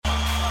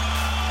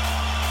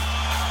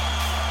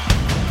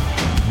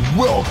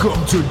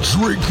Welcome to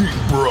Drinking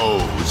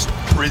Bros,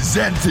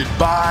 presented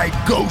by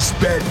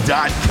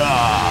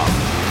GhostBed.com.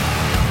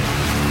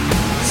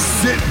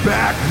 Sit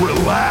back,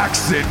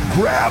 relax, and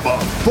grab a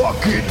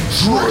fucking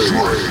drink.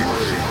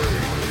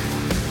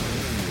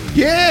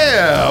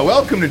 Yeah,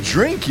 welcome to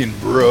Drinking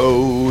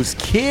Bros,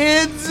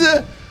 kids.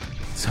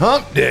 It's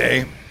hump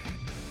day.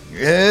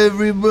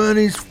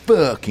 Everybody's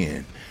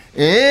fucking.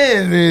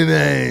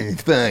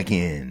 Everybody's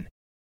fucking.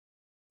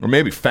 Or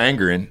maybe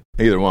fangering.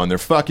 Either one. They're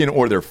fucking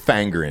or they're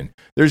fangering.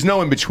 There's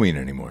no in between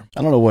anymore.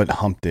 I don't know what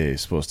hump day is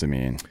supposed to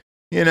mean.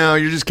 You know,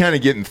 you're just kind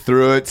of getting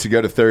through it to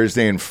go to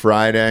Thursday and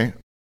Friday.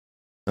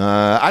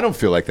 I don't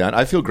feel like that.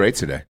 I feel great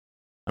today.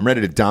 I'm ready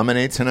to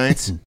dominate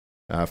tonight.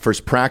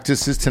 First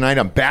practice is tonight.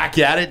 I'm back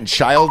at it in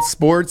child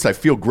sports. I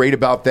feel great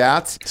about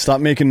that.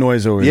 Stop making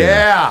noise over there.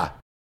 Yeah.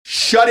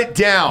 Shut it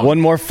down.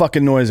 One more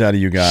fucking noise out of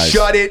you guys.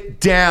 Shut it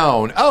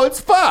down. Oh, it's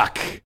fuck.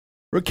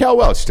 Raquel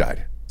Welch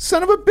died.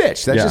 Son of a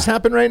bitch. That just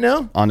happened right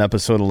now? On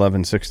episode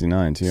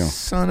 1169, too.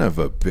 Son of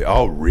a bitch.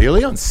 Oh,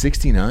 really? On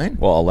 69?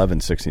 Well,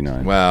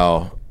 1169.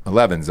 Well,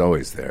 11's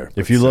always there.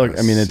 If you look,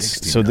 I mean, it's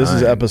 69. So this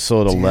is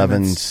episode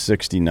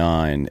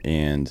 1169,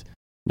 and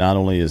not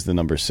only is the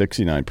number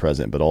 69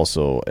 present, but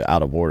also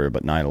out of order,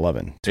 but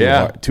 9/11.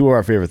 Two of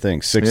our favorite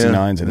things,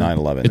 69s and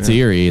 9/11. It's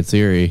eerie. It's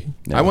eerie.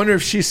 Yeah. I wonder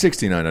if she's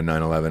 69 on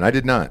 9/11. I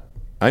did not.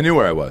 I knew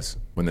where I was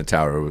when the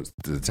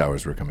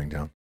towers were coming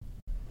down.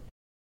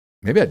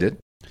 Maybe I did.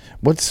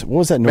 What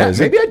was that noise?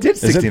 Maybe I did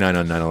 69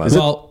 on 9/11. Is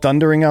it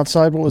thundering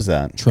outside? What was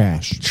that?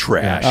 Trash.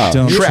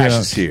 Oh. Trash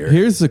is here.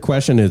 Here's the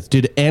question is,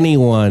 did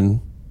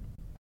anyone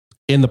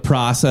in the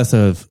process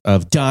of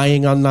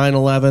dying on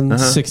 9/11,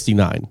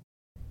 69,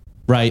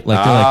 right?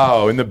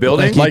 Like, in the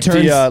building?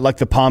 Like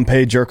the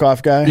Pompeii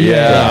jerk-off guy?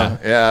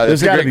 Yeah.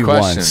 There's got to be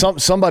question. one.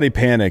 Somebody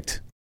panicked.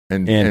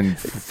 And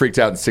freaked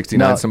out in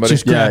 69. Somebody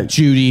just grabbed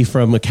Judy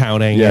from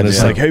accounting. Yeah, and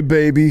it's like, hey,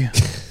 baby.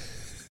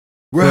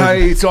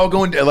 Right, it's all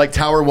going like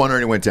Tower 1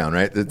 already went down,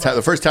 right?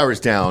 The first tower's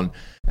down,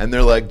 and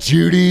they're like,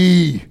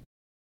 Judy,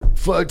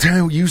 fuck,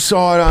 you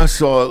saw it, I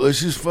saw it.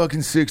 Let's just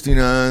fucking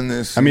 69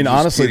 this. I mean,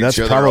 honestly, that's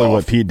probably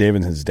what Pete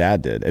Davidson's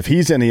dad did. If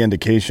he's any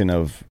indication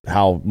of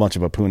how much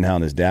of a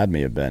poonhound his dad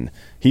may have been,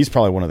 he's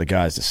probably one of the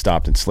guys that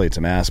stopped and slayed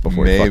some ass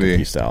before he fucking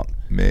pieced out.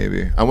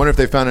 Maybe. I wonder if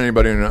they found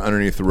anybody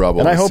underneath the rubble.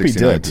 And I hope he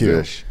did,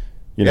 too.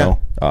 You know,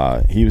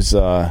 he was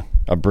a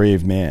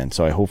brave man,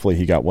 so hopefully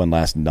he got one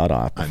last nut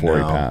off before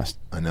he passed.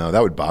 I know.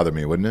 That would bother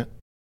me, wouldn't it?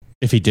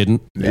 If he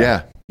didn't?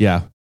 Yeah.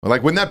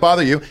 Like, wouldn't that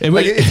bother you?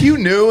 If you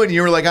knew and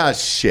you were like,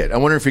 shit, I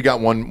wonder if he got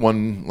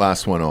one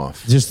last one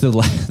off. Just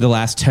the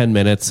last 10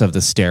 minutes of the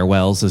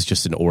stairwells is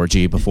just an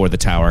orgy before the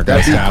tower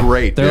goes down. That'd be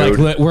great, They're dude.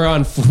 like, we're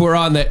on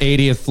the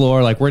 80th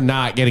floor. Like, we're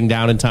not getting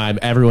down in time.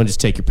 Everyone just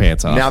take your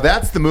pants off. Now,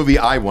 that's the movie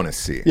I want to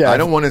see. Yeah. I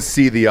don't want to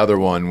see the other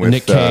one with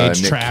Nick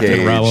Cage, trapped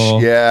in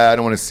rubble. Yeah, I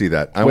don't want to see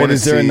that.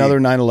 Is there another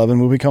 9/11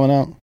 movie coming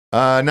out?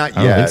 Not yet.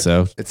 I don't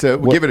think so.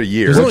 We'll give it a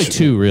year. There's only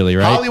two, really,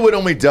 right? Hollywood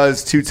only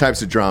does two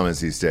types of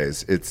dramas these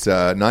days. It's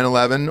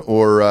 9/11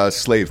 or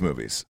slave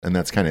movies, and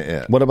that's kind of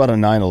it. What about a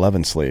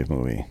 9/11 slave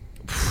movie?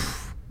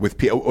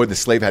 Or the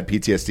slave had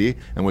PTSD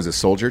and was a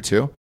soldier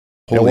too?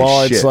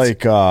 Holy shit. It's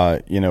like,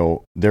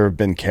 there have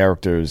been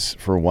characters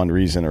for one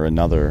reason or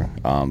another.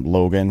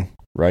 Logan,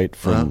 right,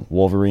 from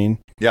Wolverine.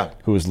 Yeah.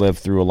 Who has lived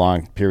through a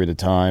long period of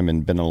time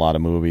and been in a lot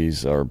of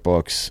movies or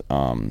books.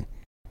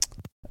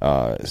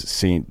 I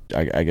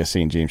guess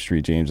St. James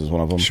Street James is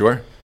one of them.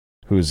 Sure.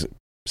 Who's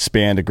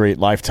spanned a great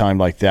lifetime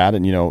like that.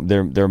 And,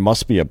 there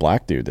must be a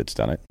black dude that's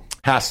done it.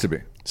 Has to be.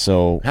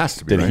 So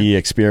did right? he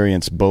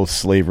experience both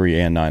slavery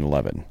and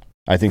 9/11?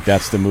 I think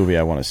that's the movie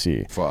I want to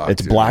see.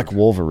 It's Black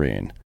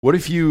Wolverine. What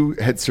if you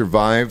had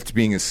survived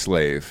being a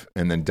slave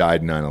and then died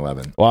in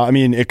 9/11? Well, I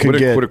mean,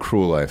 what a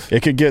cruel life.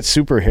 It could get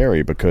super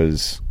hairy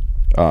because,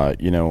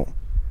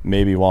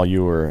 maybe while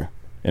you were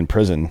in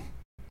prison,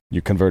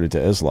 you converted to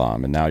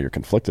Islam, and now you're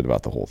conflicted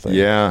about the whole thing.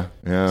 Yeah.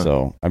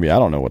 So, I mean, I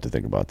don't know what to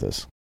think about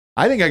this.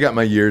 I think I got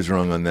my years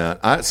wrong on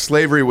that.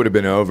 Slavery would have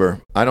been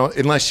over.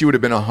 Unless she would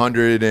have been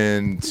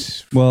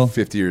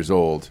 150 years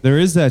old. There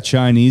is that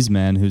Chinese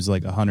man who's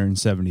like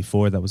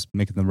 174 that was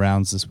making the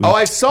rounds this week. Oh,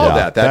 I saw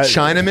that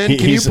Chinaman.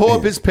 Can you pull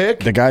up his pic?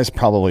 The guy's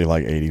probably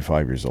like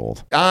 85 years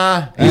old.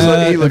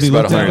 He looks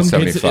about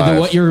 175.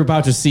 What you're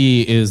about to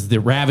see is the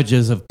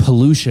ravages of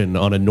pollution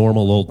on a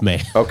normal old man.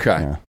 Okay.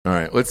 Yeah. All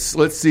right.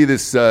 Let's see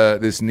this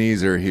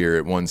Neezer here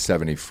at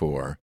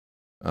 174.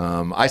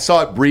 I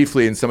saw it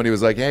briefly, and somebody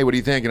was like, "Hey, what do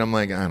you think?" And I'm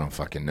like, "I don't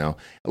fucking know."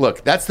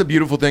 Look, that's the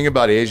beautiful thing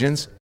about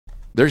Asians.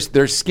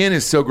 Their skin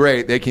is so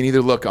great; they can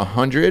either look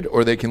 100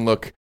 or they can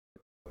look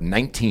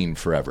 19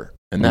 forever,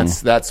 and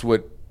that's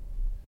what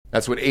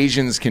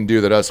Asians can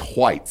do that us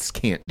whites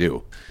can't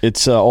do.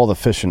 It's all the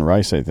fish and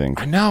rice, I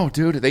think. I know,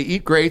 dude. They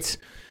eat great.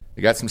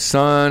 They got some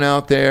sun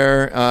out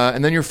there,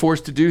 and then you're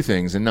forced to do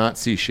things and not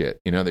see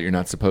shit, that you're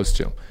not supposed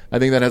to. I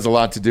think that has a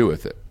lot to do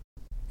with it.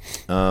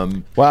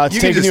 Wow, it's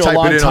taking you a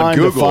long time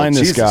to find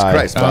this guy.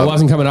 Christ, it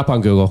wasn't coming up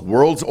on Google.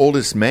 World's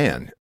oldest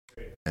man,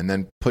 and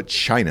then put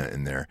China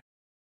in there.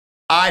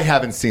 I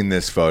haven't seen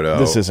this photo.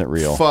 This isn't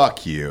real.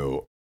 Fuck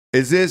you.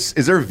 Is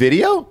there a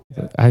video?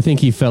 I think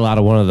he fell out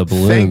of one of the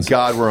balloons. Thank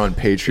God we're on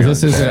Patreon.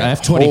 This is an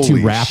F-22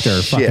 Holy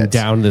Raptor shit. fucking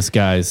down this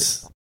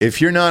guy's. If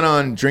you're not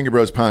on Drinking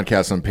Bros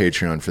podcast on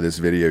Patreon for this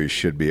video, you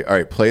should be. All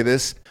right, play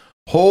this.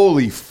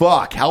 Holy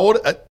fuck. How old?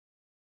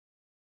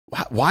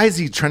 Why is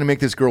he trying to make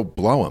this girl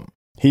blow him?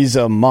 He's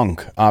a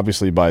monk,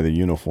 obviously, by the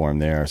uniform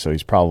there, so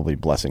he's probably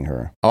blessing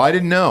her. Oh, I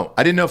didn't know.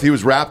 I didn't know if he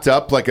was wrapped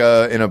up like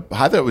I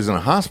thought it was in a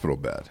hospital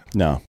bed.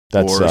 No,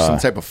 that's or some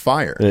type of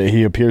fire.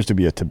 He appears to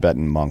be a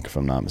Tibetan monk, if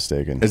I'm not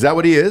mistaken. Is that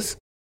what he is,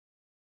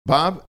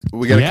 Bob?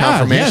 We got a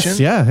confirmation? Yes,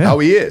 yeah. Oh,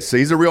 he is. So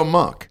he's a real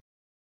monk.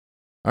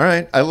 All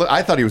right.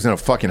 I thought he was in a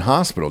fucking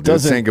hospital,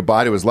 dude, saying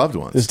goodbye to his loved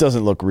ones. This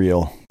doesn't look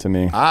real to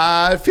me.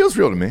 It feels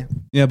real to me.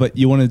 Yeah, but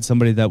you wanted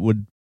somebody that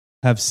would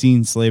have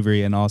seen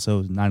slavery and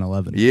also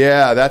 9/11.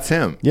 Yeah, that's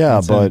him. Yeah,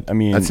 That's but him. I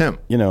mean, That's him.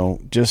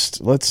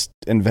 Just let's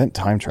invent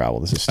time travel.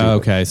 This is stupid.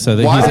 Okay,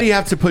 so Why did he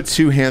have to put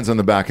two hands on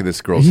the back of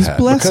this girl's He's head?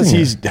 blessing Because her.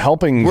 he's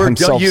helping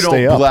himself You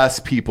stay don't up. bless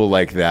people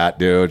like that,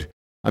 dude.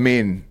 I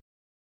mean,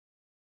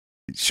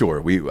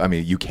 sure,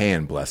 you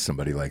can bless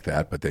somebody like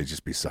that, but they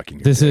just be sucking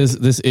your dick.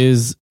 This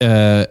is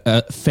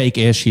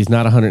fake-ish. He's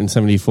not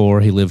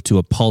 174. He lived to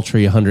a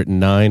paltry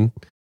 109.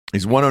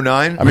 He's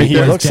 109. I mean, he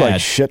He's looks dead.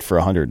 like shit for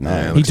 109.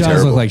 Yeah, He looks does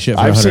terrible. look like shit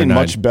for I've seen 109.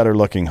 much better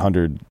looking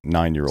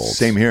 109-year-olds.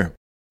 Same here.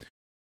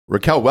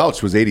 Raquel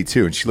Welch was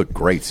 82, and she looked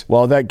great.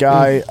 Well, that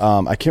guy,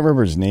 I can't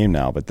remember his name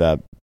now, but that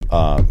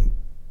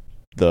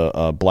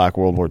the Black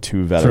World War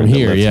II veteran From that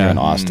here, lived here yeah. in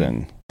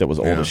Austin that was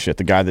old Yeah. as shit.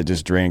 The guy that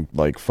just drank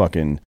like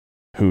fucking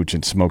hooch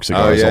and smoked Oh,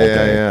 cigars all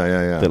day.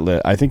 yeah.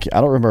 That I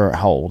don't remember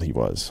how old he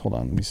was. Hold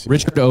on, let me see.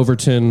 Richard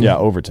Overton Yeah,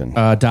 Overton.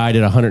 died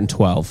at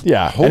 112.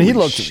 Yeah, Holy and he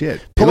looked. shit.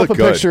 He Pull up looked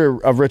a good.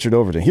 picture of Richard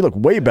Overton. He looked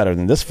way better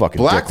than this fucking.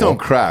 Black dickhole. don't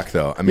crack,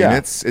 though. I mean, Yeah.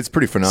 it's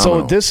pretty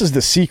phenomenal. So this is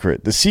the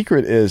secret. The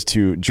secret is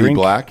to drink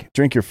black?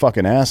 drink your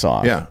fucking ass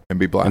off. Yeah, and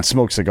be black. and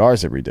smoke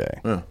cigars every day.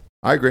 Yeah,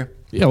 I agree.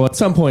 Yeah, well, at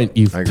some point,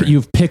 I agree.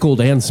 you've pickled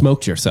and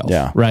smoked yourself.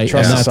 Yeah. Right?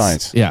 Trust And the that's-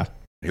 science. Yeah.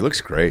 He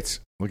looks great.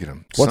 Look at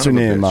him. What's Son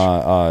her of a name?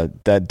 bitch.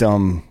 That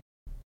dumb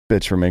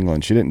bitch from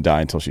England. She didn't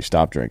die until she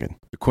stopped drinking.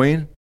 The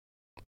Queen?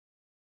 You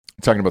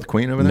talking about the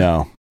Queen over there?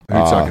 No, Who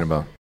are you talking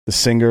about? the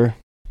singer,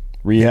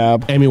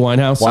 Rehab. Amy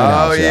Winehouse.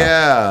 Winehouse, Oh,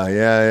 yeah.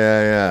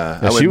 yeah.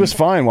 Yeah, she was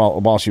fine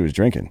while she was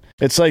drinking.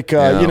 It's like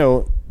Yeah.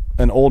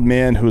 an old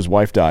man whose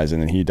wife dies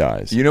and then he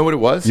dies. You know what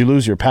it was? You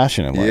lose your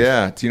passion in life.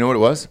 Yeah. Do you know what it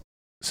was?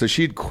 So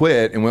she'd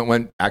quit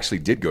and actually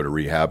did go to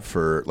rehab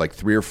for like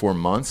 3 or 4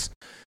 months,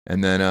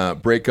 and then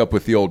break up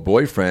with the old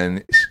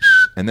boyfriend,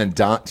 and then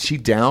she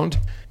downed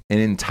an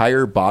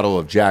entire bottle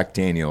of Jack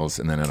Daniels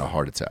and then had a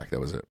heart attack.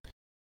 That was it.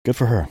 Good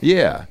for her.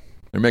 Yeah.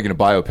 They're making a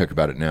biopic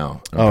about it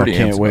now. I'm Oh, pretty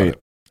can't amped wait.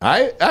 about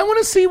it. I want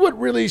to see what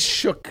really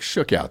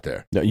shook out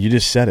there. No, you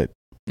just said it.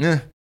 Yeah.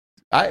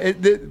 I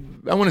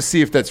want to see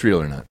if that's real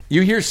or not.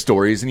 You hear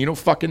stories and you don't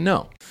fucking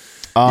know.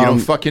 You don't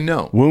fucking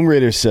know. Womb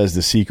Raider says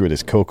the secret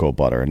is cocoa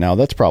butter. Now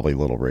that's probably a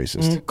little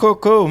racist.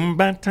 Cocoa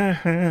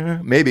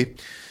butter.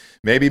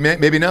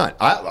 Maybe not.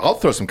 I'll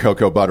throw some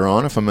cocoa butter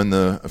on if I'm in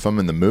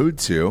the mood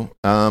to.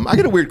 I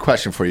got a weird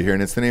question for you here,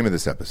 and it's the name of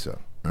this episode.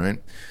 All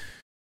right.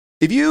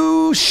 If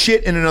you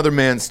shit in another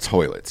man's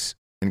toilets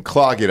and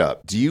clog it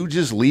up, do you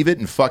just leave it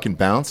and fucking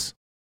bounce,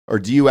 or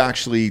do you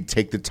actually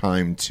take the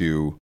time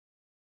to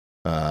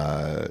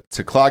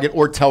clog it,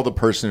 or tell the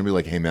person and be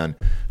like, "Hey, man,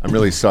 I'm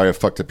really sorry I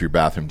fucked up your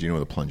bathroom. Do you know where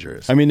the plunger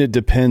is?" I mean, it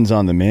depends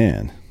on the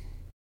man.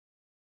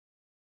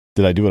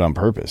 Did I do it on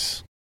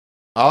purpose?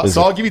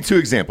 I'll give you 2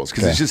 examples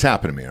because Okay. it's just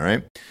happened to me. All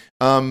right.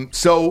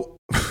 So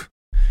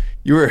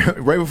you were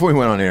right before we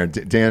went on air.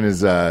 Dan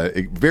is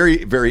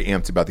very, very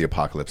amped about the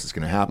apocalypse that's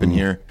going to happen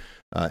here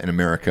in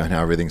America and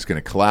how everything's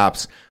going to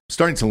collapse. I'm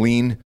starting to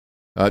lean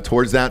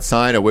towards that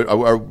side. I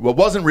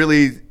wasn't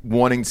really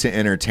wanting to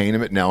entertain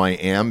him, but now I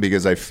am,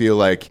 because I feel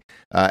like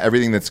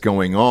everything that's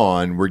going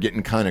on, we're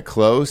getting kind of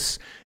close.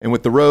 And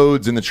with the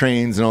roads and the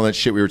trains and all that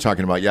shit we were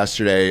talking about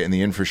yesterday, and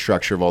the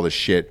infrastructure of all this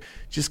shit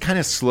just kind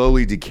of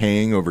slowly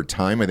decaying over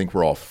time, I think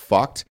we're all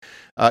fucked.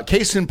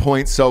 Case in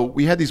point, so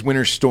we had these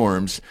winter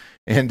storms,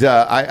 and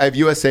I have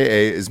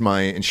USAA as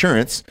my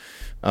insurance,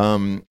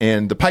 and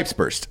the pipes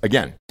burst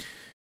again.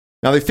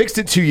 Now, they fixed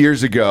it 2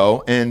 years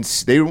ago, and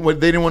they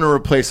didn't want to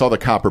replace all the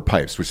copper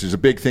pipes, which is a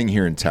big thing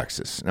here in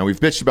Texas. Now, we've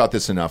bitched about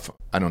this enough.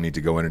 I don't need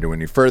to go into it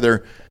any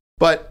further.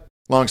 But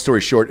long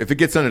story short, if it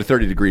gets under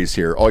 30 degrees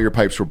here, all your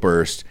pipes will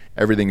burst,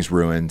 everything's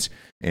ruined,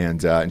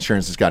 and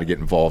insurance has got to get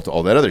involved,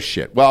 all that other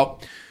shit. Well,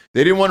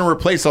 they didn't want to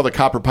replace all the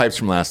copper pipes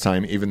from last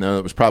time, even though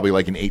it was probably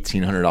like an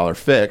 $1,800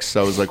 fix.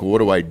 So I was like, well, what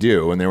do I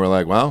do? And they were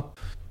like, well,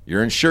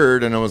 you're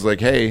insured. And I was like,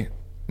 hey,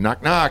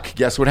 knock, knock.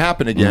 Guess what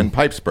happened again?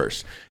 Pipes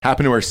burst.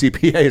 Happened to our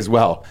CPA as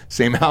well.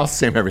 Same house,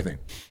 same everything.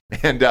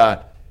 And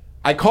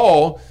I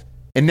call,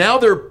 and now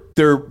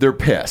they're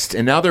pissed,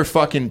 and now they're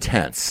fucking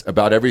tense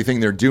about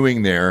everything they're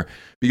doing there,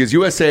 because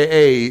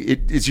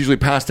USAA, it's usually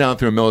passed down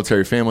through a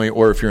military family,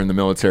 or if you're in the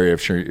military, I'm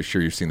sure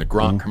you've seen the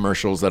Gronk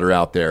commercials that are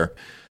out there.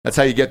 That's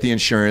how you get the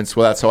insurance.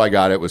 Well, that's how I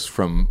got it, was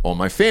from all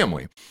my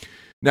family.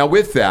 Now,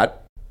 with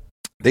that,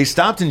 they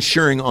stopped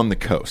insuring on the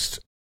coast.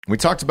 We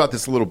talked about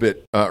this a little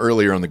bit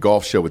earlier on the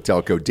golf show with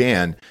Delco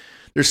Dan.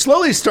 They're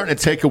slowly starting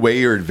to take away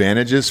your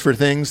advantages for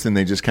things, and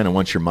they just kind of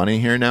want your money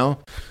here now.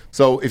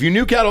 So if you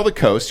nuke out all the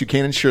coasts, you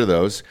can't insure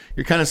those.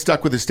 You're kind of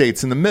stuck with the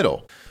states in the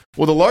middle.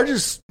 Well, the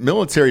largest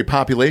military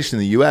population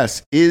in the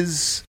U.S.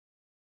 is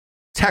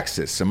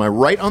Texas. Am I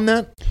right on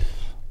that?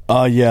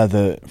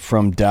 Yeah,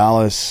 from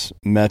Dallas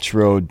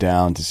Metro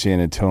down to San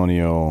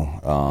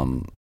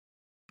Antonio,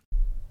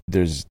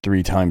 there's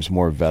 3 times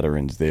more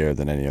veterans there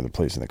than any other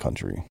place in the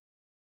country.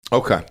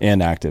 Okay.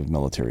 And active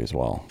military as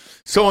well.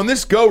 So on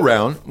this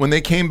go-round, when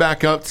they came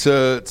back up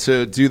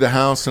to do the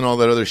house and all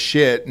that other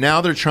shit,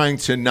 now they're trying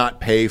to not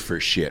pay for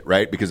shit,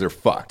 right? Because they're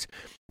fucked.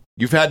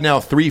 You've had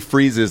now 3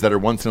 freezes that are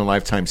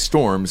once-in-a-lifetime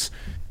storms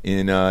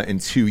in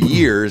 2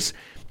 years.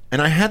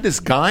 And I had this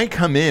guy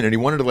come in, and he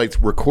wanted to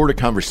record a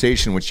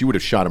conversation, which you would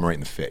have shot him right in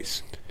the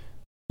face.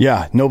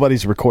 Yeah,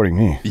 nobody's recording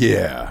me.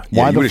 Yeah.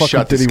 Why the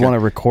fuck did he want to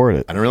record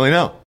it? I don't really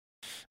know.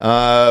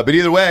 But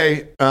either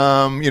way,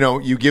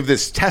 you give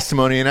this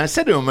testimony, and I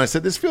said to him,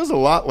 this feels a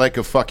lot like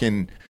a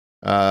fucking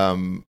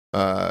kind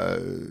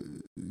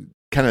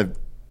of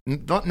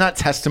not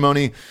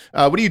testimony.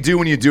 What do you do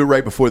when you do it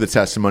right before the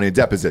testimony? A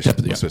deposition.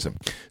 Yeah.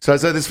 So I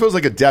said, this feels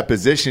like a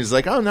deposition. He's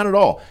like, oh, not at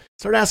all.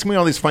 Started asking me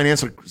all these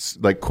financial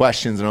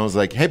questions, and I was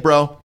like, hey,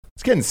 bro,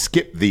 let's get and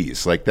skip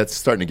these. That's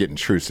starting to get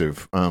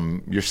intrusive.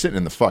 You're sitting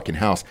in the fucking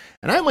house,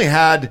 and I only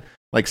had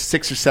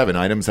 6 or 7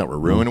 items that were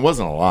ruined. It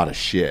wasn't a lot of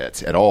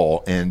shit at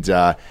all. And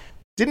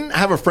didn't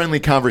have a friendly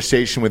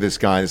conversation with this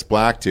guy, this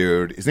black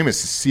dude. His name is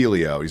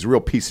Cecilio. He's a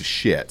real piece of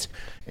shit.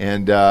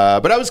 And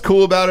but I was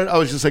cool about it. I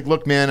was just like,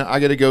 look, man, I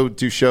got to go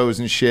do shows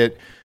and shit.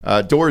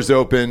 Doors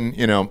open,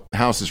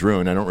 house is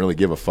ruined. I don't really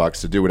give a fuck.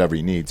 So do whatever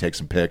you need. Take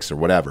some pics or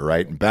whatever,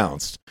 right? And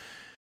bounced.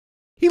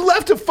 He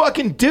left a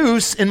fucking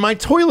deuce in my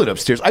toilet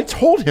upstairs. I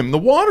told him I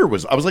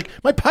was like,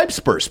 my pipes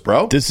burst,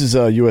 bro. This is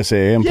a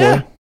USAA employee?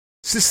 Yeah.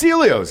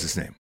 Cecilio is his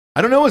name.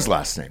 I don't know his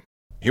last name.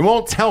 He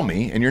won't tell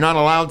me, and you're not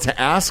allowed to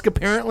ask,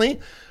 apparently.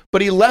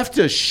 But he left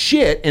a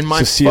shit in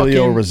my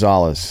Cecilio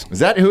Rosales. Is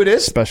that who it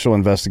is? Special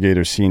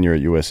Investigator Senior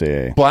at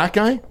USAA. Black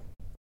guy?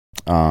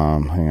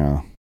 Hang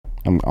on.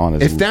 I'm on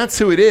his... If that's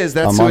who it is,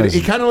 that's who it is.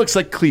 He kind of looks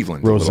like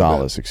Cleveland.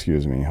 Rosales,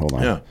 excuse me. Hold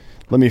on. Yeah.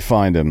 Let me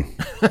find him.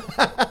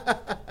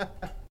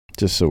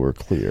 Just so we're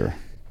clear.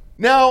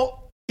 Now...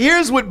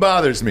 Here's what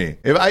bothers me.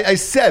 If I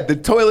said the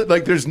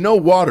toilet, there's no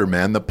water,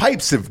 man. The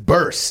pipes have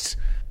burst.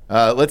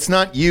 Let's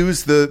not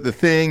use the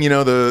thing.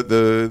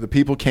 The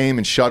people came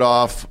and shut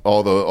off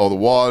all the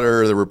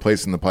water. They're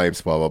replacing the pipes.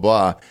 Blah blah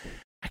blah.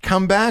 I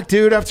come back,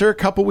 dude, after a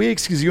couple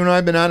weeks because you and I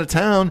have been out of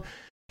town.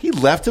 He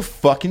left a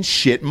fucking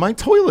shit in my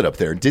toilet up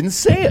there. Didn't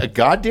say a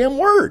goddamn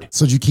word.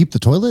 So did you keep the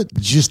toilet?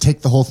 Did you just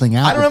take the whole thing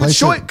out? I don't have a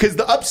choice because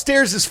the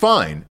upstairs is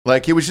fine.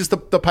 It was just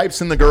the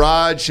pipes in the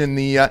garage and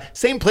the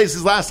same place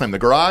as last time. The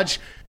garage.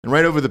 And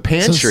right over the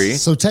pantry.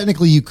 So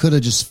technically, you could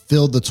have just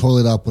filled the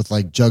toilet up with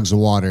jugs of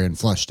water and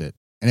flushed it,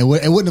 and it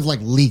wouldn't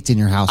have leaked in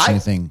your house or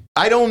anything.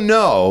 I don't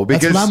know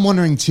because that's what I'm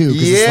wondering too.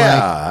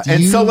 Yeah,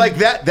 so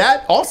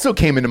that also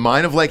came into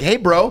mind of hey,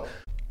 bro,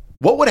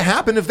 what would have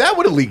happened if that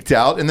would have leaked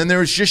out, and then there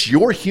was just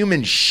your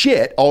human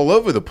shit all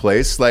over the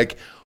place?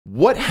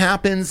 What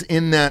happens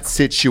in that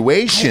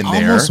situation?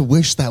 I almost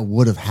wish that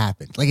would have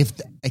happened. I things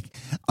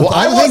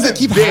that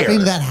keep happening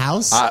to that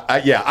house.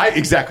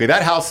 Exactly.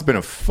 That house has been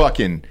a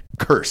fucking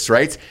curse,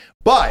 right?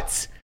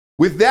 But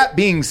with that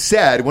being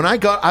said, when I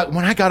got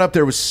up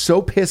there, I was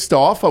so pissed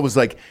off. I was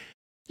like,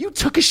 "You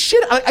took a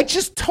shit. I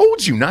just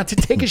told you not to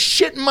take a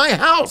shit in my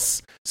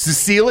house,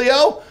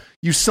 Cecilio,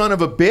 you son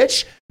of a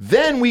bitch."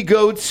 Then we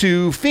go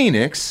to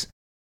Phoenix.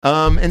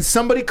 And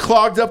somebody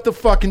clogged up the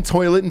fucking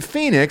toilet in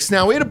Phoenix.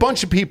 Now, we had a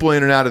bunch of people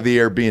in and out of the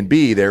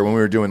Airbnb there when we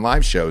were doing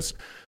live shows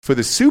for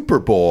the Super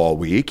Bowl all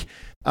week.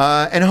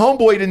 And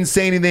Homeboy didn't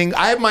say anything.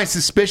 I have my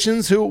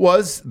suspicions who it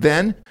was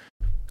then.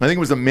 I think it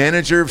was a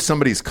manager of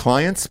somebody's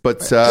clients,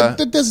 but...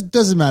 It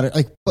doesn't matter.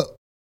 But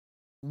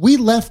we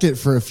left it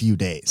for a few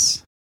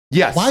days.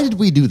 Yes. Why did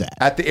we do that?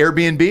 At the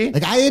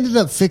Airbnb? I ended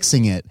up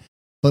fixing it,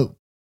 but...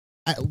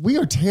 we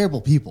are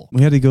terrible people.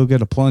 We had to go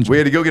get a plunger. We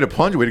had to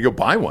go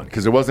buy one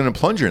because there wasn't a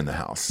plunger in the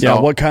house. Yeah,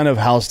 what kind of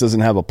house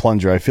doesn't have a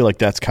plunger? I feel like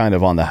that's kind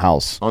of on the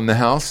house. On the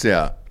house,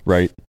 yeah.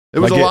 Right. It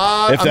was a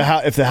lot.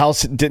 If the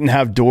house didn't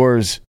have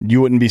doors,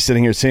 you wouldn't be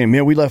sitting here saying,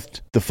 man, we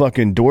left the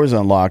fucking doors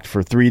unlocked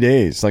for 3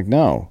 days.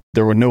 No,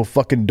 there were no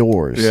fucking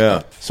doors.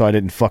 Yeah. So I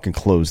didn't fucking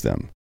close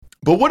them.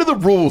 But what are the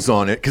rules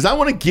on it? Because I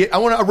want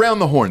to around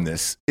the horn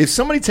this. If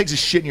somebody takes a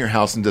shit in your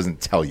house and doesn't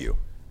tell you,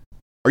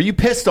 are you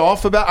pissed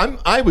off about?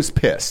 I was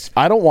pissed.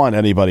 I don't want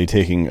anybody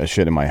taking a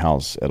shit in my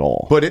house at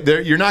all. But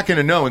you're not going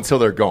to know until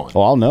they're gone.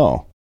 Well, I'll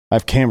know. I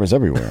have cameras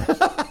everywhere.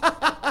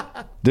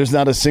 There's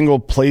not a single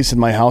place in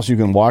my house you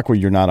can walk where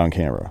you're not on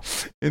camera.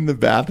 In the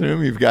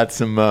bathroom, you've got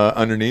some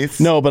underneath?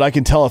 No, but I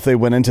can tell if they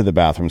went into the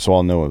bathroom, so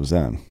I'll know it was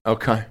them.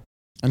 Okay.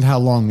 And how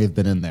long they've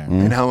been in there.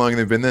 And how long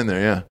they've been in there,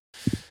 yeah.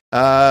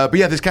 But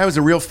yeah, this guy was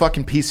a real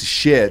fucking piece of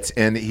shit,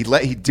 and he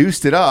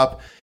deuced it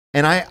up.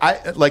 And I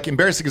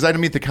embarrassed because I had to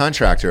meet the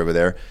contractor over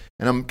there,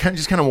 and I'm kind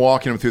of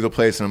walking him through the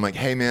place, and I'm like,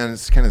 hey man,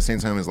 it's kind of the same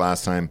time as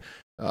last time.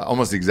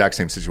 almost the exact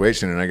same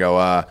situation. And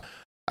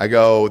I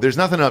go, there's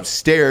nothing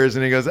upstairs.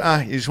 And he goes,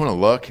 you just want to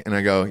look? And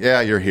I go,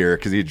 yeah, you're here.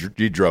 Because he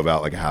drove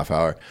out like a half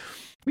hour.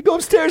 We go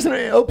upstairs and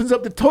he opens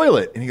up the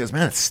toilet. And he goes,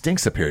 man, it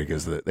stinks up here. He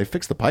goes, they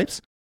fixed the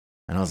pipes?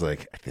 And I was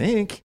like, I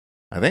think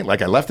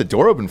like I left the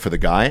door open for the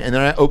guy. And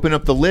then I open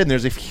up the lid and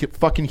there's a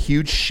fucking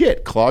huge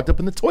shit clogged up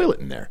in the toilet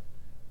in there.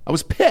 I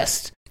was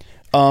pissed.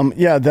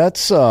 Yeah,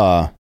 that's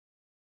not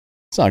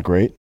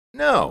great.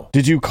 No.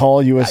 Did you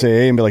call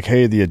USAA and be like,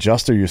 hey, the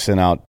adjuster you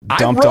sent out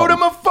dumped I wrote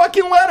him a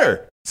fucking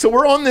letter. So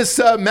we're on this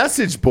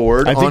message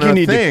board I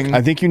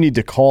think you need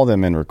to call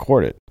them and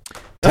record it.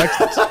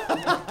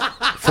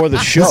 For the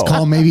show. This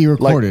call may be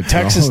recorded. Like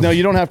Texas, no,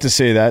 you don't have to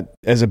say that.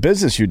 As a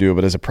business, you do,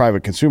 but as a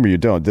private consumer, you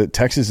don't.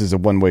 Texas is a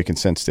one-way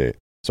consent state.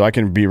 So I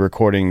can be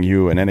recording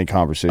you in any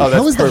conversation. Oh,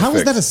 how is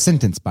that a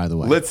sentence, by the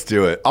way? Let's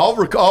do it.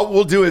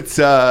 We'll do it.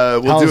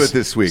 We'll do it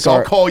this week.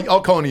 Sorry,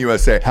 I'll call in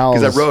USA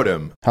because I wrote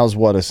him. How's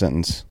what a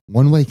sentence?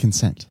 One-way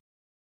consent.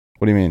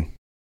 What do you mean?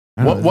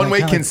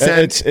 One-way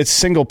consent. It's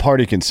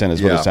single-party consent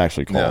is what it's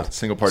actually called. Yeah,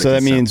 single-party. So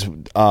that consent.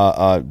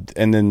 means,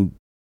 and then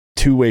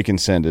two-way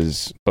consent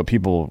is, but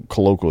people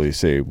colloquially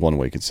say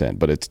one-way consent,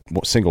 but it's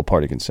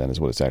single-party consent is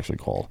what it's actually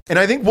called. And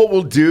I think what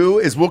we'll do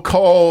is we'll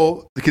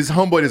call, because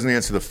Homeboy doesn't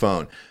answer the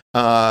phone.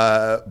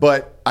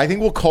 But I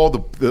think we'll call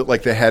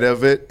the head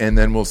of it, and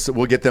then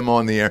we'll get them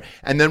on the air,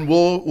 and then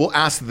we'll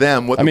ask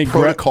them what the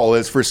protocol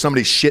is for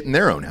somebody shit in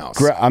their own house.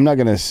 I'm not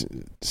going to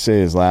say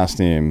his last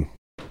name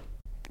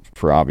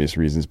for obvious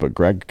reasons, but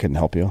Greg can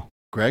help you.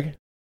 Greg?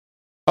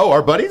 Oh,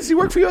 our buddy? Does he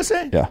work for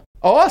USA? Yeah.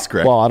 I'll ask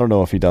Greg. Well, I don't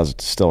know if he does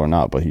it still or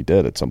not, but he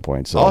did at some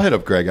point. So I'll hit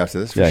up Greg after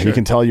this. For sure. He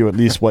can tell you at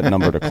least what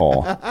number to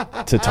call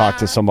to talk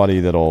to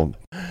somebody that'll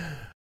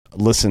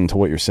listen to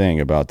what you're saying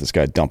about this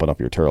guy dumping up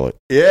your toilet.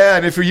 Yeah,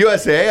 and if you're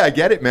USA, I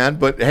get it, man.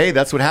 But hey,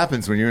 that's what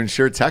happens when you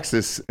insure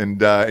Texas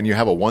and you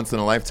have a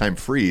once-in-a-lifetime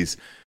freeze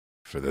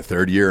for the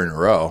third year in a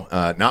row.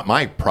 Not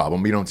my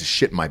problem. You don't just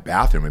shit in my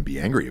bathroom and be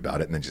angry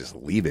about it and then just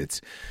leave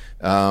it.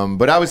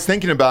 But I was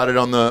thinking about it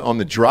on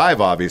the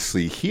drive,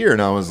 obviously, here,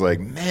 and I was like,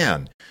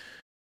 man,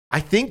 I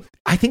think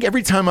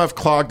every time I've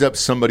clogged up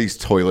somebody's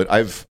toilet,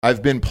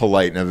 I've been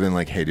polite and I've been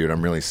like, hey, dude,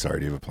 I'm really sorry.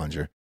 Do you have a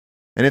plunger?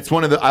 And it's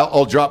one of the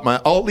I'll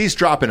at least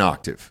drop an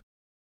octave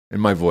in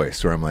my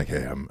voice where I'm like,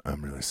 hey,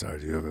 I'm really sorry.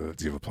 Do you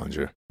have a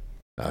plunger?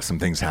 Some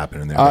things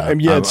happen in there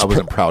that I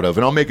wasn't proud of,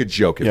 and I'll make a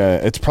joke.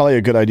 It's probably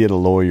a good idea to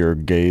lower your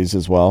gaze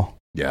as well.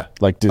 Yeah,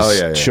 like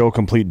just show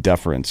complete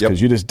deference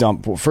because you just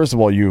dump. Well, first of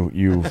all,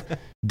 you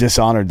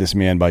dishonored this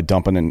man by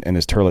dumping in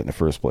his toilet in the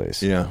first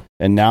place. Yeah,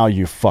 and now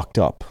you fucked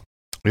up.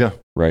 Yeah,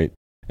 right.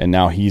 And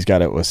now he's got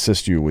to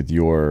assist you with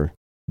your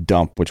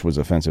dump, which was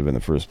offensive in the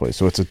first place.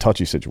 So it's a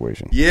touchy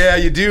situation. Yeah,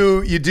 you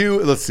do.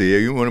 Let's see.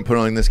 You want to put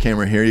on this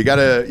camera here? You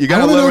gotta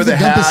lower the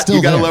hat.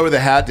 You gotta lower the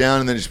hat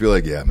down and then just be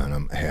like, yeah,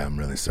 man. I'm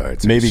really sorry.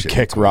 Maybe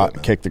kick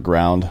the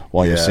ground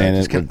while you're saying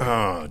it.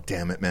 Oh,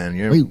 damn it,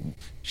 man.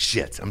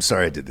 Shit. I'm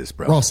sorry I did this,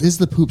 bro. Ross, is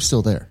the poop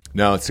still there?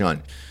 No, it's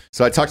gone.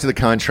 So I talked to the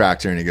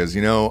contractor and he goes,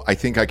 I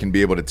think I can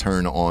be able to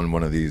turn on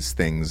one of these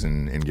things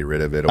and get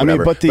rid of it or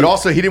whatever. But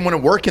also he didn't want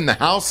to work in the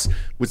house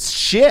with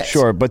shit.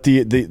 Sure, but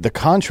the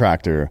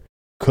contractor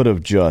could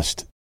have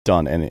just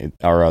done the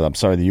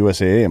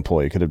USAA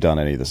employee could have done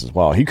any of this as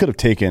well. He could have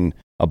taken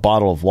a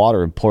bottle of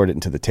water and poured it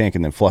into the tank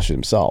and then flushed it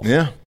himself.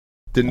 Yeah.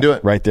 Didn't do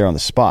it. Right there on the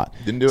spot.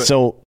 Didn't do it.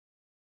 So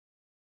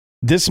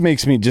this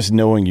makes me, just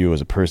knowing you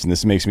as a person,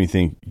 this makes me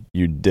think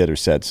you did or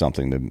said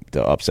something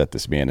to upset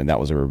this man, and that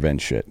was a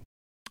revenge shit.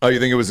 Oh, you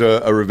think it was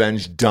a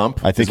revenge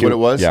dump? I think is what it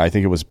was? Yeah, I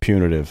think it was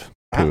punitive.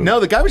 No,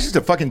 the guy was just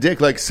a fucking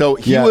dick. Like, so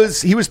he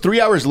was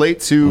 3 hours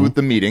late to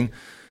the meeting.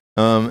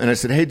 And I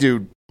said, hey,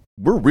 dude,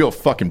 we're real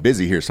fucking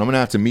busy here, so I'm going to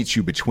have to meet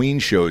you between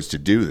shows to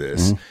do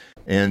this.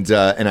 And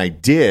I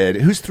did.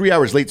 Who's 3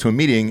 hours late to a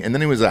meeting? And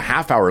then he was a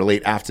half hour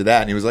late after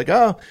that. And he was like,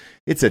 oh,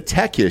 it's a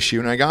tech issue.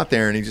 And I got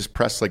there and he just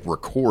pressed like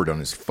record on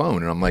his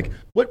phone. And I'm like,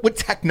 what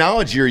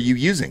technology are you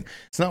using?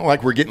 It's not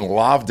like we're getting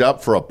lobbed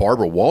up for a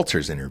Barbara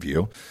Walters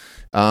interview.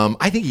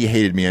 I think he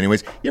hated me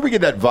anyways. You ever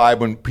get that vibe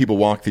when people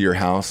walk through your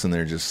house and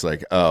they're just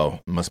like, oh,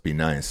 must be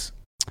nice.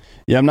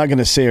 Yeah, I'm not going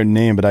to say her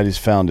name, but I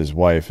just found his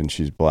wife and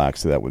she's black.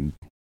 So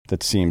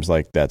that seems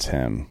like that's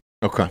him.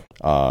 Okay.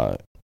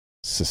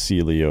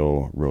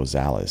 Cecilio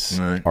Rosales,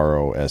 right.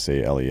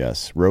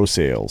 Rosales,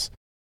 Rosales,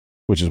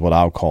 which is what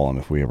I'll call him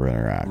if we ever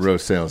interact.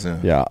 Rosales,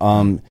 yeah.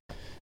 Yeah.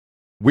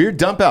 Weird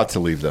dump out to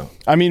leave, though.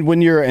 I mean,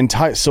 when you're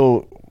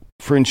so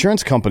for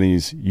insurance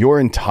companies, your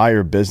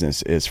entire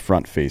business is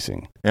front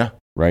facing. Yeah.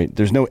 Right?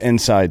 There's no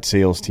inside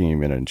sales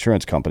team in an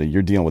insurance company.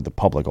 You're dealing with the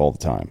public all the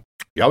time.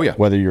 Oh, yeah.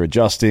 Whether you're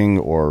adjusting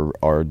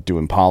or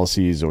doing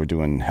policies or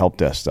doing help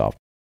desk stuff.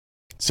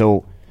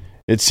 So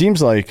it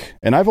seems like,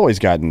 and I've always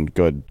gotten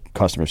good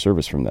customer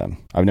service from them.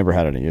 I've never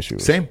had any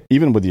issues. Same.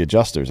 Even with the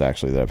adjusters,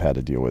 actually, that I've had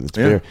to deal with.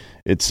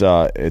 It's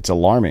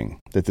alarming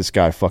that this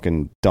guy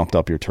fucking dumped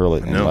up your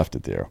toilet and left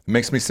it there. It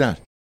makes me sad.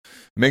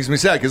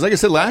 Because like I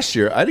said last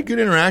year, I had a good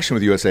interaction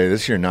with USA.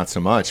 This year, not so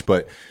much.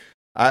 But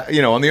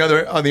on the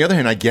other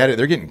hand, I get it.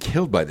 They're getting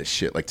killed by this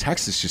shit. Like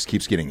Texas just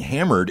keeps getting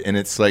hammered, and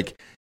it's like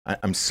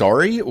I'm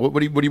sorry. What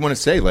do you want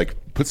to say? Like,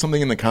 put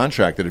something in the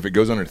contract that if it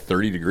goes under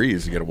 30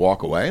 degrees, you got to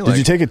walk away. Like, did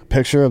you take a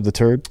picture of the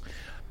turd?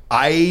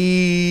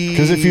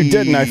 Because if you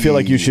didn't, I feel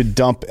like you should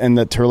dump in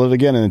the toilet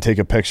again and then take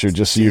a picture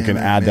just so you can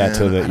add that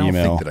to the email. I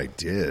don't think that I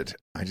did.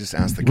 I just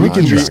asked the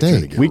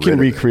contractor. We can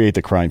recreate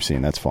the crime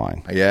scene. That's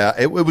fine. Yeah,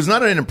 it was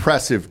not an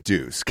impressive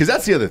deuce. Because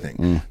that's the other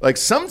thing. Like,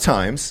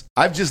 sometimes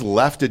I've just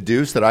left a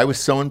deuce that I was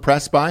so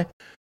impressed by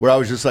where I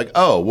was just like,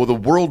 oh, well, the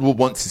world will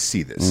want to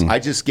see this. I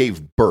just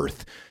gave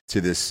birth to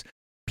this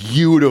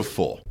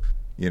beautiful,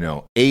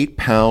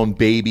 8-pound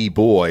baby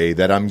boy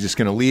that I'm just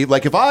going to leave.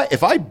 Like, if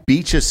I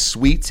beach a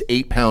sweet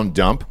 8-pound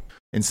dump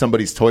in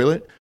somebody's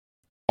toilet,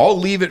 I'll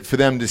leave it for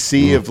them to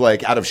see of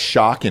like out of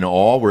shock and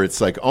awe where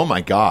it's like, oh my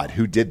God,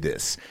 who did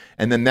this?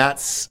 And then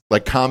that's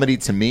like comedy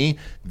to me.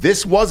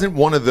 This wasn't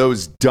one of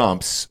those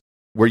dumps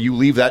where you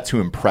leave that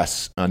to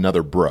impress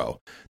another bro.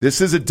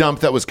 This is a dump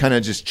that was kind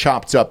of just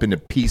chopped up into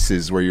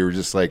pieces where you were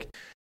just like,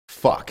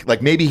 fuck.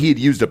 Like maybe he had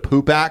used a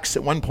poop axe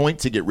at one point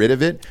to get rid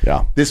of it.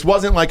 Yeah. This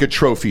wasn't like a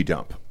trophy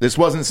dump. This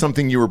wasn't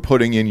something you were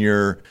putting in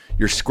your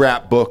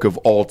scrapbook of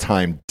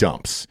all-time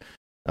dumps.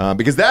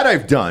 Because that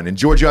I've done. And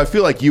Giorgio, I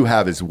feel like you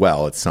have as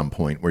well at some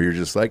point where you're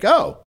just like,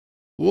 oh,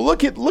 well,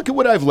 look at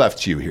what I've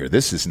left you here.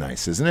 This is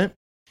nice, isn't it?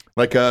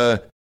 Like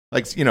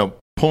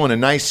pulling a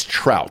nice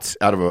trout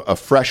out of a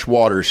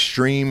freshwater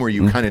stream where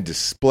you kind of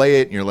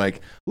display it and you're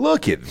like,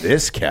 look at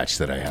this catch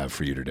that I have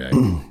for you today.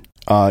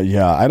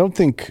 Yeah, I don't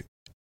think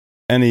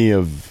any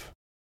of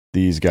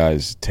these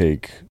guys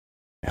take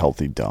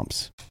healthy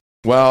dumps.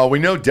 Well, we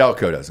know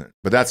Delco doesn't,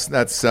 but that's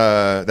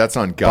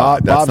on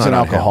God. That's Bob's not an on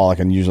alcoholic,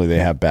 and usually they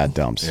have bad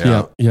dumps.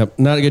 Yeah. Yep.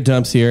 Not a good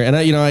dumps here, and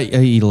I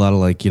eat a lot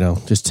of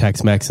just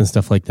Tex-Mex and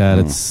stuff like that.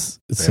 It's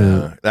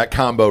that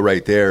combo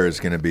right there is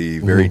going to be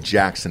very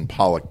Jackson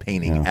Pollock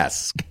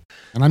painting-esque.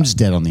 And I'm just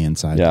dead on the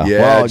inside. Yeah.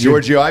 Well,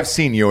 Giorgio, I've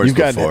seen yours you've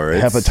got before.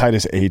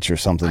 hepatitis H or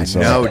something.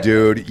 No,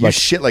 dude. You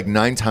shit like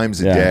 9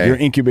 times a day. You're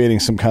incubating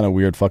some kind of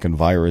weird fucking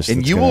virus.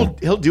 And he'll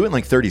do it in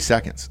like 30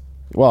 seconds.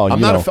 Well,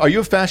 are you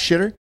a fast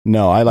shitter?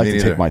 No, I like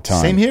to take my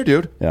time. Same here,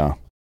 dude. Yeah.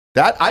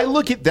 I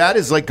look at that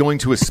as like going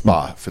to a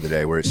spa for the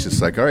day where it's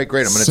just like, all right,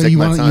 great, I'm going to take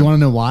my time. You want to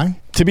know why?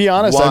 To be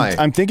honest, Why?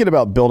 I'm thinking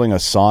about building a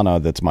sauna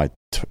that's my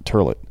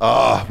turlet.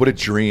 Oh, what a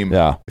dream.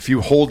 Yeah. If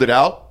you hold it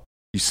out,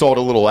 you sawed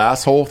a little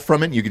asshole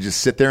from it, and you could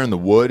just sit there in the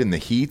wood in the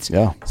heat,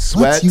 sweat,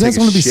 what? You guys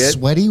want to be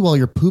sweaty while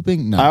you're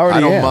pooping? No.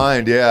 I don't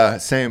mind, yeah,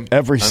 same.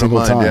 Every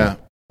single time. Yeah.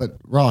 But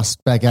Ross,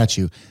 back at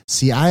you.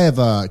 See, I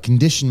have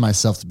conditioned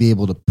myself to be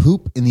able to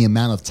poop in the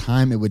amount of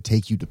time it would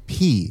take you to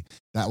pee.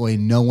 That way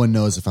no one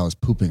knows if I was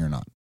pooping or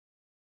not.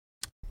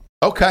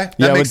 Okay. That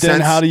Yeah, makes but then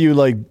sense. how do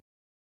you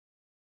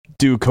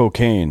do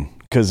cocaine?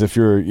 Because if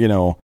you're,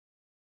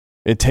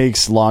 it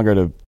takes longer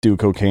to do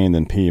cocaine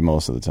than pee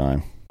most of the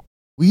time.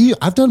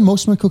 I've done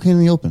most of my cocaine in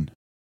the open.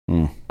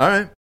 All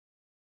right.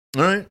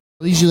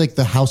 Usually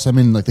the house I'm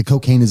in, the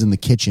cocaine is in the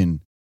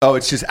kitchen. Oh,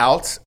 it's just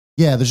out?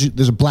 Yeah,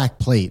 there's a black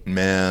plate.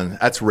 Man,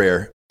 that's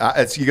rare. You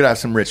got to have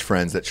some rich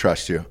friends that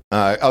trust you.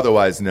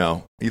 Otherwise,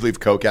 no. You leave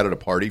coke out at a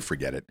party,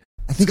 forget it.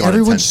 I think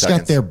everyone's just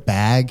got their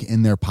bag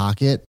in their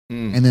pocket,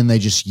 and then they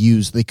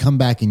come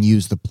back and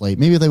use the plate.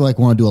 Maybe they want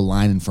to do a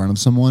line in front of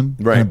someone.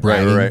 Right.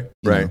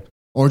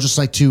 Or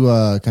just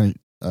to kind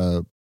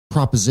of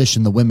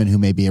proposition the women who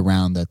may be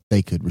around that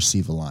they could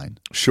receive a line.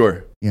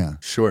 Sure. Yeah.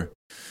 Sure.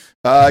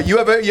 You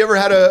ever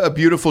had a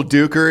beautiful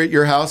duker at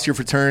your house, your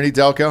fraternity,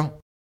 Delco?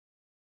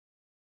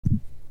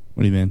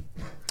 What do you mean?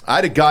 I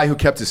had a guy who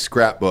kept his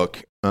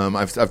scrapbook.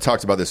 I've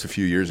talked about this a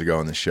few years ago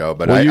on the show,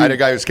 but I had a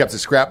guy who's kept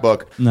his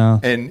scrapbook. No.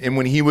 And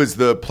when he was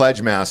the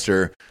pledge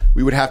master,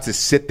 we would have to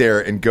sit there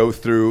and go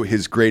through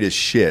his greatest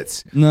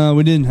shits. No,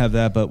 we didn't have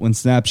that. But when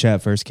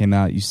Snapchat first came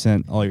out, you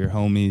sent all your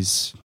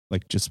homies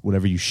just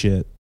whatever you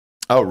shit.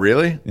 Oh,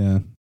 really? Yeah.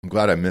 I'm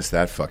glad I missed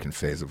that fucking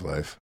phase of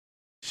life.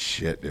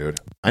 Shit, dude.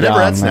 I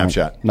never had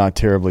Snapchat. Not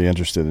terribly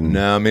interested in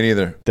No, me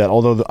neither. that.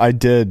 Although I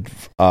did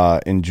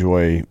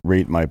enjoy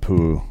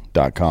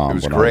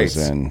ratemypoo.com when great. I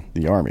was in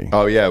the Army.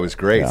 Oh, yeah, it was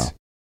great.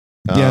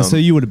 Yeah. So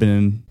you would have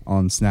been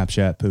on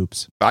Snapchat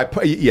poops.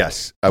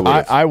 Yes, I would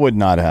have. I would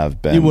not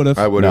have been. You would have.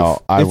 I would have.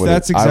 No, I If would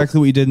that's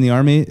exactly what you did in the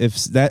Army, if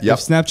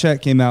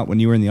Snapchat came out when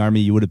you were in the Army,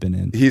 you would have been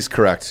in. He's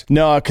correct.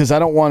 No, because I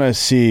don't want to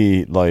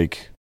see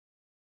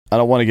I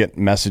don't want to get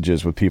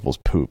messages with people's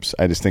poops.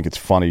 I just think it's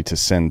funny to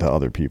send to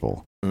other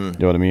people. You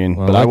know what I mean?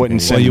 Well, but I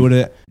wouldn't send.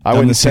 I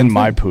wouldn't send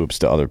my poops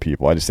to other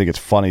people. I just think it's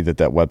funny that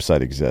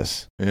website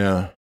exists.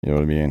 Yeah. You know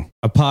what I mean?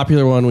 A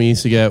popular one we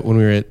used to get when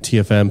we were at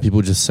TFM, people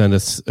would just send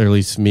us, or at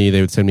least me,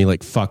 they would send me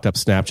fucked up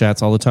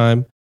Snapchats all the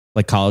time,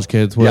 like college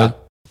kids would. Yeah.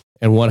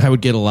 And what I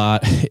would get a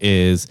lot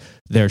is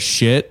their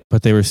shit,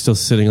 but they were still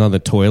sitting on the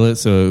toilet.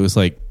 So it was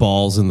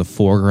balls in the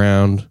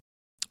foreground.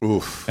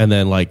 Oof. And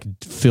then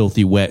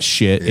filthy wet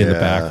shit in the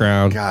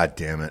background. God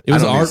damn it. It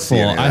was I don't need to see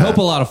artful. any of I that. hope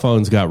a lot of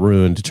phones got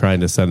ruined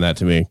trying to send that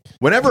to me.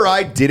 Whenever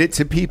I did it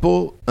to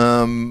people,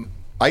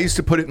 I used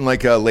to put it in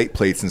late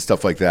plates and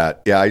stuff like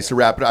that. Yeah, I used to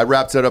wrap it. I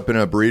wrapped it up in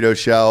a burrito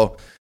shell.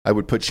 I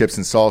would put chips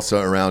and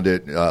salsa around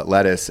it,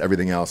 lettuce,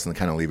 everything else, and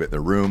kind of leave it in the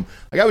room.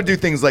 I would do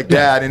things like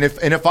that. And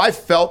if I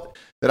felt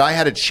that I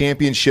had a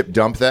championship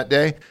dump that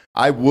day,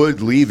 I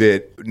would leave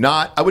it.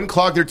 I wouldn't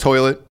clog their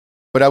toilet,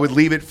 but I would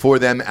leave it for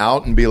them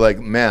out and be like,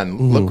 man,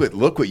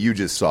 look what you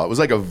just saw. It was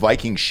like a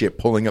Viking ship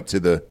pulling up to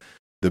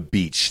the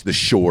beach, the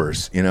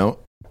shores, you know?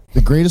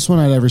 The greatest one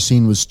I'd ever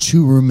seen was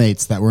two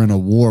roommates that were in a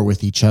war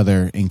with each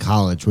other in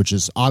college, which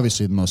is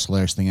obviously the most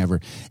hilarious thing ever.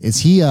 Is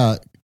he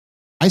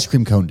ice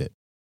cream coned it.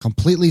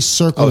 Completely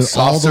circled it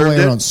all the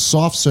way around,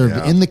 soft served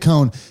it in the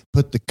cone,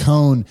 put the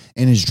cone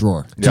in his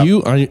drawer. Do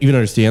you even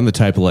understand the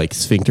type of like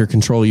sphincter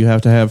control you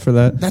have to have for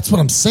that? That's what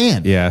I'm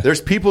saying. Yeah. There's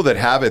people that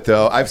have it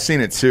though. I've seen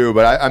it too,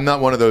 but I'm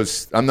not one of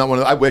those.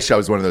 I wish I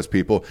was one of those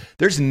people.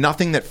 There's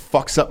nothing that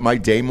fucks up my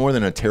day more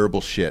than a terrible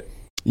shit.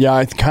 Yeah,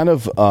 I kind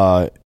of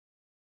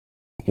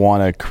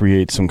want to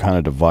create some kind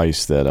of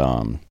device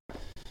that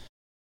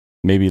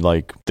maybe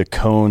like the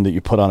cone that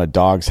you put on a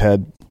dog's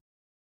head.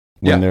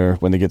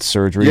 When they get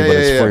surgery, but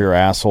it's for your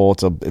asshole.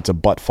 It's a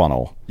butt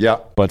funnel. Yeah,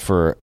 but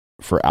for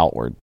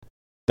outward.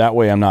 That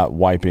way, I'm not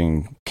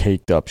wiping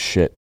caked up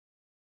shit.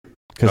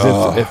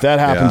 Because if that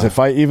happens, if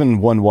I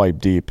even one wipe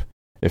deep,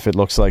 if it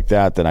looks like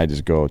that, then I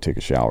just go take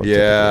a shower.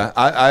 Yeah,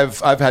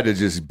 I've had to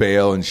just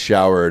bail and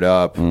shower it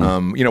up.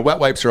 Wet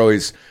wipes are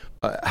always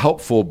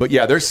helpful, but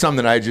yeah, there's some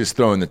that I just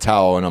throw in the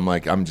towel, and I'm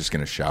like, I'm just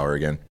gonna shower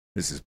again.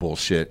 This is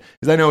bullshit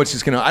because I know it's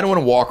just gonna. I don't want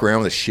to walk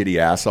around with a shitty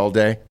ass all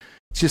day.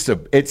 It's just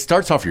it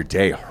starts off your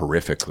day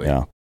horrifically.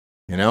 Yeah.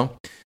 You know?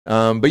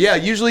 But yeah,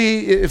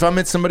 usually if I'm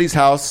at somebody's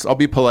house, I'll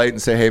be polite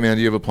and say, hey man,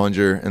 do you have a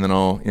plunger? And then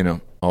I'll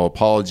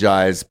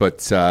apologize. But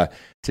to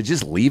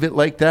just leave it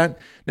like that.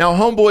 Now,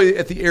 homeboy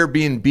at the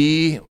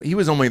Airbnb, he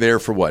was only there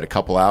for what, a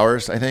couple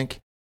hours, I think?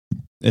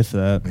 If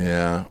that.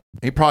 Yeah.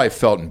 He probably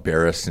felt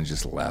embarrassed and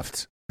just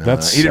left. He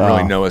That's didn't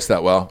really know us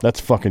that well. That's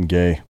fucking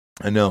gay.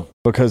 I know.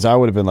 Because I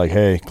would have been like,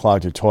 hey,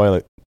 clogged your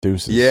toilet,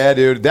 deuces. Yeah,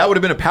 dude. That would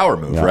have been a power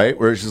move, right?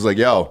 Where it's just like,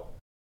 yo,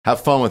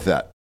 have fun with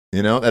that.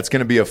 You know, that's going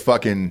to be a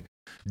fucking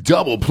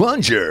double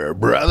plunger,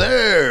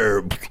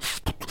 brother.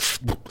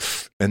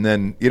 And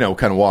then,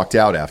 kind of walked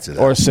out after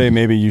that. Or say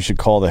maybe you should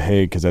call the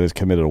Hague because I just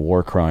committed a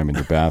war crime in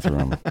your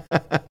bathroom.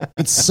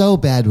 It's so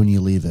bad when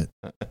you leave it.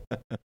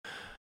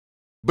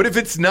 But if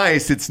it's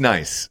nice, it's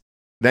nice.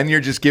 Then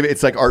you're just giving,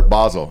 it's like Art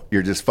Basel.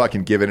 You're just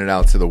fucking giving it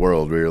out to the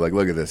world where you're like,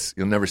 look at this.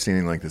 You'll never see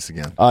anything like this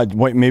again.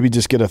 Wait, maybe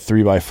just get a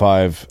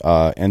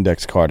 3x5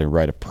 index card and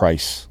write a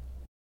price.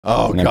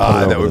 Oh,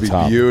 God, that would be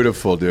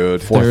beautiful,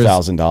 dude.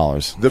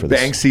 $4,000. The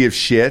Banksy of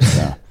shit.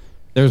 Yeah.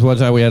 There was one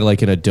time we had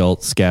like an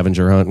adult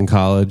scavenger hunt in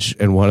college,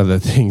 and one of the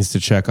things to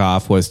check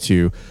off was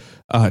to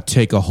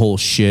take a whole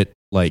shit,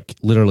 like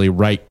literally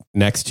right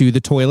next to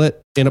the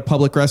toilet in a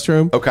public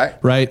restroom. Okay.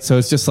 Right? So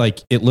it's just like,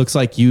 it looks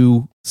like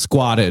you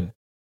squatted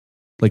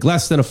like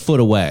less than a foot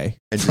away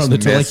from the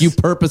toilet. Like you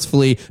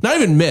purposefully, not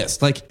even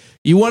missed, like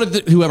you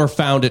wanted whoever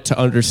found it to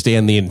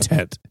understand the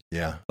intent.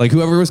 Yeah. Like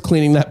whoever was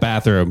cleaning that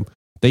bathroom,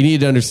 they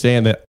needed to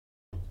understand that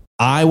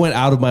I went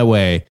out of my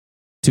way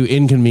to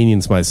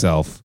inconvenience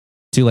myself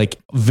to like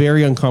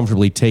very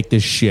uncomfortably take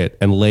this shit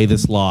and lay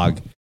this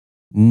log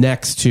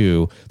next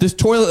to this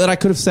toilet that I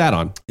could have sat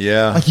on.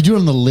 Yeah. Like you do it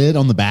on the lid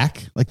on the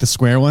back, like the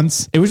square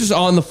ones. It was just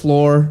on the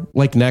floor,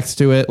 like next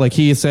to it. Like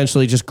he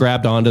essentially just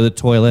grabbed onto the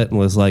toilet and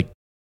was like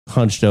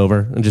hunched over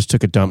and just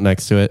took a dump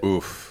next to it.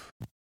 Oof,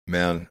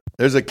 man.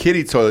 There's a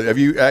kiddie toilet.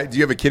 Do you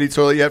have a kiddie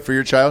toilet yet for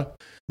your child?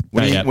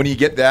 When you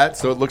get that,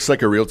 so it looks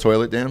like a real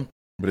toilet, Dan,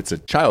 but it's a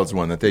child's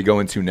one that they go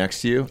into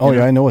next to you. Oh,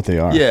 yeah, I know what they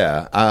are.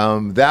 Yeah.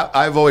 That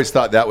I've always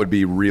thought that would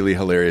be really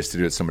hilarious to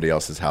do at somebody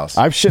else's house.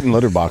 I've shit in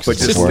litter boxes but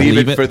just before.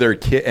 leave it for their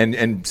kid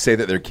and say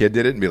that their kid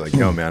did it and be like,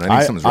 yo, man, I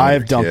think someone's wrong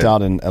with I've dumped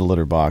out in a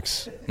litter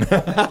box.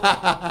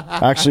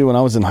 Actually, when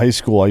I was in high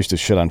school, I used to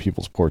shit on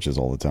people's porches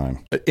all the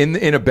time.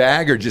 In a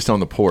bag or just on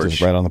the porch?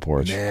 Just right on the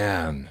porch.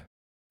 Man.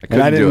 I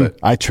couldn't do it.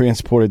 I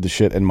transported the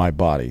shit in my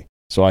body.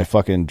 So I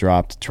fucking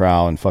dropped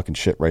trowel and fucking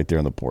shit right there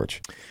on the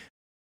porch.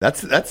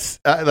 That's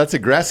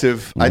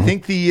aggressive. I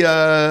think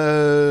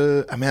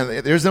there's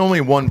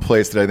only one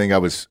place that I think I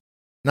was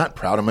not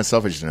proud of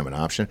myself. I just didn't have an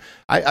option.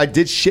 I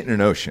did shit in an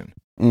ocean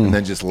and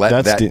then just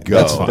let that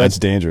go. That's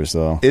dangerous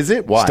though. Is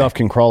it? Why? Stuff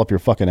can crawl up your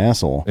fucking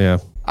asshole. Yeah.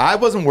 I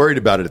wasn't worried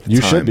about it at the time.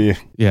 You should be.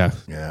 Yeah.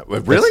 Yeah.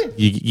 Really?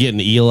 You get an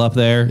eel up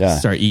there,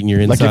 start eating your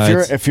insides.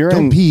 Like if you're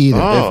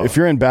if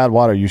you're in bad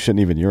water, you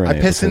shouldn't even urinate.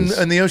 I piss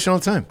in the ocean all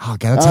the time. Oh,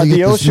 gotta tell you,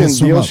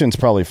 the ocean's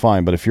probably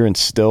fine, but if you're in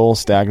still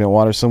stagnant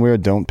water somewhere,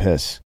 don't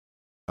piss.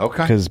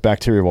 Okay. Because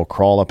bacteria will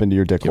crawl up into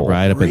your dick hole.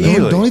 Right up really?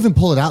 in Don't even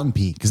pull it out and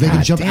pee because they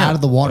can jump out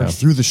of the water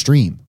through the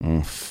stream.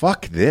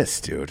 Fuck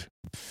this, dude.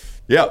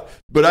 Yeah,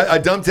 but I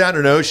dumped out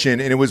in an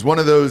ocean, and it was one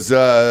of those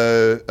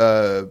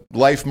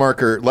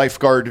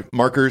lifeguard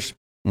markers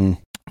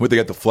where they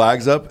got the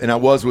flags up, and I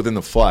was within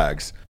the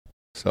flags.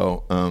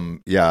 So,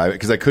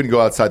 because I couldn't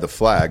go outside the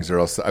flags, or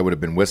else I would have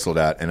been whistled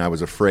at, and I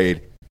was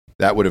afraid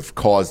that would have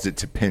caused it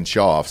to pinch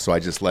off. So I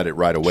just let it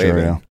right away.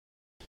 Sure,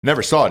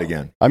 Never saw it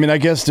again. I mean, I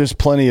guess there's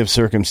plenty of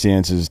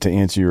circumstances to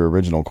answer your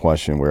original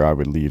question where I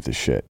would leave the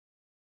shit.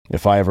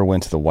 If I ever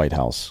went to the White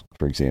House,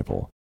 for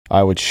example,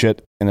 I would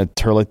shit in a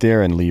toilet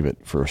there and leave it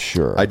for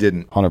sure. I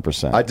didn't.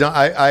 100%.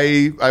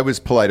 I was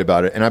polite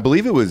about it, and I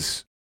believe it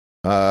was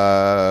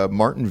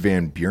Martin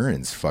Van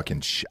Buren's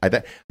fucking. I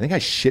think I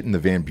shit in the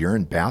Van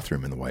Buren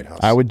bathroom in the White House.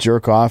 I would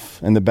jerk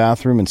off in the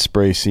bathroom and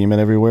spray semen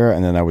everywhere,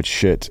 and then I would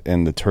shit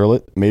in the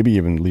toilet. Maybe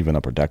even leave an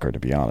upper decker, to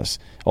be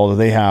honest. Although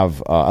they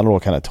have, I don't know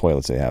what kind of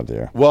toilets they have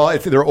there. Well,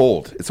 they're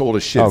old. It's old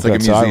as shit. It's like a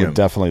museum. So I would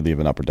definitely leave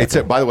an upper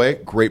decker. By the way,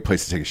 great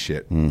place to take a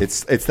shit.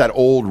 It's that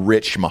old,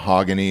 rich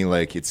mahogany.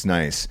 Like, it's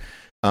nice.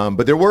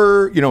 But there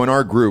were, in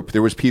our group,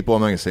 there was people.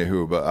 I'm not gonna say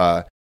who,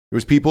 but there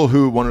was people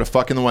who wanted to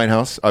fuck in the White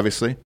House.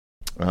 Obviously.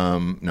 Now,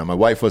 my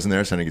wife wasn't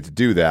there, so I didn't get to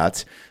do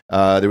that.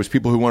 There was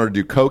people who wanted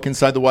to do coke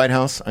inside the White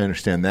House. I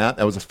understand that.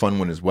 That was a fun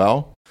one as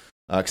well.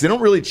 Because they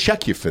don't really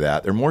check you for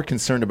that. They're more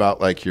concerned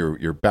about like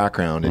your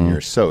background and your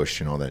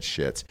soch and all that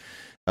shit.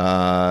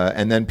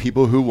 And then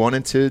people who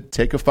wanted to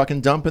take a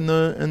fucking dump in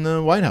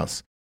the White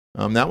House.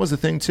 That was a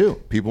thing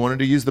too. People wanted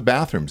to use the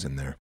bathrooms in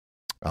there.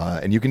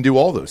 And you can do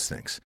all those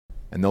things.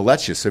 And they'll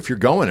let you. So if you're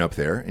going up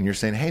there and you're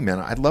saying, hey man,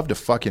 I'd love to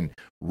fucking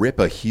rip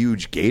a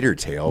huge gator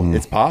tail.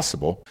 It's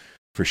possible.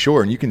 For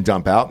sure, and you can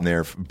dump out in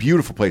there.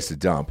 Beautiful place to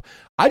dump.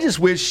 I just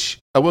wish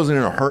I wasn't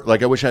in a hurt.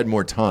 Like I wish I had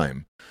more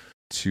time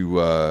to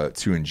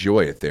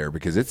enjoy it there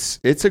because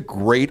it's a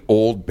great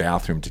old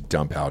bathroom to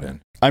dump out in.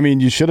 I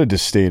mean, you should have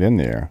just stayed in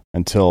there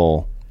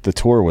until the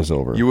tour was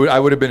over. I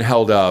would have been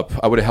held up.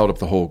 I would have held up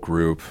the whole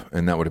group,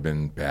 and that would have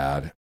been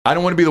bad. I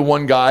don't want to be the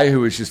one guy who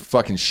was just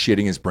fucking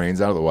shitting his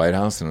brains out of the White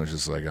House, and I was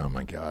just like, oh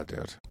my god,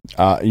 dude.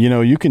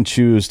 You can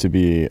choose to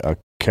be a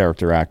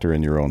character actor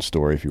in your own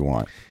story if you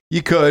want.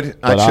 You could.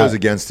 I chose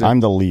against it. I'm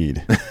the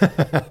lead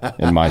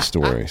in my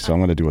story, so I'm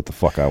going to do what the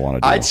fuck I want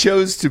to do. I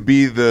chose to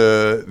be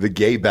the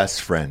gay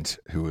best friend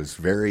who was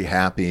very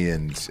happy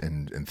and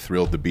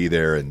thrilled to be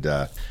there, and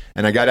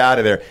I got out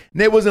of there.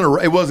 And it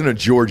wasn't a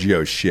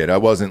Giorgio shit. I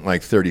wasn't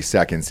like 30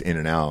 seconds in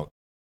and out.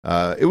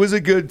 It was a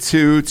good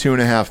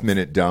 2.5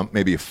 minute dump,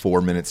 maybe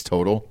 4 minutes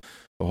total.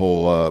 The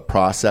whole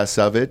process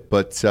of it,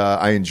 but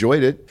I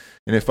enjoyed it.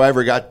 And if I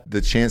ever got the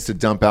chance to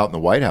dump out in the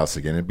White House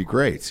again, it'd be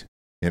great.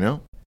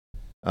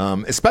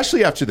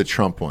 Especially after the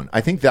Trump one. I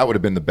think that would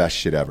have been the best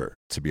shit ever,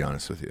 to be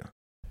honest with you.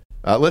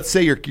 Let's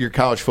say your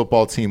college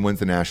football team wins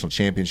the national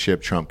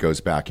championship. Trump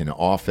goes back into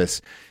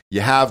office.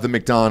 You have the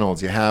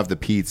McDonald's, you have the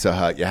Pizza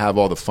Hut, you have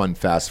all the fun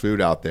fast food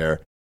out there.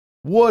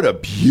 What a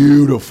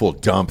beautiful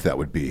dump that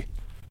would be.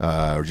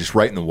 Just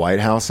right in the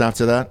White House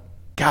after that.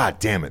 God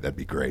damn it, that'd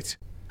be great.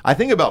 I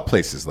think about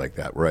places like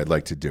that where I'd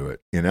like to do it,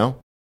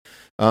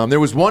 There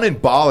was one in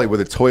Bali where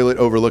the toilet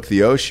overlooked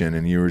the ocean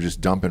and you were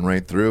just dumping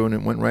right through and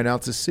it went right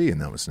out to sea,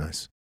 and that was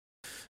nice.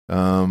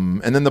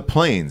 And then the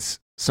planes.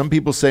 Some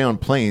people say on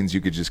planes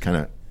you could just kind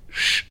of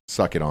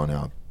suck it on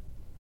out.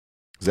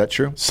 Is that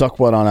true? Suck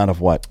what on out of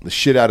what? The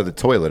shit out of the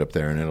toilet up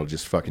there and it'll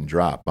just fucking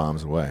drop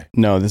bombs away.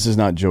 No, this is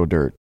not Joe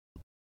Dirt.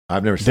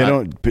 I've never seen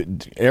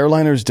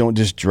airliners don't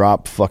just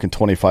drop fucking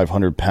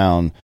 2,500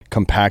 pound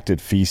compacted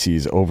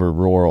feces over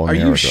rural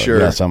America. Are you sure?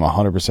 Yes, I'm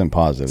 100%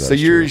 positive. So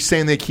you're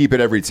saying they keep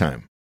it every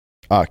time?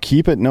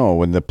 Keep it? No.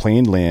 When the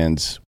plane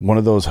lands, one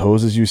of those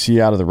hoses you see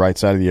out of the right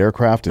side of the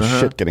aircraft is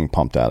shit getting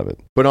pumped out of it.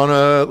 But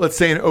on let's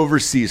say an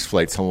overseas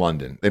flight to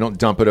London, they don't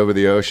dump it over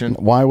the ocean?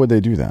 Why would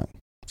they do that?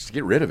 Just to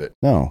get rid of it.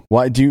 No.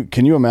 Why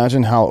can you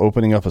imagine how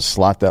opening up a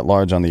slot that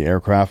large on the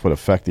aircraft would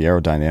affect the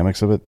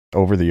aerodynamics of it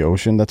over the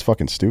ocean? That's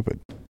fucking stupid.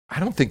 I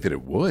don't think that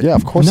it would. Yeah,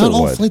 of course it would. Not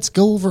all flights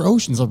go over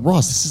oceans.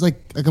 Ross, this is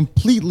like a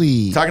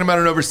completely... Talking about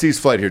an overseas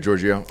flight here,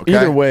 Giorgio. Okay?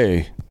 Either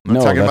way. I'm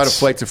talking about a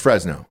flight to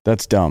Fresno.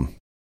 That's dumb.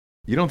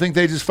 You don't think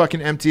they just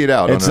fucking empty it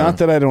out? It's not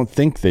that I don't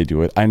think they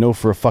do it. I know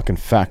for a fucking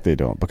fact they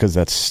don't, because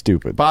that's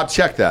stupid. Bob,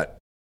 check that.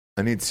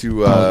 I need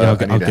to... I'll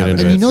get into it.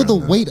 And the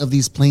weight of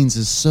these planes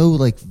is so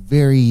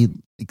very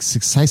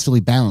successfully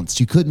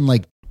balanced. You couldn't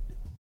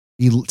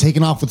be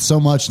taken off with so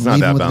much and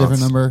leaving with a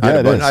different number. I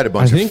had a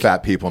bunch of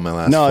fat people in my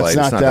last flight. No, it's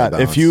not that.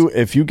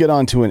 If you get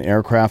onto an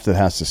aircraft that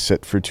has to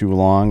sit for too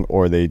long,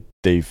 or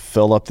they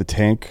fill up the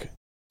tank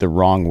the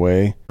wrong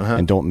way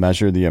and don't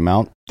measure the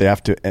amount, they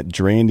have to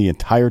drain the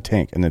entire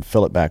tank and then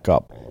fill it back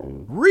up.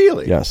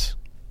 Really? Yes.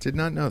 Did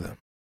not know that.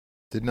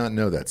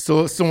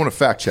 Still want to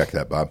fact check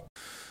that, Bob.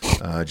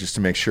 Just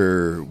to make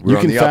sure we're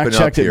on the up and up here. You can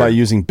fact check it by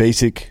using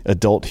basic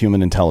adult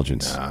human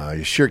intelligence.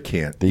 You sure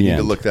can't. You need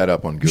to look that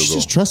up on Google.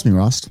 Just trust me,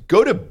 Ross.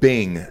 Go to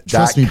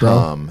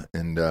Bing.com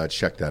and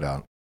check that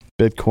out.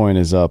 Bitcoin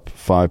is up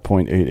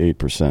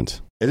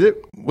 5.88%. Is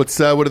it? What's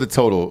the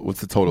total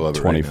of it?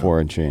 24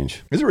 right and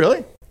change. Is it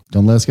really?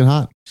 Don't let us get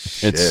hot.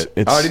 Shit.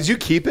 Did you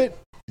keep it?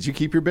 Did you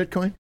keep your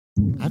Bitcoin?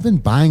 I've been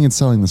buying and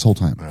selling this whole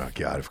time. Oh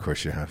God, of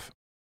course you have.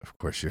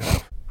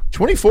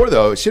 24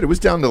 though, shit, it was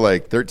down to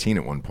like 13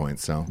 at one point.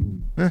 So,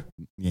 yeah,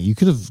 you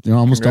could have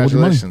almost doubled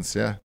your money. Congratulations,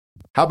 yeah.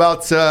 How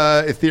about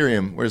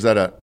Ethereum? Where's that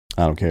at?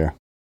 I don't care.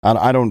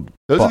 I don't.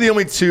 Those are the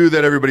only two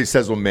that everybody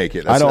says will make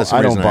it. I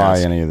don't buy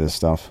any of this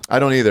stuff. I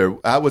don't either.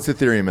 What's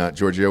Ethereum at,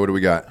 Giorgio? What do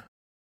we got?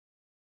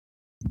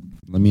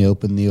 Let me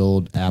open the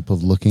old app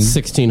of looking.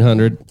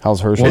 1600. How's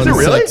Hershey? Is it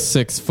really?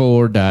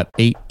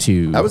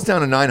 1664.82. That was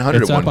down to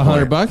 900 It's at up one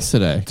point. $100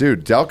 today.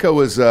 Dude, Delco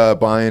was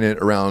buying it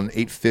around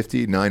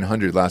 850,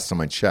 900 last time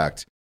I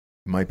checked.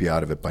 Might be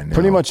out of it by now.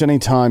 Pretty much any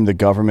time the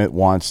government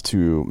wants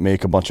to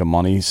make a bunch of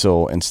money,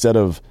 so instead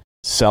of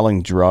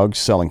selling drugs,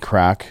 selling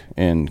crack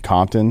in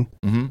Compton,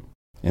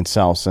 in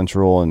South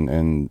Central,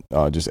 and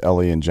just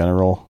LA in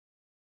general,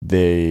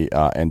 they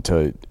and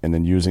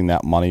then using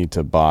that money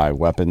to buy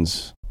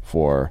weapons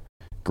for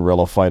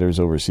guerrilla fighters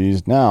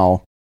overseas.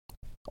 Now,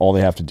 all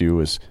they have to do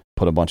is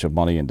put a bunch of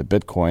money into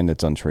Bitcoin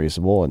that's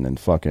untraceable, and then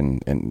fucking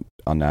and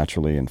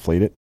unnaturally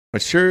inflate it.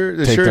 It sure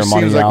Take their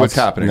money seems like out, what's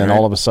happening. And then right?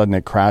 all of a sudden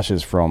it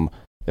crashes from,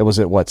 it was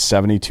at what,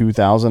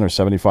 72,000 or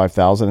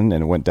 75,000, and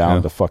it went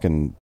down to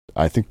fucking,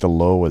 I think the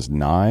low was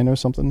 9 or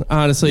something.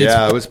 Honestly,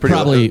 yeah, it's it was pretty.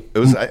 probably it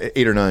was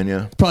 8 or 9.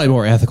 Yeah, probably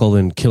more ethical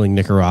than killing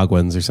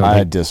Nicaraguans or something.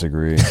 I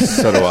disagree.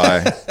 so do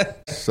I.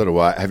 So do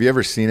I. Have you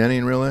ever seen any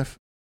in real life?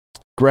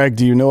 Greg,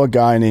 do you know a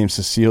guy named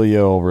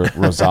Cecilio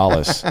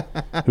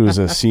Rosales who's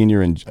a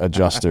senior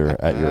adjuster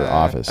at your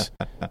office?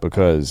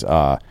 Because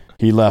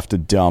he left a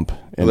dump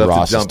in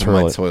Ross's in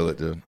my toilet,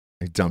 dude.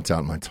 He dumped out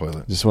in my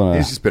toilet. He's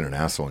just been an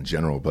asshole in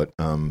general, but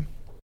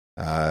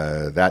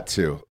that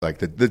too. Like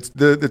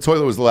the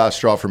toilet was the last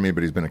straw for me,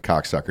 but he's been a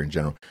cocksucker in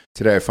general.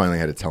 Today I finally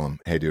had to tell him,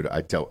 hey, dude,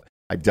 I dealt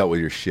with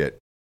your shit.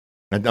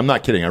 I'm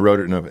not kidding. I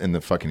wrote it in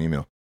the fucking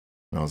email.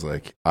 And I was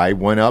like, I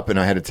went up and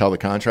I had to tell the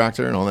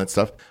contractor and all that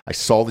stuff. I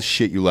saw the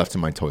shit you left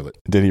in my toilet.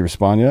 Did he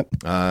respond yet?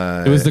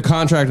 It was the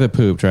contractor that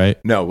pooped, right?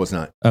 No, it was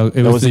not. Oh,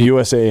 it was the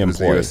USA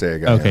employee. It was the USA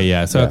guy. Okay,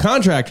 yeah. So a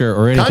contractor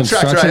or any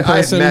construction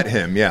person. I had met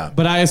him, yeah.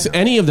 But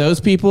any of those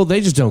people, they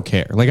just don't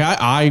care. Like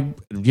I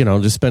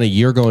just spent a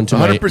year going to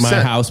my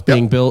house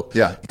being built,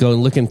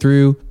 going looking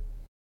through.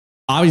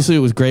 Obviously, it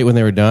was great when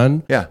they were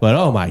done. Yeah. But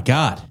oh my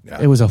God,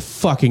 it was a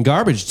fucking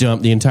garbage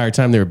dump the entire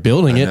time they were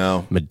building it.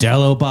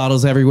 Modelo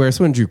bottles everywhere.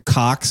 Someone drew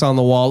cocks on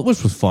the wall,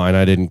 which was fine.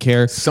 I didn't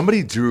care.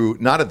 Somebody drew,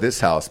 not at this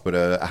house, but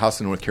a house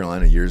in North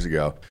Carolina years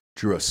ago,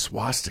 drew a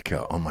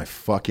swastika on my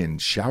fucking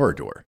shower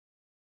door.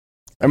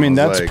 I mean,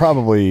 that's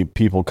probably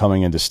people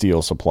coming in to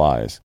steal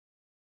supplies.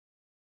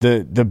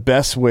 The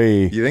best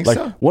way, you think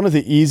so? One of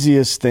the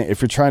easiest things,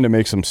 if you're trying to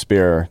make some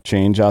spare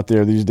change out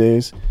there these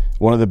days,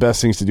 one of the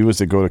best things to do is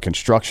to go to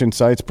construction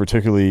sites,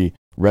 particularly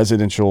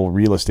residential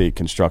real estate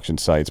construction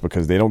sites,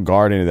 because they don't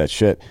guard any of that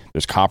shit.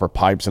 There's copper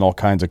pipes and all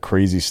kinds of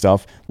crazy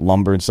stuff,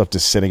 lumber and stuff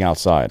just sitting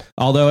outside.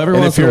 Although every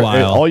once in a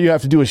while, all you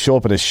have to do is show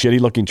up in a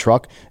shitty looking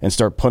truck and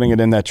start putting it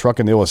in that truck,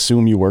 and they'll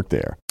assume you work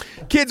there.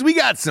 Kids, we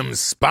got some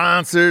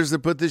sponsors that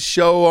put this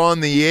show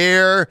on the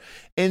air.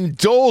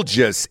 Indulge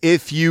us,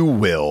 if you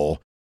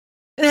will.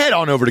 And head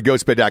on over to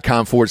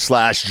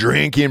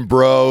ghostbed.com/drinking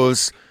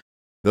bros.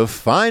 The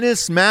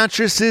finest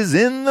mattresses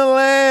in the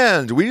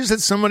land. We just had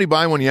somebody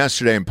buy one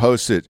yesterday and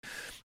post it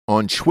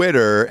on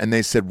Twitter, and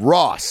they said,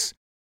 Ross,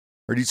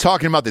 heard you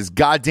talking about this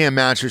goddamn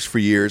mattress for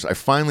years. I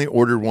finally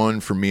ordered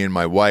one for me and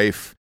my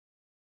wife.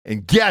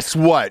 And guess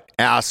what,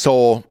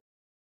 asshole?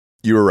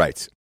 You were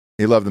right.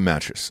 They love the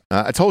mattress.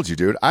 I told you,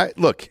 dude.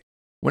 Look,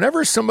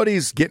 whenever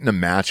somebody's getting a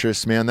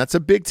mattress, man, that's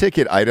a big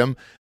ticket item.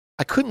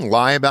 I couldn't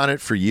lie about it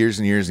for years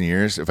and years and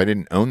years if I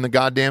didn't own the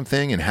goddamn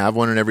thing and have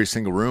one in every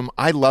single room.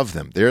 I love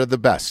them. They're the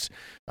best.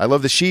 I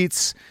love the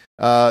sheets.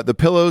 The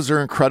pillows are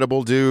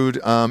incredible, dude.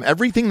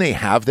 Everything they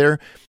have there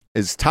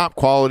is top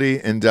quality,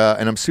 and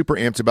I'm super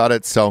amped about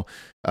it. So,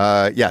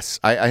 yes,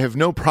 I have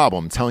no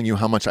problem telling you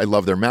how much I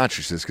love their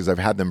mattresses because I've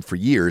had them for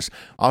years.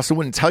 I also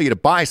wouldn't tell you to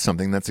buy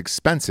something that's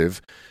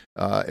expensive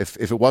if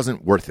it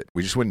wasn't worth it.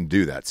 We just wouldn't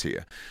do that to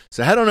you.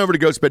 So head on over to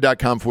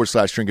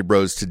ghostbed.com/drinking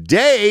bros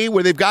today,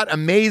 where they've got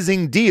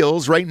amazing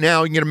deals. Right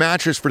now, you can get a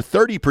mattress for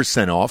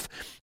 30% off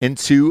and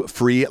 2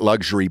 free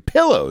luxury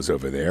pillows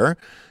over there.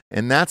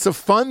 And that's a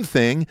fun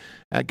thing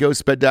at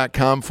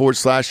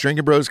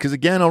ghostbed.com/drinking bros. Because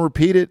again, I'll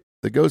repeat it.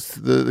 The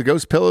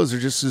ghost pillows are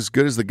just as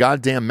good as the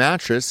goddamn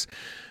mattress.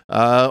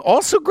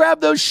 Also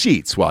grab those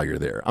sheets while you're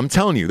there. I'm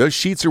telling you, those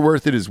sheets are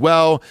worth it as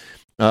well.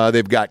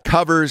 They've got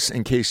covers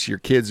in case your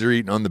kids are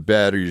eating on the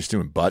bed or you're just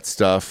doing butt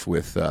stuff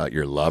with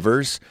your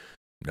lovers.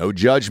 No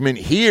judgment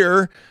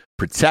here.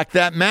 Protect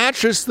that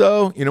mattress,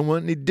 though. You don't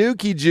want any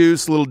dookie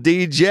juice, little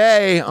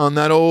DJ on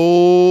that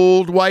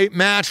old white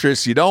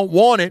mattress. You don't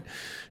want it.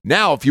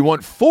 Now, if you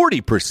want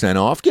 40%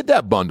 off, get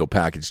that bundle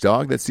package,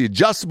 dog. That's the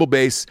adjustable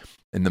base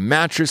and the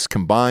mattress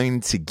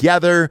combined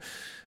together.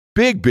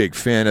 Big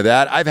fan of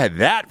that. I've had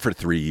that for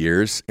 3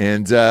 years,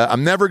 and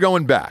I'm never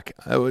going back.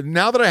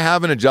 Now that I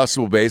have an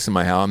adjustable base in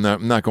my house,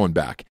 I'm not going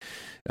back.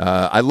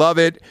 I love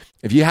it.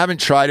 If you haven't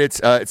tried it,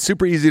 it's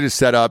super easy to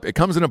set up. It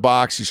comes in a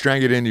box. You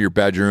strang it into your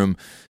bedroom,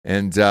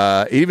 and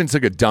it even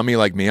took a dummy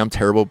like me. I'm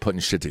terrible at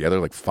putting shit together,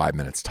 like 5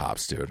 minutes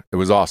tops, dude. It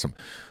was awesome.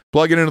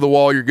 Plug it into the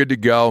wall. You're good to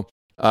go.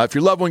 If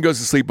your loved one goes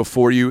to sleep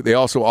before you, they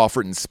also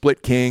offer it in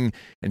Split King.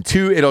 And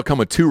 2, it'll come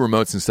with 2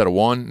 remotes instead of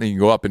 1. Then you can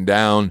go up and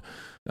down.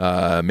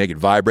 Make it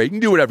vibrate. You can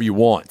do whatever you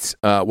want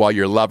while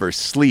your lover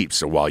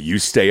sleeps or while you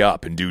stay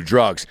up and do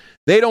drugs.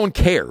 They don't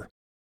care.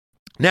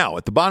 Now,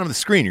 at the bottom of the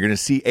screen, you're going to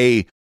see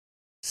a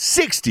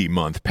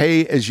 60-month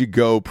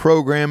pay-as-you-go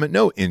program at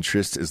no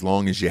interest as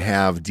long as you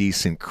have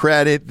decent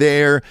credit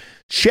there.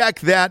 Check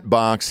that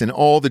box, and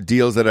all the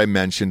deals that I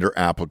mentioned are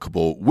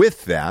applicable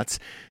with that.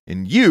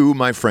 And you,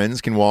 my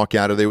friends, can walk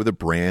out of there with a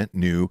brand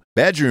new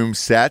bedroom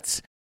set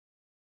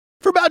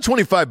for about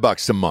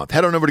 $25 a month.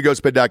 Head on over to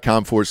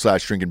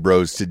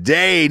ghostbed.com/drinkingbros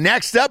today.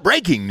 Next up,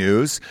 breaking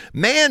news.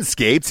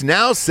 Manscaped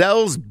now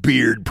sells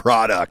beard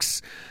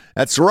products.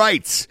 That's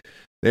right.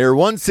 They're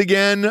once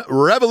again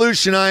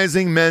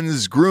revolutionizing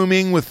men's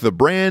grooming with the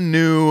brand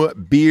new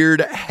Beard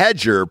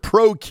Hedger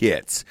Pro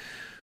Kit.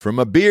 From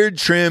a beard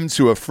trim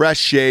to a fresh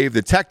shave,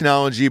 the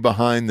technology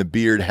behind the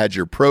Beard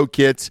Hedger Pro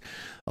Kit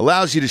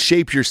allows you to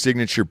shape your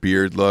signature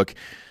beard look.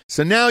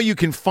 So now you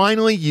can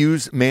finally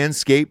use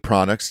Manscaped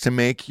products to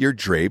make your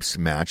drapes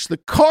match the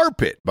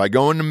carpet by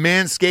going to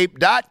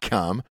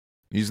manscaped.com,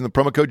 using the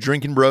promo code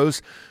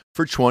DRINKINGBROS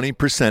for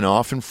 20%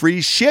 off and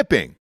free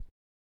shipping.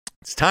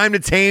 It's time to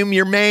tame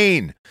your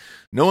mane.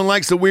 No one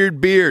likes a weird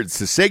beard,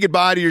 so say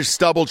goodbye to your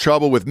stubble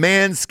trouble with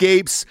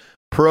Manscaped's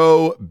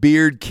Pro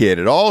Beard Kit.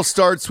 It all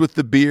starts with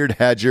the Beard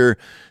Hedger.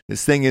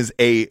 This thing is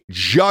a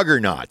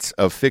juggernaut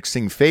of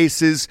fixing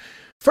faces.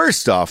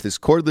 First off, this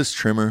cordless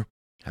trimmer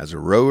has a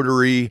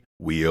rotary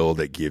wheel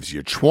that gives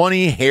you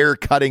 20 hair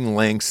cutting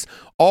lengths,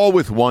 all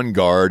with one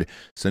guard.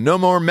 So no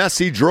more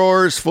messy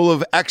drawers full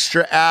of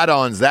extra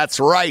add-ons. That's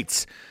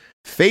right.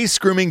 Face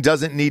grooming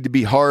doesn't need to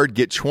be hard.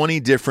 Get 20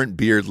 different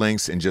beard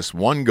lengths in just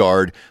one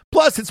guard.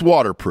 Plus, it's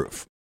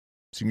waterproof.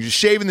 So you can just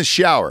shave in the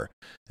shower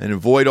and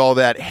avoid all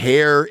that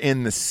hair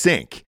in the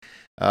sink.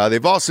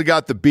 They've also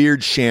got the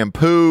beard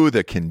shampoo,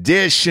 the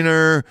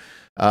conditioner,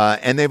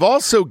 and they've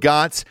also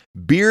got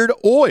beard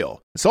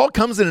oil. This all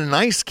comes in a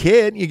nice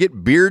kit. You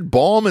get beard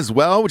balm as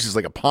well, which is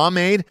like a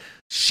pomade,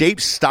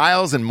 shapes,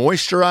 styles, and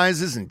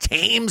moisturizes and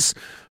tames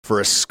for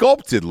a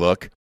sculpted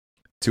look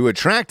to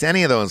attract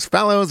any of those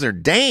fellows or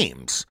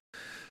dames.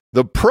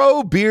 The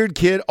Pro Beard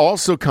Kit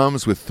also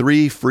comes with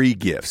 3 free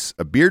gifts: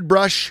 a beard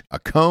brush, a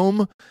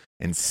comb,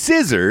 and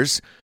scissors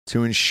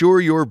to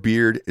ensure your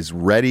beard is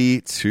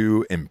ready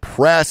to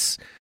impress.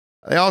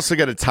 They also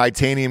got a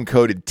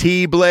titanium-coated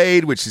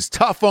T-blade, which is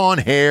tough on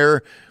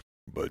hair,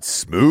 but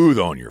smooth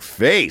on your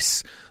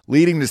face,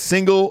 leading to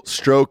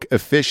single-stroke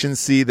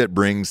efficiency that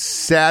brings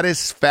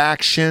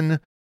satisfaction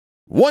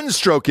one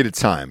stroke at a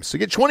time. So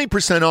get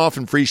 20% off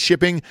and free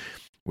shipping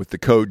with the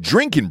code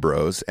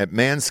DRINKINGBROS at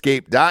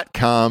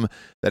manscaped.com.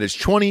 That is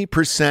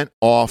 20%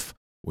 off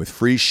with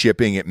free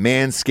shipping at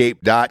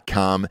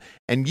manscaped.com,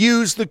 and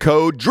use the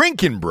code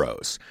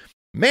DRINKINGBROS.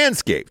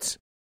 Manscaped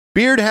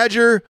Beard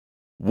Hedger,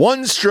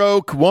 one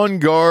stroke, one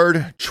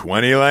guard,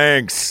 20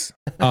 lengths.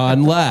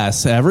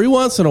 Unless every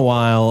once in a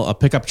while a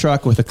pickup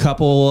truck with a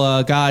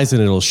couple guys in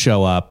it will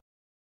show up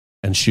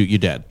and shoot you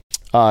dead.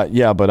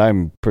 Yeah, but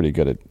I'm pretty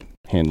good at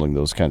handling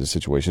those kinds of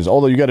situations.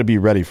 Although you got to be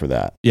ready for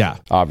that. Yeah.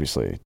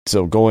 Obviously.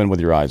 So go in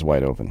with your eyes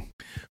wide open.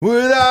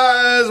 With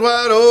eyes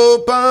wide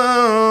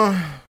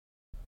open,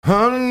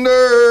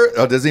 under...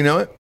 Oh, does he know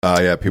it? Oh,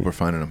 yeah, people are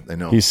finding him. They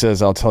know. He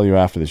says, I'll tell you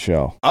after the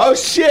show. Oh,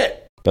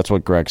 shit. That's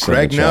what Greg said.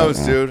 Greg knows,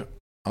 dude.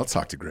 I'll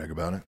talk to Greg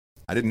about it.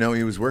 I didn't know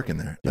he was working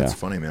there. That's Yeah.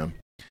 funny, man.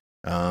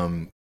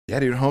 Yeah,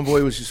 dude,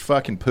 homeboy was just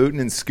fucking pooting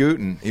and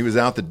scooting. He was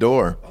out the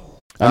door.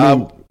 I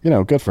mean,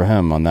 good for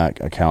him on that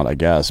account, I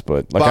guess.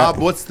 But like Bob,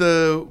 what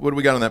do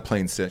we got on that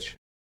plane stitch?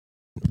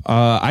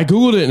 I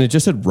Googled it and it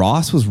just said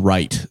Ross was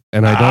right.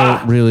 And I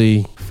don't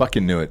really...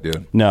 Fucking knew it,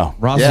 dude. No.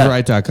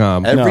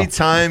 RossIsRight.com. Every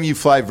time you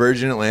fly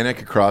Virgin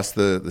Atlantic across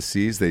the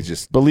seas, they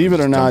just... Believe it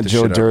or dump not, the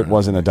Joe shit out Dirt right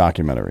wasn't a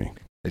documentary.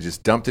 They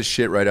just dumped the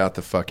shit right out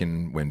the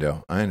fucking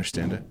window. I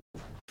understand it.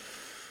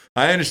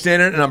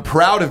 And I'm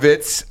proud of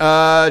it.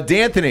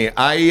 D'Anthony,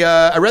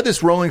 I read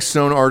this Rolling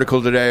Stone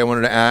article today. I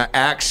wanted to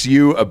ask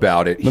you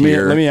about it Let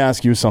me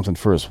ask you something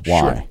first. Why?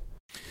 Sure.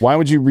 Why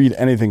would you read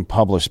anything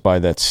published by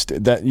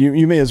that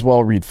you may as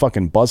well read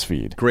fucking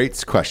BuzzFeed.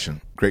 Great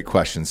question.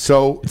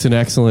 So It's an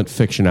excellent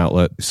fiction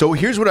outlet. So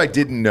here's what I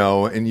didn't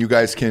know, and you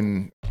guys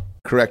can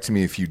correct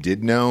me if you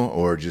did know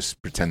or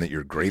just pretend that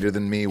you're greater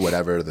than me,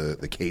 whatever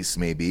the case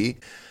may be.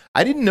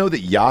 I didn't know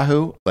that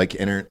Yahoo, like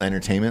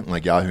entertainment,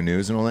 like Yahoo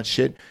News and all that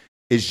shit,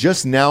 is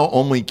just now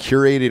only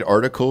curated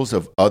articles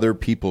of other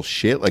people's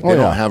shit. Like they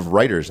don't have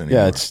writers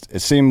anymore. Yeah,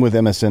 it's same with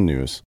MSN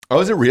News. Oh,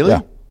 is it really?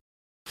 Yeah.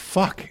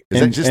 Fuck.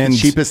 Is that just the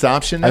cheapest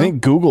option now? I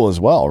think Google as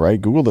well,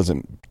 right? Google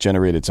doesn't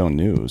generate its own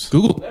news.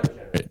 Google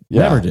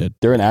never did.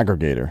 They're an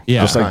aggregator.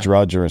 Yeah. Just like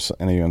Drudge or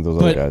any of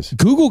those other guys.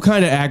 Google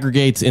kind of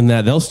aggregates in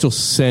that they'll still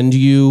send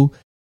you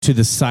to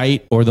the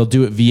site, or they'll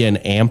do it via an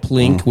AMP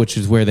link, which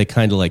is where they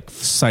kind of like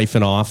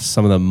siphon off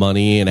some of the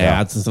money and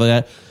ads and stuff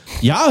like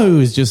that. Yahoo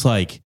is just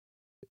like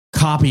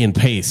copy and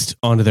paste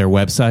onto their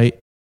website,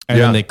 and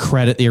then they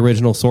credit the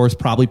original source,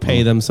 probably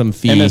pay them some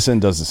fee.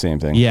 MSN does the same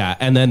thing. Yeah,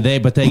 and then they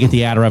get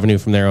the ad revenue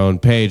from their own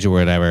page or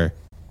whatever.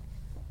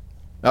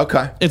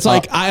 Okay. It's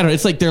like I don't know.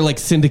 It's like they're like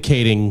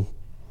syndicating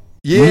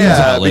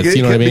outlets, because,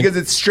 you know what I mean? Because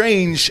it's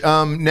strange.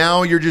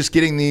 Now you're just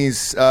getting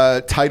these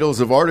titles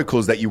of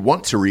articles that you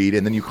want to read,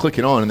 and then you click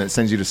it on, and then it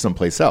sends you to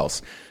someplace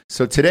else.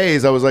 So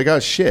today's, I was like, oh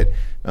shit.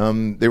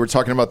 They were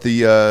talking about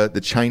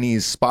the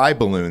Chinese spy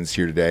balloons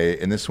here today,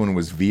 and this one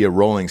was via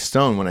Rolling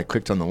Stone when I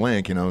clicked on the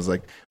link, and I was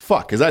like,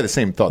 fuck, because I had the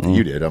same thought that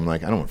you did. I'm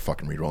like, I don't want to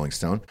fucking read Rolling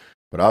Stone,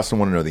 but I also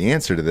want to know the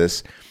answer to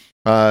this.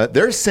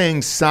 They're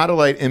saying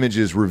satellite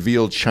images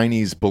reveal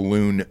Chinese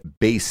balloon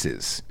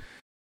bases.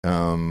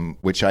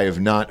 Which I have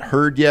not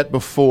heard yet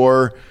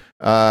before.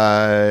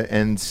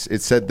 And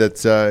it said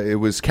that it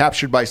was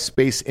captured by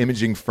space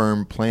imaging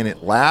firm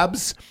Planet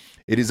Labs.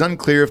 It is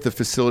unclear if the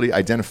facility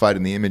identified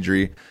in the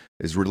imagery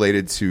is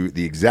related to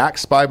the exact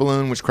spy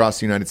balloon which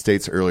crossed the United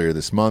States earlier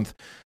this month,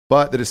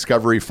 but the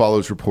discovery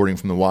follows reporting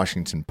from the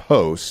Washington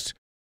Post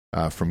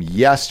from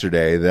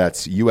yesterday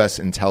that U.S.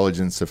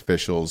 intelligence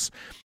officials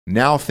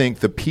now think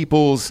the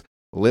People's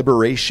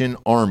Liberation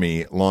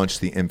Army launched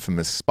the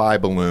infamous spy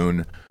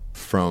balloon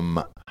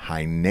from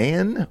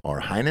Hainan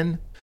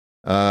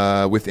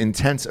with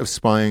intent of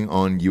spying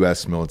on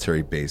U.S.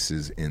 military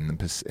bases in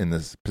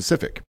the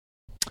Pacific.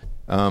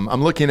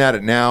 I'm looking at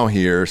it now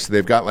here. So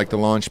they've got like the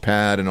launch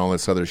pad and all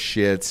this other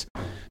shit.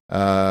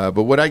 But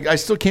what I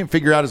still can't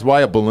figure out is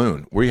why a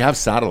balloon? We have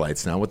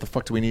satellites now. What the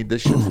fuck do we need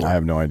this shit for? I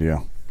have no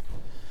idea.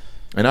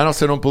 And I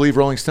also don't believe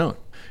Rolling Stone.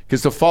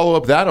 Because to follow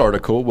up that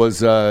article was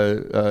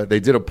they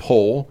did a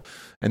poll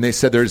and they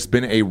said there's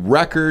been a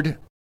record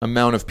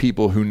amount of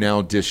people who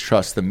now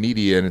distrust the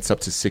media, and it's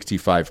up to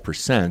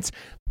 65%.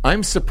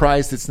 I'm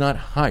surprised it's not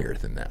higher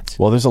than that.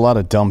 Well, there's a lot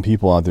of dumb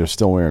people out there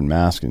still wearing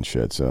masks and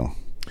shit. So,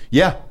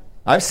 yeah,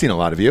 I've seen a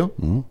lot of you.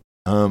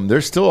 Mm-hmm.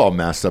 They're still all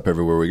masked up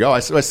everywhere we go. I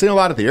see a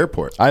lot at the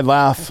airport. I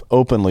laugh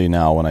openly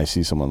now when I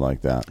see someone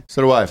like that.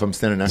 So do I. If I'm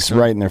standing next to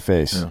them, right in their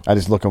face. Yeah. I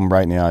just look them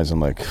right in the eyes. I'm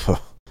like,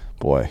 oh,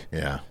 boy.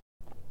 Yeah.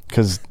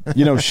 Because,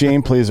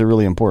 shame plays a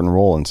really important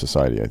role in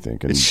society, I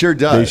think. And it sure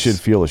does. They should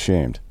feel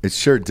ashamed. It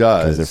sure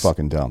does. Because they're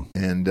fucking dumb.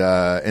 And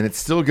it's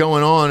still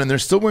going on, and they're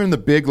still wearing the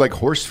big, like,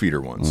 horse feeder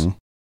ones.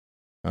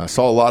 Mm-hmm. I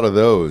saw a lot of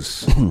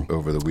those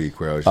over the week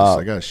where I was just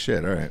like, oh,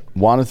 shit, all right.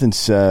 Jonathan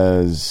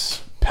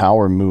says,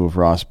 power move.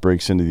 Ross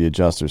breaks into the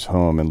adjuster's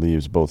home and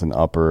leaves both an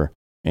upper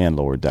and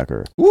lower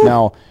decker. Woo!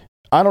 Now,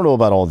 I don't know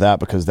about all that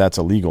because that's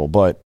illegal,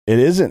 but it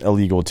isn't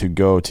illegal to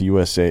go to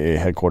USAA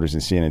headquarters in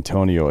San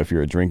Antonio if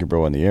you're a drinking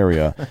bro in the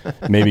area.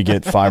 Maybe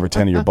get 5 or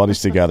 10 of your buddies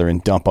together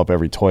and dump up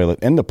every toilet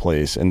in the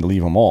place and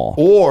leave them all.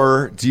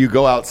 Or do you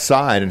go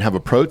outside and have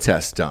a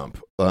protest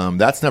dump?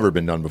 That's never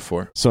been done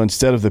before. So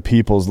instead of the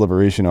People's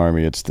Liberation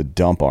Army, it's the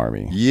Dump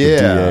Army. Yeah.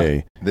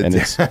 The DA. And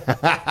it's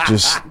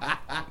just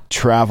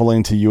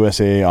traveling to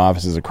USAA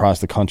offices across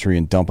the country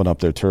and dumping up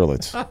their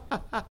toilets.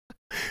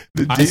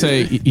 I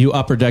say you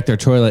upper deck their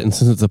toilet, and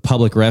since it's a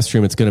public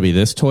restroom, it's going to be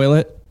this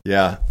toilet.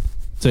 Yeah.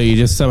 So you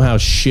just somehow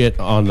shit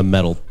on the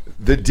metal.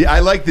 I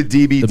like the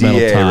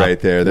DBDA right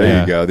there.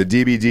 There you go. The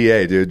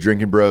DBDA, dude.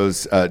 Drinking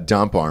Bros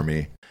Dump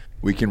Army.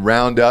 We can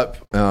round up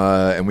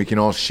and we can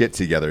all shit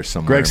together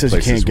somewhere. Greg says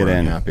you can't get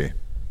in. Happy.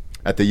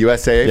 At the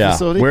USAA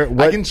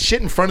facility? I can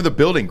shit in front of the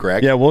building,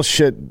 Greg. Yeah, well,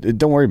 shit.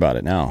 Don't worry about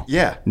it now.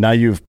 Yeah. Now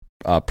you've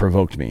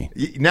provoked me.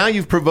 Now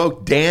you've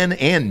provoked Dan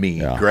and me,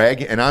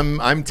 Greg, and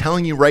I'm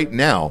telling you right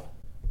now,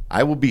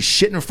 I will be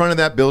shitting in front of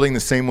that building the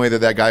same way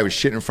that guy was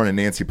shitting in front of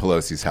Nancy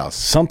Pelosi's house.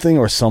 Something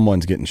or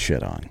someone's getting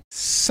shit on.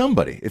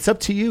 Somebody. It's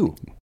up to you.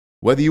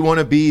 Whether you want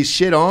to be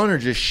shit on or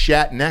just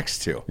shat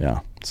next to.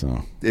 Yeah.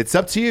 So it's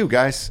up to you,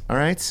 guys. All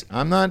right.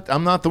 I'm not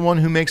the one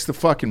who makes the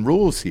fucking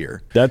rules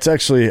here. That's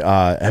actually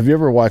have you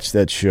ever watched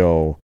that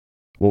show,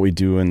 What We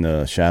Do in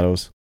the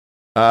Shadows?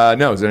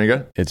 No, is it any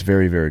good? It's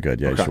very, very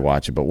good. Yeah, you should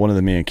watch it. But one of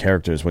the main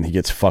characters, when he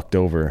gets fucked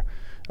over,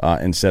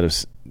 instead of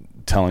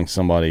telling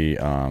somebody,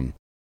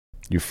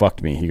 you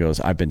fucked me, he goes,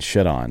 I've been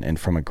shit on, and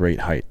from a great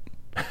height.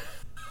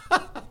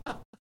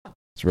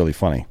 It's really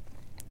funny.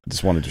 I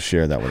just wanted to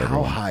share that with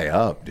everyone. How high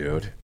up,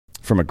 dude?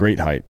 From a great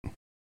height.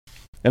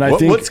 And I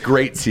think what's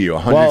great to you,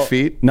 100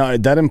 feet? No,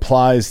 that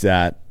implies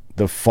that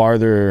the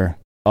farther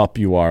up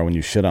you are when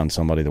you shit on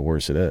somebody, the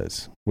worse it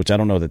is. Which I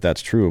don't know that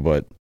that's true,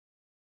 but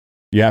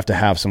you have to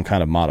have some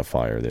kind of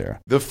modifier there.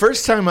 The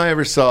first time I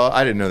ever saw,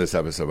 I didn't know this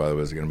episode, by the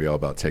way, was going to be all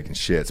about taking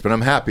shits, but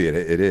I'm happy it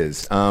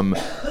is.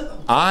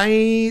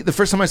 The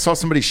first time I saw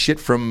somebody shit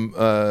from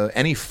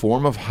any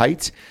form of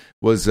height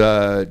was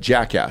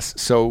Jackass.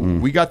 So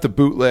we got the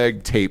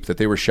bootleg tape that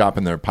they were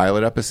shopping their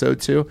pilot episode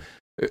to.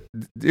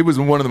 It was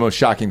one of the most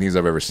shocking things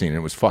I've ever seen. It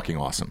was fucking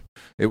awesome.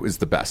 It was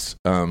the best.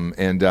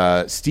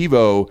 And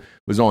Steve-O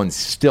was on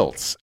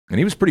stilts. And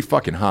he was pretty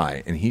fucking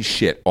high, and he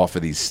shit off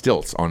of these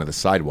stilts onto the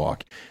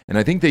sidewalk. And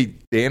I think they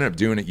ended up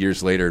doing it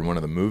years later in one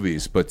of the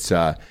movies. But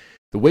the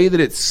way that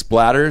it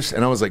splatters,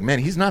 and I was like, man,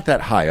 he's not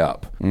that high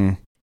up.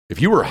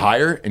 If you were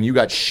higher and you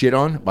got shit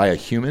on by a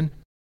human,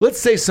 let's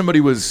say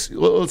somebody was,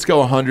 let's go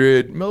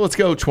 100, let's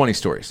go 20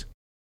 stories.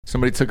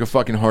 Somebody took a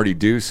fucking Hardy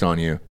Deuce on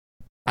you.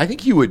 I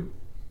think you would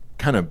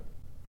kind of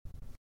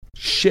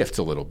shift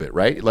a little bit,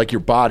 right? Like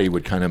your body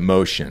would kind of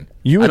motion.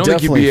 You would I don't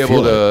think you'd be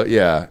able to.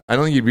 Yeah, I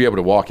don't think you'd be able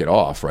to walk it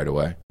off right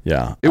away.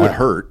 Yeah, it would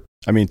hurt.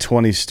 I mean,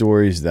 20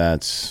 stories,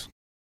 that's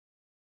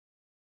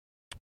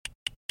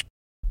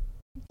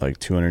like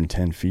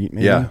 210 feet,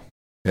 maybe?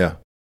 Yeah.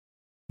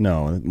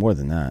 No, more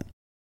than that.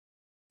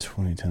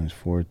 20 times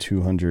 4,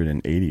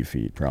 280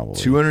 feet, probably.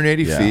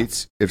 280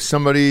 feet. If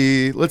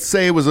somebody, let's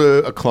say it was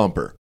a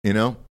clumper,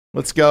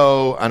 let's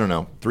go, I don't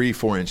know,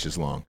 3-4 inches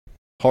long.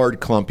 Hard,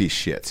 clumpy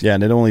shit. Yeah,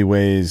 and it only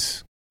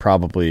weighs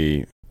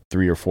probably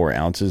 3 or 4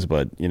 ounces,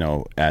 but,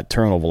 at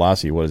terminal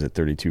velocity, what is it,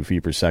 32 feet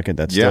per second?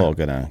 That's still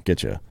going to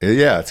get you.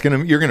 Yeah,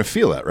 you're going to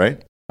feel that,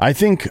 right? I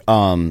think,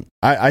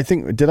 I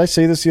think, did I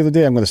say this the other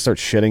day? I'm going to start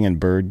shitting in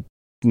bird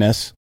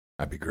nests.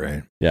 That'd be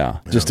great. Yeah,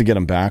 just to get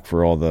them back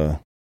for all the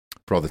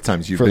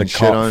times you've been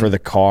shit on. For the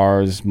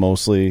cars,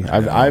 mostly.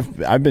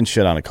 I've been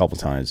shit on a couple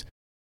times,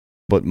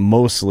 but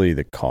mostly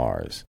the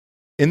cars.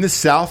 In the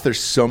South, there's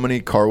so many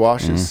car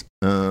washes,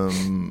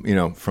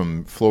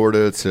 from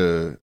Florida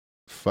to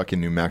fucking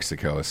New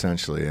Mexico,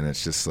 essentially. And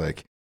it's just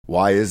like,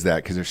 why is that?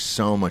 Because there's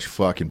so much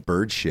fucking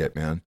bird shit,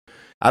 man.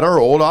 At our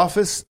old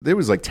office, there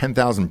was like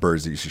 10,000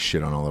 birds that used to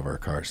shit on all of our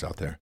cars out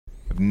there.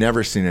 I've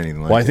never seen anything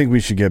like that. Well, I think we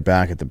should get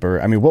back at the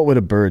bird. I mean, what would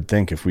a bird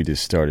think if we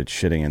just started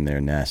shitting in their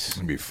nests?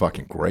 It'd be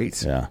fucking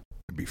great. Yeah.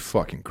 It'd be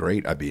fucking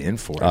great. I'd be in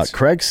for it.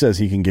 Craig says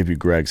he can give you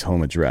Greg's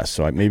home address,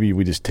 so maybe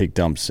we just take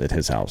dumps at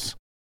his house.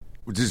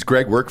 Does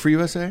Greg work for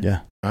USA?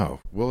 Yeah. Oh,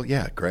 well,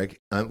 yeah, Greg.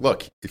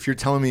 Look, if you're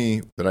telling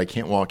me that I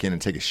can't walk in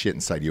and take a shit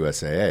inside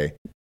USAA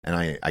and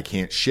I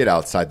can't shit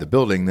outside the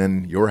building,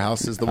 then your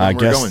house is the one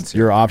we're going to.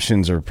 Your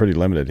options are pretty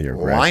limited here,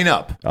 Greg. Line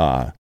up.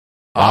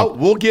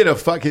 We'll get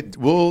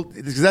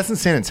because that's in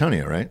San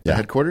Antonio, right? The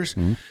headquarters.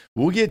 Mm-hmm.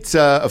 We'll get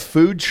a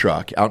food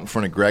truck out in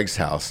front of Greg's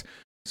house.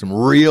 Some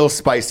real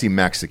spicy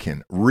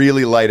Mexican,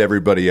 really light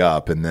everybody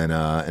up, and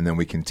then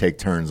we can take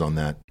turns on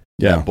that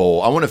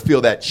bowl. I want to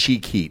feel that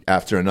cheek heat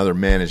after another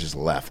man has just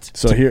left.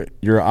 So here,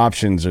 your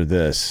options are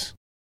this,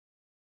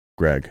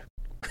 Greg.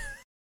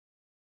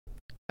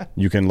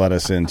 You can let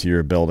us into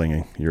your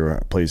building,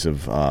 your place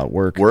of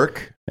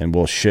work, and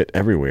we'll shit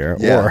everywhere.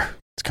 Yeah. Or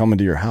it's coming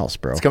to your house,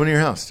 bro. It's coming to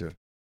your house, dude.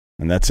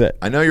 And that's it.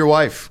 I know your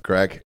wife,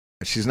 Greg.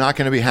 She's not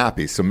going to be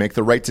happy, so make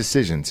the right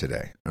decision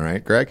today. All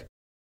right, Greg?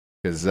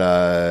 Because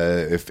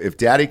if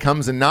Daddy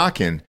comes and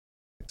knocking,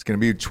 it's going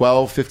to be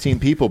 12, 15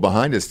 people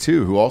behind us,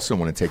 too, who also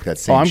want to take that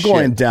same shit. I'm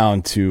going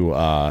down to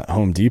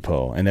Home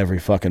Depot, and every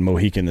fucking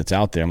Mohican that's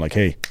out there, I'm like,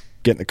 hey,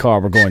 get in the car.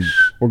 We're going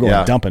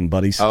dumping,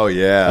 buddies. Oh,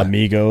 yeah.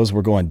 Amigos,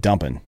 we're going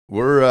dumping.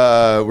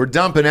 We're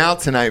dumping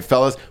out tonight,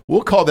 fellas.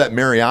 We'll call that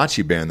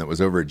mariachi band that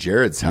was over at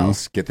Jared's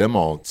house. Get them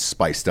all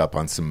spiced up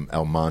on some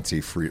El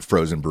Monte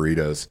frozen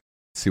burritos.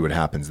 See what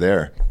happens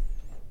there.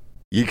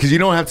 Because you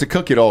don't have to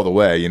cook it all the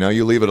way,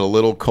 You leave it a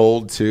little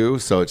cold, too.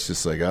 So it's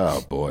just like,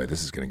 oh, boy,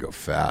 this is going to go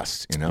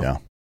fast, Yeah.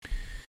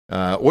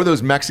 Or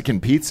those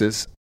Mexican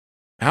pizzas.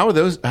 How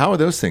are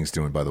those things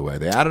doing, by the way?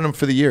 They added them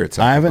for the year.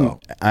 I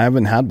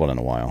haven't had one in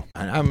a while.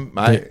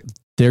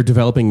 They're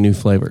developing new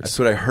flavors. That's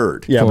what I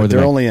heard. Yeah, but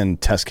they're only in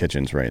test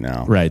kitchens right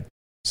now. Right.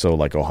 So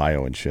like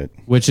Ohio and shit.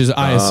 Which is,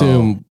 I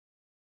assume,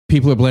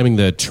 people are blaming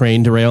the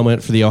train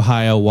derailment for the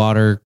Ohio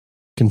water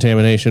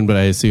contamination, but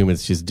I assume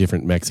it's just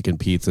different Mexican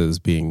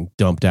pizzas being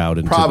dumped out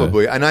into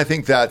probably. And I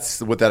think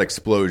that's what that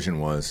explosion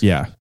was.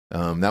 Yeah.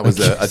 That was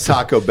a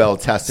Taco Bell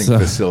testing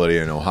facility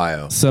in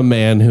Ohio. Some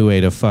man who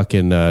ate a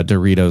fucking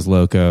Doritos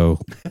Loco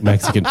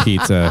Mexican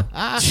pizza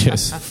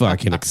just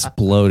fucking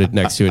exploded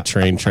next to a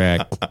train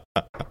track.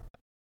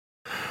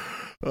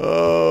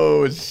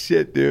 Oh,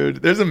 shit,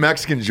 dude. There's a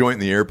Mexican joint in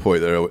the airport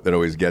that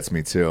always gets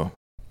me, too.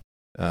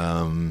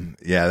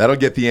 That'll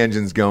get the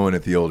engines going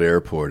at the old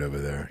airport over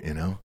there,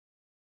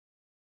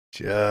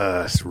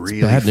 Just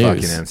really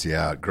fucking empty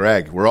out.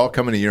 Greg, we're all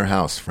coming to your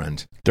house,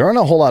 friend. There aren't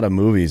a whole lot of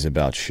movies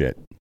about shit.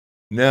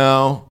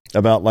 No.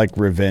 About like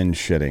revenge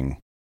shitting.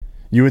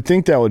 You would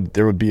think there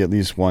would be at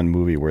least one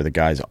movie where the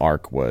guy's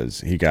arc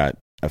was he got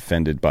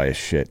offended by a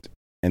shit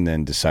and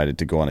then decided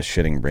to go on a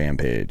shitting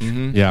rampage.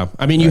 Mm-hmm. Yeah.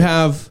 I mean, you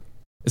have,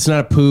 it's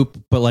not a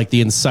poop, but like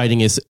the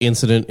inciting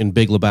incident in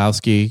Big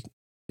Lebowski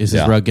is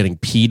his rug getting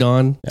peed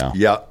on. Yeah.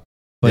 Yeah.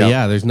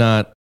 But there's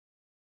not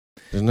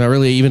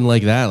really even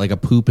like that, like a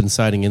poop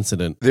inciting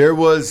incident. There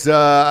was,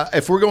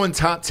 if we're going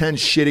top 10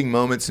 shitting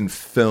moments in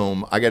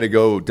film, I got to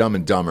go Dumb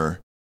and Dumber.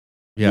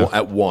 Yeah.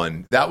 At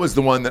one. That was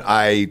the one that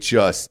I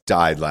just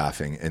died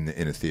laughing in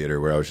a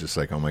theater where I was just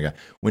like, oh my God.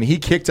 When he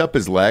kicked up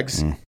his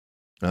legs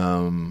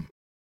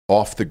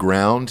off the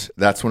ground,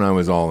 that's when I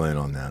was all in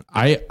on that.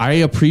 I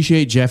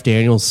appreciate Jeff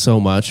Daniels so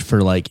much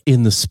for like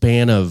in the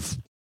span of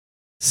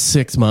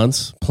 6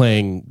 months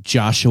playing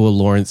Joshua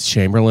Lawrence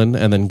Chamberlain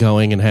and then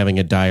going and having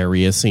a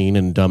diarrhea scene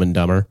in Dumb and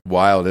Dumber.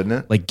 Wild, isn't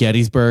it? Like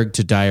Gettysburg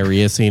to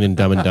diarrhea scene in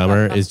Dumb and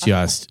Dumber is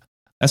just,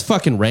 that's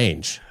fucking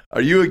range.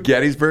 Are you a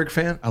Gettysburg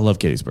fan? I love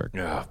Gettysburg.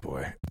 Oh,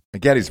 boy.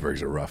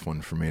 Gettysburg's a rough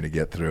one for me to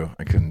get through.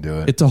 I couldn't do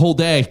it. It's a whole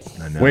day.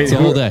 I know. Wait, it's a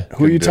whole day.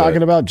 Who are you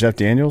talking about? Jeff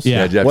Daniels?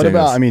 Yeah, Jeff What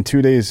Daniels. about,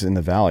 2 Days in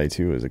the Valley,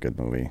 too, is a good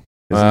movie.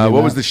 What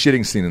was the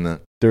shitting scene in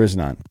that? There is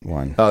not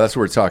one. Oh, that's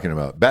what we're talking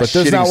about. But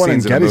there's not one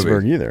in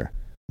Gettysburg either.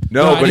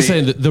 No, I'm just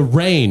saying the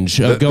range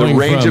of going the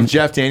range from of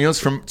Jeff Daniels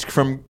from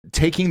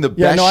taking the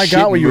Yeah, best no, I shit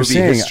got what in you were movie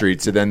saying. history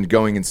to then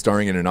going and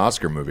starring in an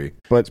Oscar movie.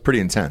 But it's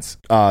pretty intense.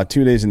 2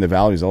 Days in the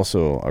Valley is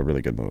also a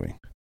really good movie.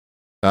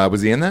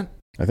 Was he in that?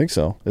 I think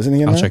so. Isn't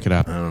he in I'll that? check it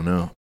out. I don't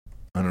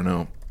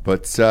know.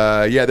 But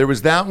yeah, there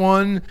was that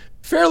one.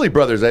 Fairly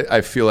Brothers,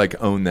 I feel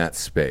like own that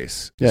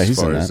space. Yeah, as he's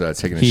far in as that.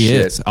 taking a He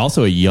shit. is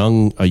also a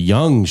young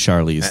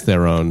Charlize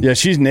Theron. Yeah,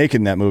 she's naked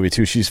in that movie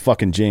too. She's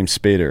fucking James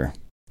Spader.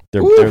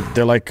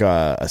 They're like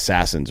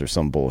assassins or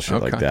some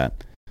bullshit like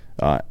that.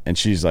 And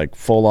she's like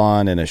full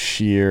on in a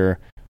sheer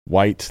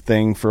white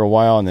thing for a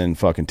while, and then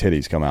fucking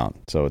titties come out.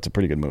 So it's a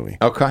pretty good movie.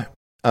 Okay.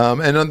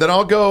 And then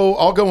I'll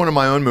go one of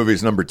my own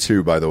movies, number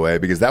 2, by the way,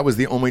 because that was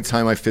the only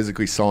time I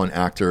physically saw an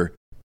actor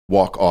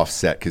walk off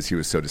set because he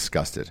was so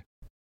disgusted.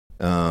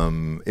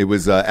 It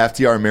was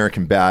FDR,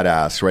 American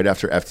Badass. Right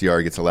after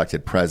FDR gets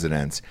elected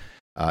president,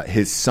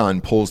 his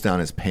son pulls down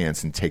his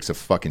pants and takes a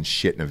fucking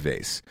shit in a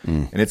vase.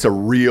 And it's a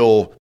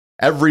real...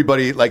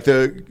 Everybody, like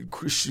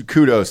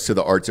kudos to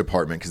the art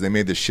department because they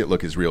made this shit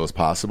look as real as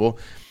possible.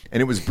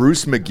 And it was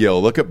Bruce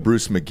McGill. Look up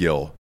Bruce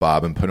McGill,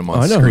 Bob, and put him on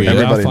I know screen. who he is.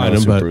 Everybody I'll find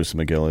knows him, who but- Bruce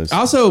McGill is.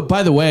 Also,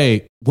 by the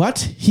way, what?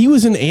 He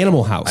was in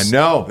Animal House. I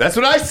know. That's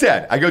what I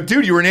said. I go,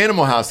 dude, you were in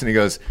Animal House. And he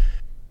goes,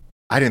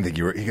 I didn't think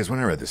you were. He goes, when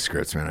I read the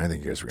scripts, man, I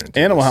think you guys were going to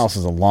do Animal this. House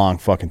is a long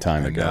fucking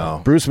time ago.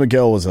 know. Bruce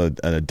McGill was an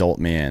adult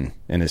man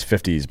in his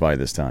 50s by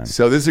this time.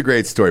 So this is a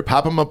great story.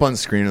 Pop him up on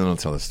screen and then I'll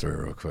tell the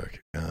story real quick.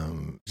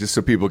 Just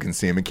so people can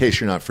see him in case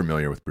you're not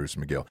familiar with Bruce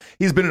McGill.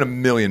 He's been in a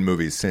million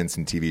movies since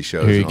and TV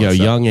shows. Here you and all go, that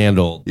stuff. young and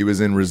old. He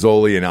was in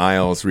Rizzoli and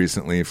Isles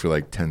recently for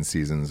like 10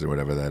 seasons or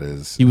whatever that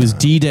is. He was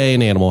D-Day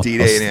in Animal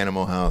D-Day House. in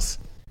Animal House.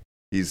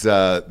 He's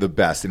the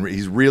best. And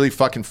he's really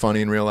fucking funny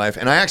in real life.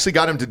 And I actually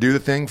got him to do the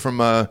thing from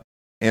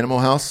Animal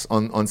House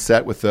on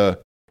set with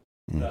the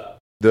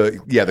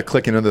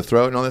clicking of the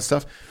throat and all that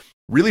stuff.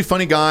 Really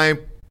funny guy.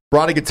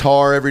 Brought a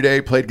guitar every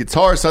day, played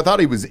guitar. So I thought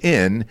he was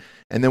in.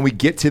 And then we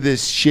get to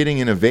this shitting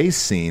in a vase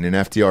scene in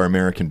FDR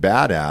American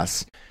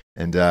Badass.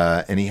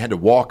 And he had to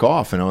walk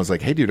off. And I was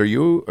like, hey, dude, are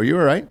you all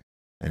right?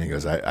 And he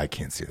goes, I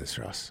can't see this,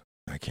 Russ.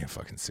 I can't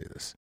fucking see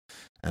this.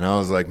 And I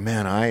was like,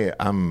 man, I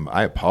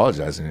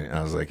apologize. And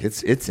I was like,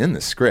 it's in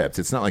the script.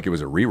 It's not like it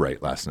was a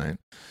rewrite last night.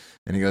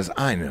 And he goes,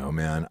 I know,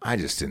 man. I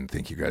just didn't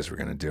think you guys were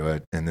going to do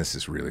it. And this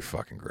is really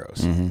fucking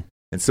gross. Mm-hmm.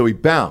 And so he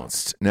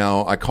bounced.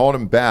 Now, I called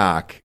him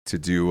back to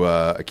do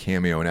a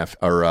cameo in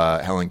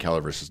Helen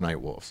Keller versus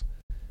Night Wolves.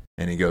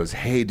 And he goes,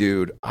 hey,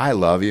 dude, I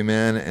love you,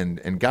 man.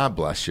 And God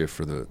bless you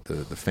for the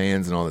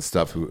fans and all this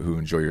stuff who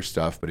enjoy your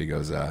stuff. But he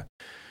goes,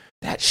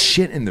 that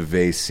shit in the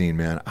vase scene,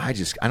 man, I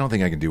don't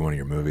think I can do one of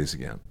your movies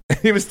again.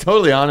 He was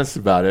totally honest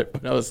about it.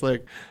 But I was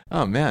like,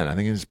 oh, man, I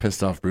think he just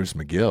pissed off Bruce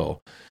McGill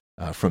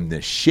from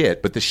this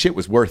shit. But the shit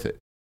was worth it.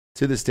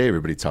 To this day,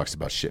 everybody talks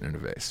about shit in a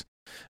vase.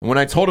 And when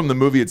I told him the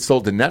movie had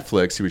sold to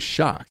Netflix, he was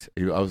shocked.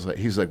 He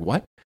was like,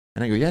 what?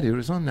 And I go, yeah, dude, it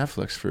was on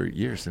Netflix for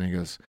years. And he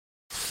goes,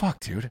 fuck,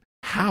 dude,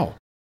 how?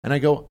 And I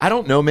go, I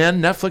don't know,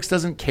 man. Netflix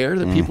doesn't care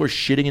that people are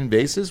shitting in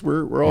vases.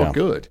 We're all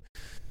good,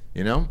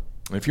 you know?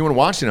 And if you want to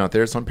watch it out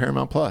there, it's on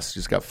Paramount Plus.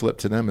 Just got flipped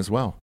to them as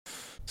well.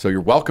 So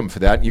you're welcome for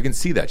that. You can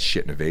see that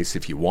shit in a vase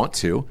if you want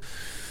to.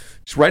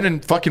 Just write in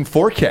fucking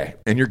 4K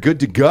and you're good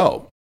to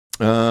go.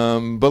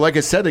 But like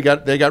I said, they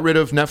got rid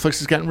of Netflix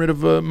has gotten rid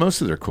of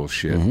most of their cool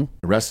shit.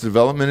 Arrested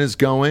Development is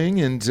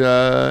going, and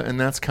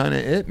that's kind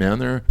of it, man.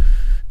 They're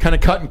kind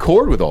of cutting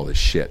cord with all this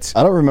shit.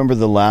 I don't remember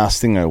the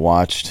last thing I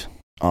watched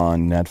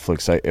on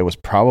Netflix. It was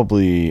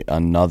probably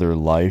Another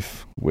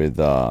Life with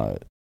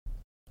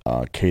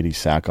Katie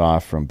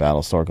Sackhoff from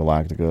Battlestar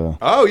Galactica.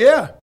 Oh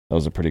yeah, that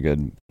was a pretty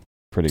good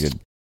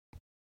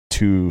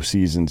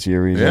 2-season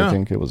series. Yeah. I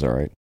think it was all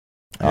right.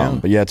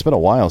 But yeah, it's been a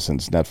while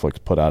since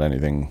Netflix put out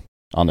anything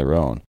on their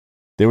own.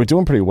 They were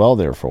doing pretty well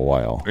there for a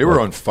while. They were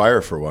on fire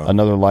for a while.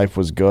 Another Life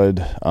was good.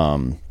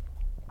 Well,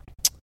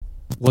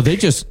 they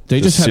just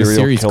had a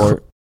series.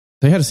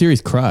 They had a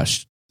series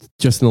crushed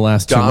just in the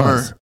last 2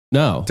 months.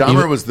 No,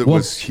 Dahmer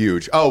was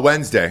huge. Oh,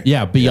 Wednesday.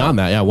 Yeah, beyond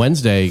that. Yeah,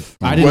 Wednesday.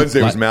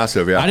 Wednesday was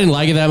massive. Yeah, I didn't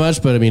like it that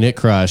much, but I mean, it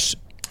crushed.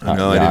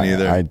 No, I didn't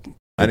either.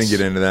 I didn't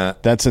get into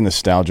that. That's a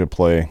nostalgia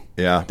play.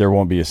 Yeah, there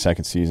won't be a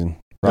second season.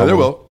 No, there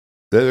will.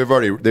 They've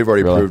already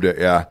really? Proved it.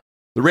 Yeah,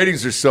 the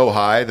ratings are so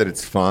high that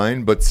it's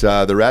fine, but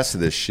the rest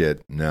of this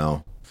shit,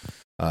 no,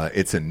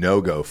 it's a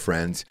no-go,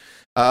 friends.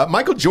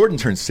 Michael Jordan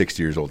turned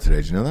 60 years old today.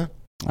 Did you know that?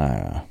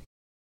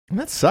 Doesn't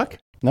that suck?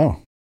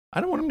 No,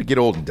 I don't want him to get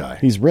old and die.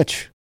 He's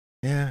rich.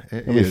 Yeah,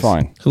 he'll be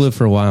fine. He'll live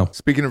for a while.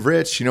 Speaking of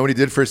rich, you know what he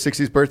did for his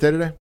 60th birthday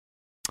today?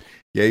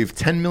 Gave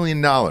 $10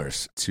 million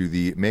to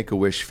the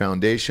Make-A-Wish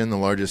Foundation, the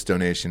largest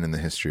donation in the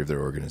history of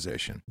their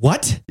organization.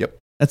 What? Yep.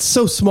 That's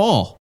so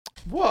small.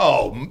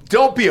 Whoa,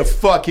 don't be a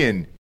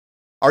fucking...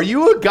 Are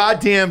you a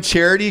goddamn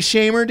charity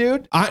shamer,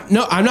 dude?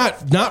 No, I'm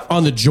not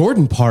on the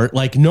Jordan part.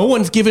 Like, no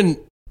one's given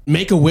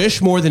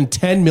Make-A-Wish more than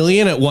 $10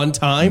 million at one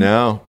time.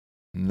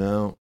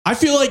 No. I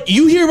feel like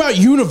you hear about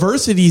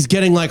universities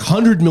getting like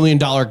 $100 million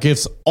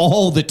gifts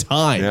all the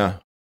time.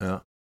 Yeah.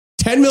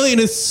 $10 million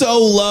is so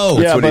low.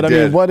 Yeah, what but he I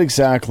did. mean, what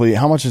exactly?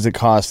 How much does it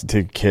cost to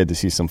take a kid to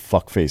see some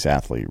fuckface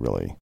athlete?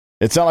 Really,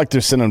 it's not like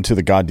they're sending them to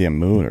the goddamn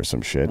moon or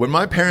some shit. When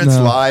my parents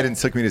lied and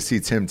took me to see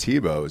Tim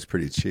Tebow, it was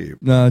pretty cheap.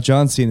 No,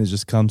 John Cena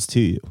just comes to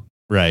you.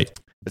 Right.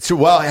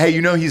 Well, hey,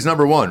 he's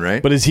number one,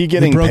 right? But is he He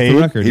getting broke paid? the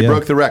record. He yeah.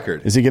 broke the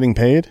record. Is he getting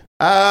paid?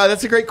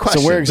 That's a great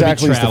question. So where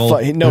exactly is the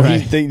travel? No,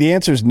 Right. the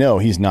answer is no.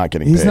 He's not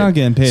getting paid. He's not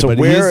getting paid, So but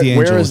he where is the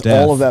angel where of is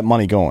death. all of that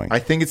money going? I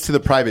think it's to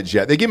the private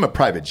jet. They give him a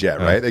private jet,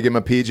 right? They give him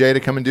a PJ to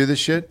come and do this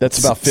shit. That's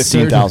about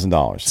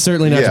 $15,000.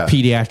 Certainly not Yeah. to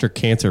pediatric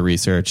cancer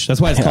research. That's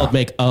why it's called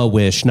Make a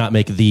Wish, not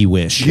Make the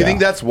Wish. Do you think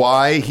that's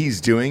why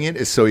he's doing it?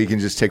 Is so he can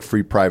just take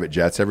free private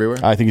jets everywhere?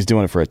 I think he's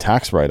doing it for a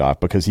tax write-off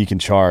because he can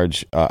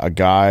charge a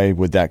guy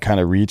with that kind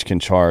of reach can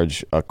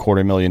charge a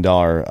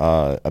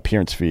 $250,000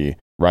 appearance fee,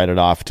 write it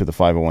off to the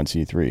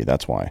 501c3.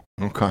 That's why.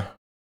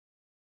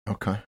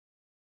 Okay.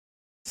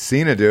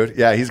 Cena, dude.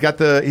 Yeah, he's got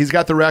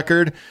the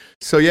record.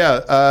 So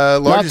yeah,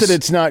 Not that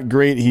it's not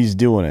great. He's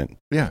doing it.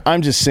 Yeah.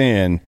 I'm just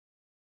saying.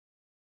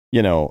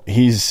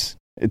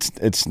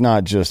 It's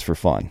not just for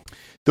fun.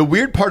 The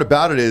weird part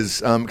about it is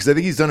because I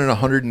think he's done it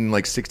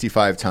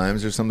 165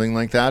 times or something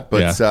like that.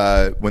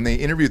 But when they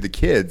interviewed the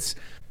kids,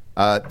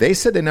 they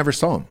said they never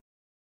saw him.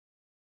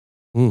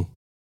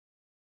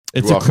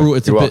 It's You're a cruel.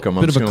 It's a You're bit,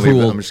 welcome. bit of a I'm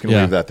cruel. just going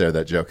to leave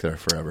that joke there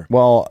forever.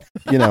 Well,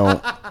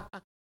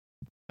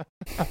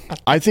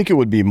 I think it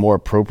would be more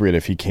appropriate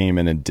if he came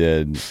in and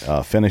did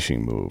a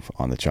finishing move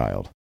on the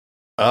child.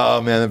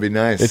 Oh man, that'd be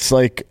nice. It's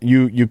like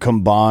you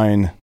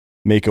combine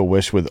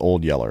Make-A-Wish with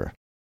Old Yeller.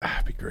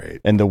 That'd be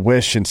great. And the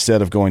wish,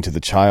 instead of going to the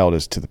child,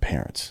 is to the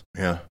parents.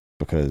 Yeah.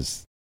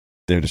 Because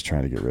they're just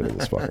trying to get rid of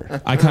this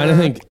fucker. I kind of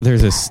think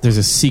there's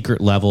a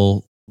secret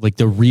level. Like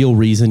the real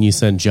reason you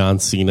send John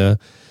Cena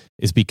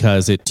is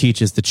because it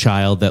teaches the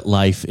child that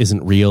life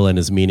isn't real and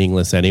is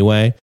meaningless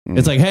anyway.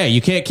 It's like, hey, you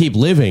can't keep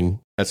living.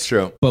 That's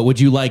true. But would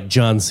you like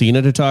John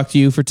Cena to talk to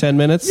you for 10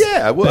 minutes?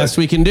 Yeah, I would. Best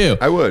we can do.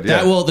 I would.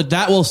 Yeah.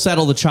 That will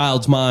settle the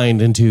child's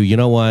mind into, you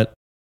know what?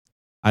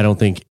 I don't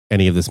think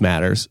any of this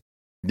matters.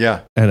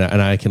 Yeah. And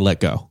I can let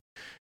go.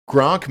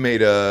 Gronk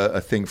made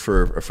a thing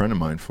for a friend of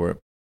mine for it.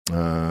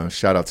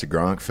 Shout out to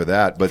Gronk for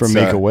that. But For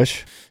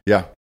Make-A-Wish?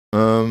 Yeah.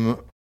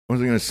 What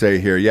was I going to say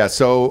here? Yeah.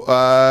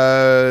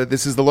 So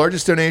this is the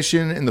largest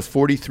donation in the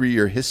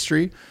 43-year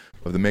history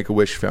of the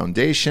Make-A-Wish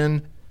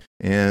Foundation.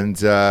 And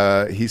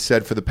he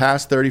said, for the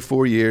past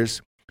 34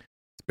 years,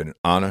 it's been an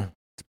honor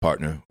to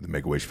partner with the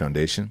Make-A-Wish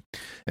Foundation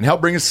and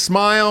help bring a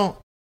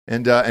smile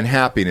and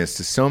happiness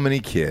to so many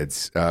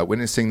kids.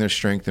 Witnessing their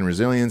strength and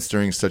resilience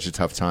during such a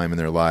tough time in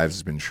their lives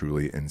has been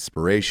truly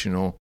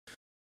inspirational.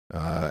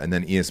 And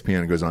then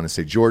ESPN goes on to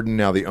say, Jordan,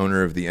 now the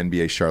owner of the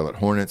NBA Charlotte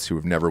Hornets, who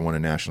have never won a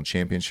national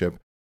championship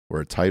or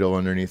a title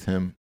underneath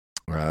him.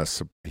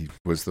 So he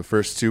was the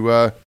first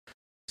to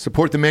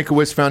support the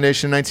Make-A-Wish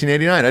Foundation in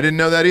 1989. I didn't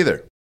know that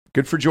either.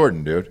 Good for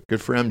Jordan, dude.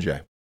 Good for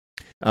MJ.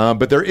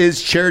 But there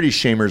is charity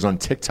shamers on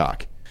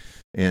TikTok.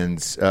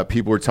 And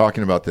people were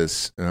talking about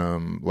this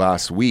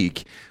last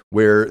week,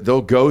 where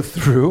they'll go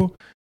through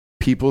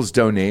people's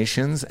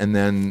donations and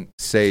then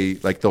say,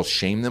 like, they'll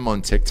shame them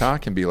on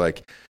TikTok and be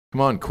like, come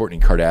on, Kourtney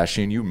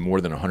Kardashian, you have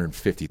more than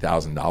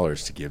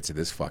 $150,000 to give to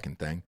this fucking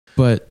thing.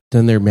 But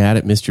then they're mad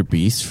at Mr.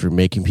 Beast for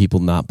making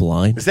people not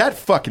blind. Is that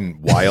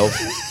fucking wild?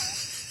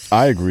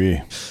 I agree.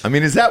 I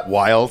mean, is that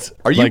wild?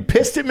 Are you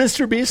pissed at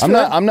Mr. Beast?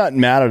 I'm not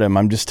mad at him.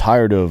 I'm just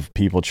tired of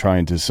people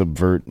trying to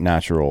subvert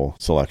natural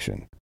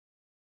selection.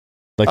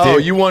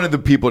 Like you wanted the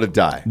people to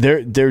die.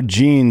 Their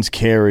genes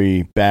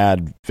carry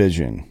bad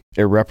vision,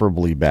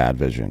 irreparably bad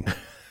vision.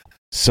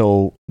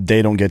 So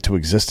they don't get to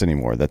exist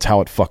anymore. That's how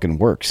it fucking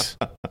works.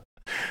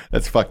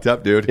 That's fucked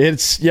up, dude.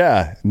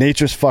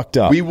 Nature's fucked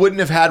up. We wouldn't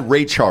have had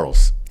Ray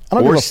Charles I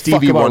don't or give a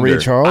Stevie fuck about Wonder.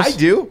 Ray Charles. I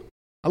do.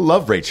 I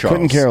love Ray Charles.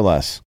 Couldn't care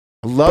less.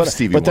 I love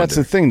Stevie Wonder. But that's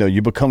the thing, though.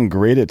 You become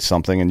great at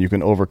something and you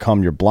can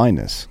overcome your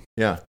blindness.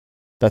 Yeah.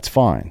 That's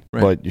fine.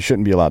 Right. But you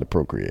shouldn't be allowed to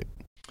procreate.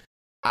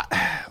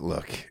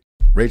 Look,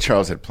 Ray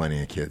Charles had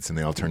plenty of kids, and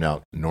they all turned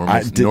out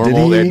normal. Did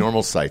they had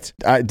normal sights.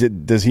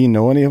 Does he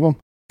know any of them?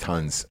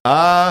 Tons.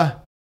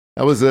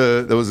 That was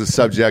a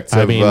subject of.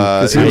 I mean,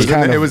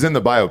 it was in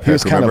the biopic. He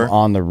was kind remember? of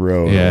on the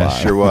road. Yeah, a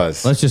lot. Sure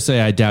was. Let's just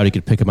say I doubt he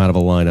could pick him out of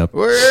a lineup.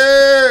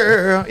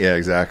 Yeah,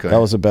 exactly. That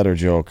was a better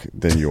joke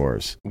than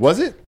yours. Was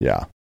it?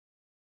 Yeah.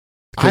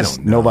 I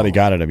don't know. Nobody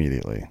got it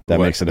immediately.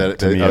 That makes it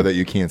that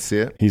you can't see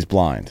it. He's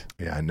blind.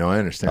 Yeah, no, I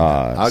understand.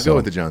 That. I'll go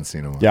with the John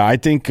Cena one. Yeah, I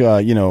think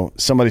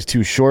somebody's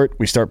too short.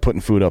 We start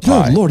putting food up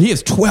Oh high. Lord, he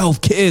has 12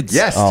 kids.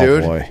 Yes, Oh,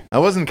 dude. boy. I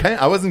wasn't kidding.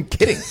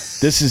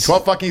 This is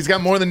 12 fucking. He's got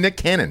more than Nick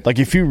Cannon. like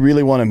if you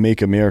really want to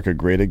make America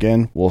great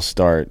again, we'll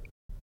start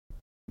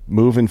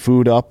moving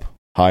food up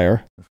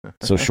higher,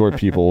 so short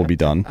people will be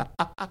done.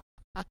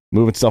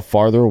 Moving stuff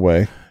farther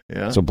away,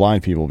 so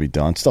blind people will be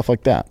done. Stuff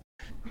like that.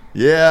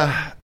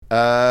 Yeah.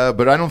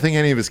 But I don't think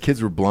any of his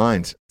kids were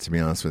blind, to be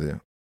honest with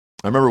you.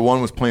 I remember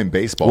one was playing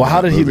baseball. Well,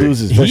 how did he lose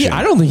his vision?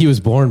 I don't think he was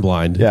born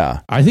blind.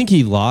 Yeah. I think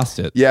he lost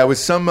it. Yeah, it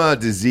was some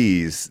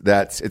disease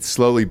that it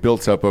slowly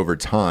built up over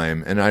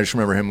time. And I just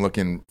remember him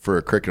looking for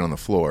a cricket on the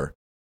floor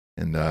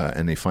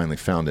and they finally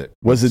found it.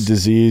 Was it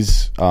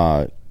disease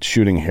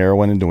shooting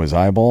heroin into his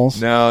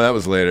eyeballs? No, that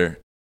was later.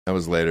 He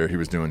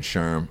was doing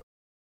Sherm.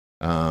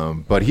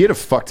 But he had a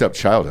fucked up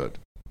childhood.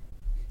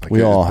 Like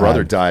his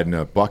brother died in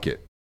a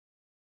bucket.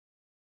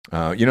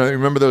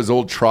 Remember those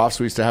old troughs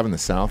we used to have in the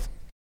South?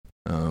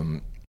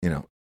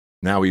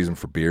 Now we use them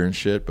for beer and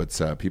shit,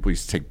 but people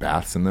used to take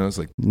baths in those.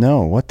 Like,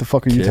 no, what the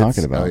fuck are you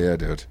talking about? Oh yeah,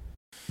 dude.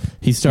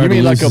 He started. You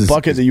mean like a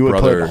bucket that you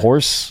would put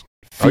horse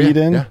feed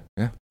in?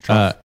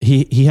 Yeah.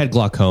 He had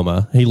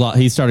glaucoma.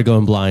 He started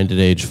going blind at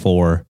age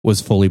 4.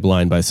 Was fully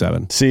blind by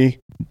 7. See,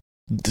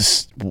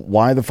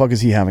 why the fuck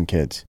is he having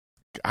kids?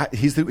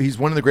 He's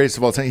one of the greatest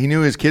of all time. He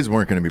knew his kids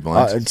weren't going to be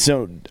blind.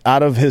 So,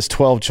 out of his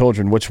 12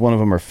 children, which one of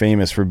them are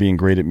famous for being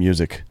great at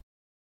music?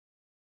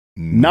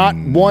 Not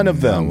one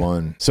of them. Not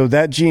one. So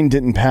that gene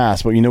didn't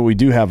pass. But we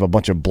do have a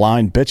bunch of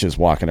blind bitches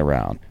walking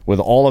around with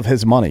all of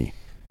his money.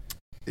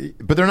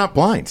 But they're not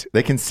blind.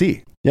 They can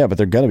see. Yeah, but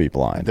they're going to be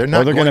blind. They're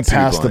not. Or they're going to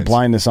pass the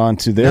blindness on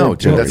to their. No,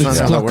 dude, that's not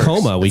how that works.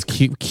 Glaucoma. We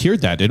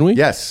cured that, didn't we?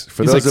 Yes.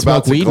 For those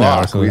about to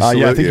glauc,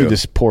 I think you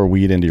just pour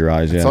weed into your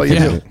eyes. That's all you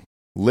do.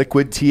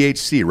 Liquid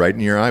THC right in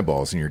your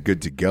eyeballs, and you're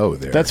good to go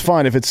there. That's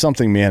fine if it's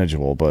something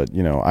manageable. But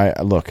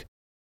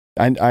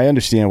I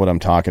understand what I'm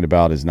talking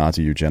about is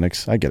Nazi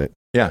eugenics. I get it.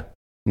 Yeah.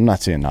 I'm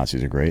not saying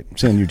Nazis are great. I'm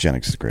saying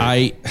eugenics is great.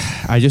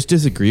 I just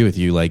disagree with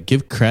you. Like,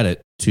 give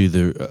credit to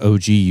the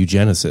OG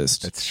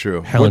eugenicist. That's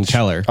true. Helen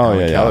Keller. Oh,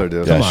 yeah. Keller,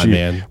 dude. Come on,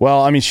 man.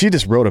 Well, I mean, she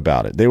just wrote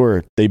about it.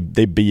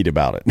 They beat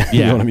about it. Yeah.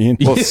 You know what I mean?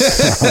 Well,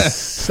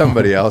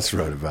 somebody else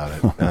wrote about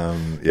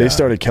it. They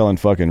started killing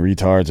fucking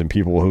retards and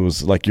people who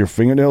was like, your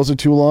fingernails are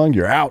too long.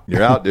 You're out.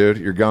 You're out, dude.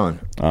 You're gone.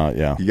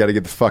 Yeah. You got to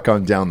get the fuck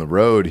on down the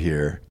road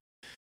here.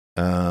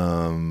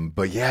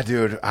 But yeah,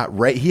 dude.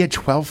 Right. He had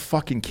 12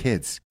 fucking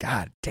kids.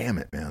 God damn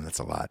it, man. That's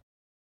a lot.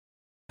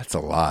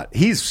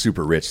 He's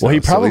super rich. Well, he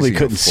probably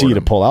couldn't see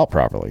to pull out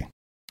properly.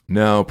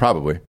 No,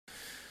 probably.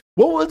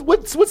 Well,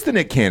 what's the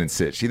Nick Cannon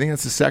sitch? Do you think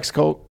that's a sex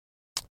cult?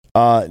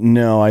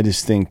 No, I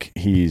just think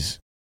he's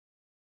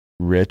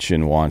rich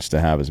and wants to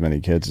have as many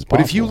kids as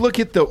possible. But if you look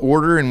at the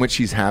order in which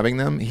he's having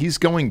them, he's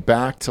going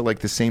back to like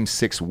the same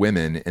 6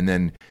 women, and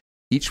then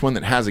each one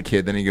that has a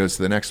kid, then he goes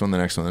to the next one, the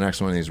next one, the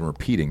next one, and he's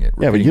repeating it.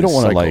 Yeah, but you don't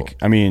want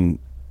to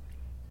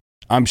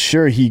I'm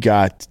sure he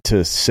got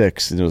to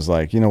 6 and it was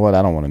like, you know what?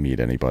 I don't want to meet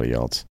anybody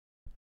else.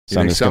 So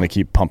I'm just going to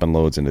keep pumping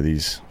loads into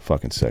these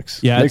fucking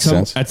 6. Yeah, makes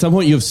sense. At some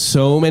point, you have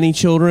so many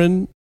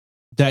children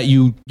that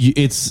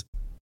it's.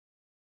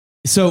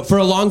 So for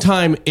a long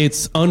time,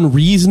 it's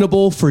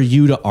unreasonable for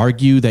you to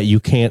argue that you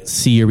can't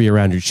see or be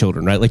around your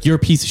children, right? Like, you're a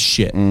piece of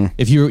shit.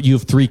 If you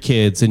have 3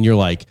 kids and you're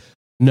like,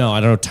 no,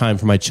 I don't have time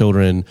for my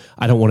children.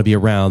 I don't want to be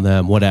around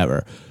them,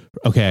 whatever.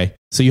 Okay.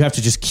 So you have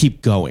to just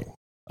keep going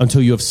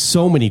until you have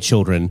so many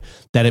children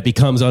that it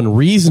becomes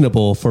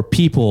unreasonable for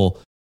people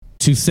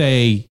to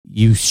say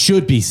you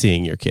should be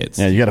seeing your kids.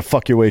 Yeah, you got to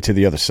fuck your way to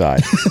the other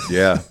side.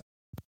 Yeah.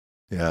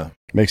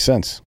 Makes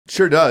sense.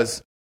 Sure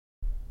does.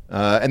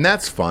 And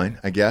that's fine,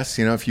 I guess,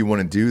 if you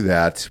want to do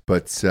that.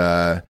 But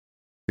the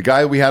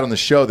guy we had on the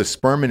show, the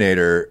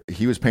Sperminator,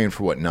 he was paying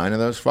for 9 of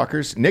those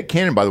fuckers? Nick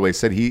Cannon, by the way,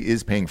 said he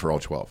is paying for all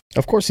 12.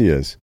 Of course he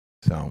is.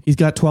 So he's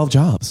got 12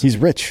 jobs. He's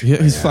rich. Yeah,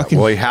 he's fucking.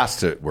 Well, he has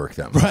to work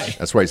that much. Right.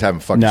 That's why he's having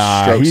fucking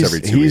strokes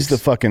every 2 weeks. He's the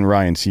fucking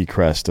Ryan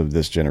Seacrest of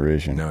this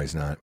generation. No, he's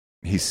not.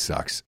 He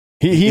sucks.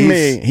 He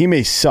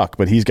may suck,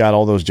 but he's got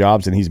all those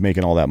jobs and he's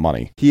making all that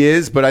money. He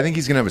is, but I think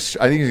he's gonna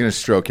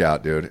stroke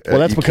out, dude. Well,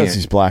 that's because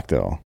he's black,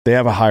 though. They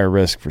have a higher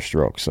risk for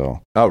stroke.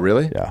 So. Oh,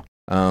 really? Yeah.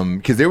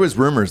 Because there was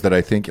rumors that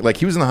I think, like,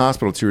 he was in the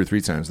hospital 2 or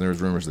 3 times, and there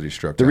was rumors that he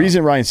stroked. The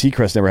reason Ryan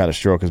Seacrest never had a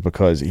stroke is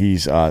because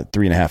he's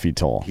 3.5 feet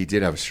tall. He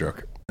did have a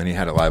stroke, and he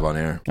had it live on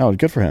air. Oh,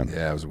 good for him.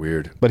 Yeah, it was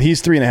weird. But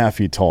he's 3.5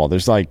 feet tall.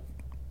 There's like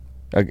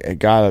a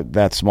guy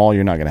that small,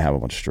 you're not going to have a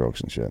bunch of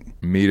strokes and shit.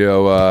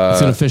 Mito.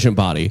 It's an efficient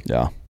body.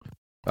 Yeah.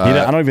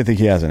 I don't even think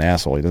he has an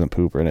asshole. He doesn't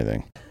poop or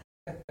anything.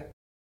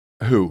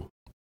 Who?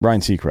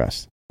 Ryan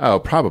Seacrest. Oh,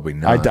 probably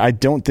not. I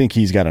don't think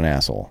he's got an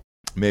asshole.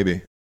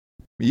 Maybe.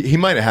 He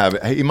might have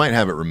it. He might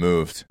have it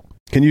removed.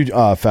 Can you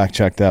fact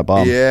check that,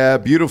 Bob? Yeah,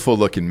 beautiful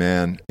looking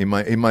man. He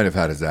might have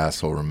had his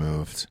asshole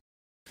removed.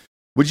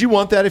 Would you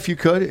want that if you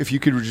could? If you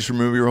could just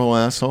remove your whole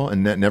asshole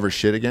and never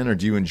shit again, or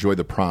do you enjoy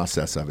the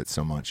process of it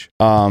so much?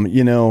 I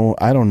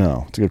don't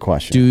know. It's a good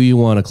question. Do you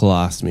want a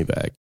colostomy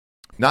bag?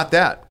 Not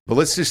that, but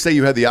let's just say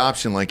you had the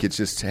option, like it's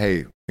just,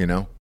 hey,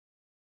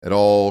 it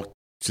all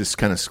just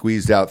kind of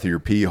squeezed out through your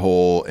pee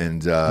hole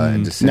and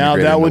disintegrated. Now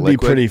that would be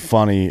liquid. pretty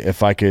funny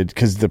if I could,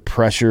 because the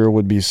pressure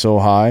would be so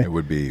high. It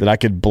would be that I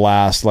could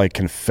blast like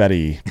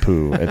confetti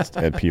poo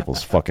at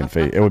people's fucking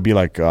face. It would be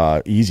like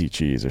easy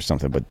cheese or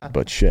something,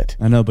 but shit.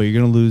 I know, but you're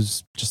gonna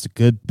lose just a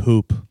good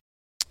poop.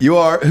 You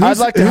are. I'd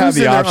like to have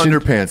the option.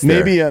 Underpants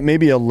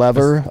maybe a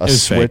lever, a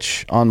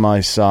switch on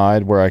my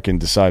side where I can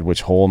decide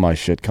which hole my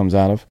shit comes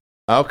out of.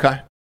 Okay,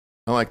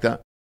 I like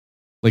that.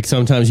 Like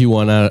sometimes you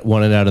want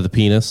it out of the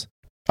penis.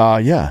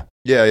 Yeah.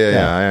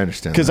 I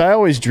understand. Because I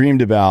always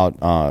dreamed about,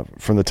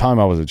 from the time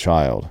I was a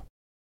child,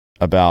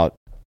 about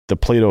the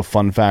Play-Doh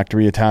Fun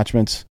Factory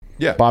attachments.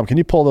 Yeah. Bob, can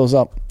you pull those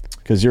up?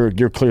 because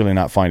you're clearly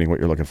not finding what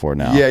you're looking for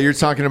now. Yeah, you're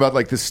talking about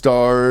like the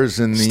stars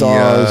and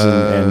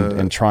the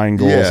and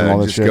triangles and all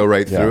that just shit. Go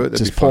right through it.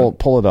 That'd just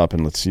pull it up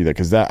and let's see that,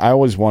 because I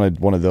always wanted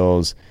one of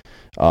those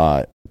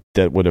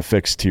that would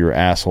affix to your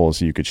asshole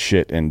so you could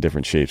shit in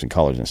different shapes and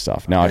colors and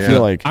stuff. Now I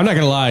feel like I'm not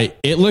gonna lie,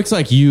 it looks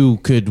like you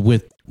could,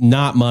 with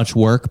not much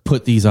work,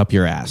 put these up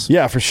your ass.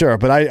 Yeah, for sure.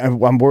 But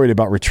I'm worried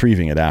about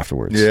retrieving it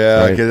afterwards. Yeah,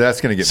 right? because that's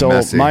going to get so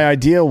messy. My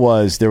idea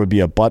was there would be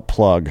a butt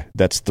plug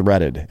that's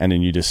threaded, and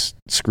then you just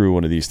screw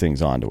one of these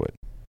things onto it.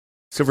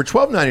 So for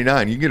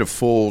 $12.99, you can get a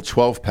full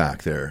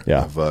 12-pack there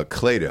of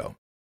Clado.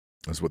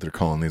 That's what they're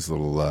calling these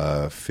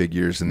little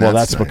figures. And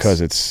that's nice. because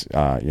it's,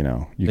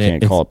 you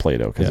can't call it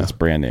Play-Doh because it's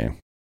brand name.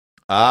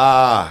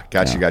 Ah,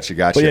 gotcha.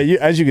 But yeah,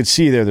 as you can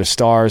see there's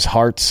stars,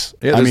 hearts.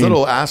 Yeah, there's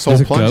little asshole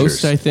there's plungers. A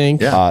ghost, I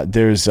think. Yeah.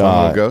 There's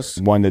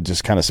one that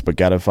just kind of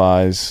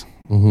spaghettifies.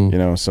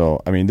 Mm-hmm.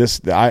 So I mean,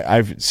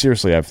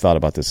 I've thought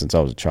about this since I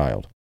was a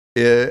child.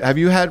 Have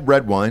you had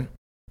red wine,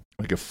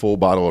 like a full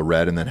bottle of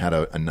red, and then had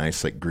a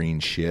nice like green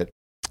shit?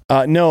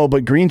 No,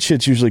 but green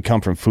shits usually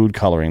come from food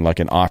coloring, like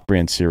an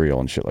off-brand cereal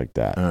and shit like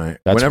that. All right.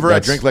 Whenever I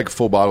drink like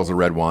full bottles of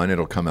red wine,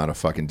 it'll come out a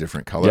fucking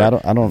different color. Yeah,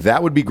 I don't.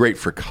 That would be great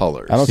for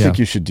colors. I don't think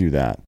you should do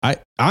that.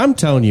 I'm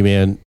telling you,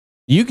 man,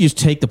 you can just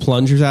take the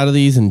plungers out of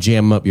these and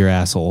jam them up your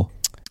asshole.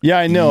 Yeah,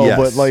 I know,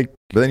 Yes. but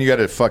then you got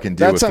to fucking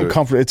deal with that's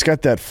uncomfortable. It's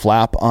got that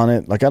flap on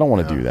it. Like I don't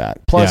want to do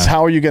that. Plus,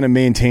 how are you going to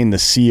maintain the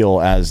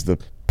seal as the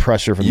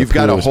pressure from You've the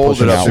got to is hold it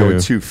pushing up out?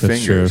 with two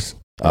fingers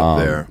up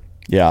there.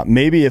 Yeah,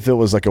 maybe if it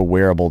was like a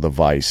wearable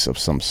device of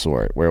some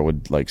sort where it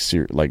would like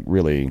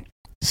really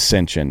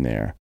cinch in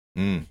there.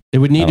 It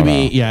would need to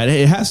be,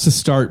 it has to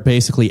start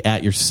basically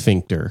at your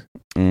sphincter.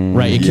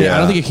 Right? It can't, I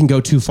don't think it can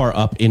go too far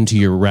up into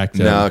your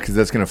rectum. No, because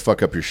that's going to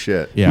fuck up your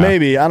shit. Yeah.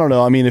 Maybe, I don't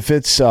know. I mean, if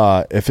it's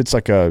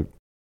like a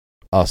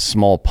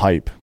small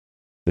pipe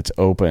that's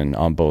open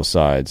on both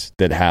sides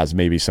that has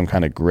maybe some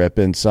kind of grip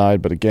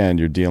inside, but again,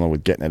 you're dealing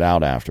with getting it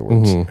out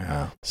afterwards. Mm-hmm.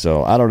 Yeah.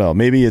 So I don't know.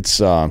 Maybe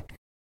it's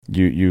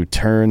you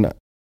turn.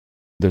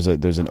 There's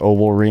an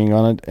oval ring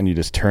on it, and you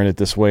just turn it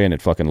this way, and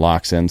it fucking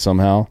locks in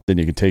somehow. Then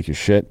you can take your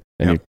shit,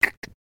 and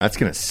that's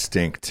gonna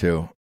stink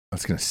too.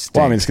 That's gonna stink.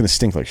 Well, I mean, it's gonna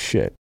stink like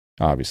shit,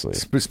 obviously.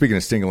 Speaking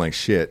of stinking like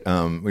shit,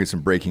 we get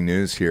some breaking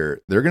news here.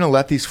 They're gonna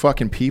let these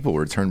fucking people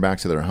return back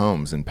to their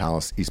homes in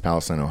East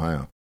Palestine,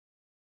 Ohio.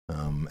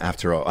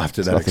 After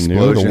that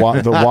explosion,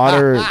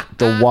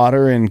 the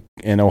water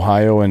in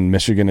Ohio and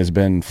Michigan has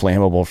been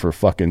flammable for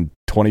fucking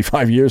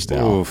 25 years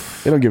now.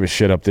 Oof. They don't give a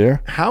shit up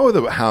there. How are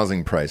the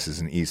housing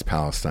prices in East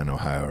Palestine,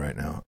 Ohio, right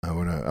now? I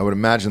would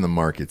imagine the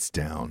market's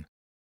down.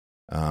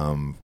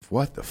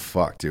 What the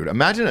fuck, dude?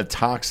 Imagine a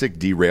toxic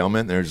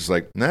derailment. They're just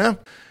like, nah,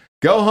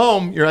 go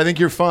home. I think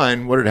you're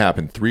fine. What had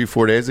happened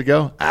 3-4 days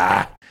ago?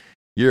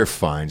 You're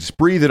fine. Just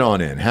breathe it on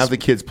in. Have the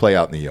kids play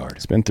out in the yard.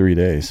 It's been 3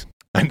 days.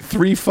 And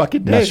 3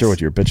 fucking days. Not sure what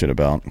you're bitching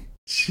about.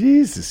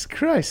 Jesus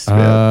Christ,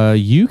 man.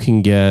 You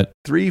can get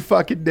 3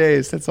 fucking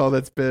days. That's all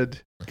that's been.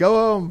 Go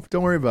home.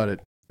 Don't worry about it.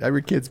 Have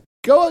your kids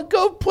go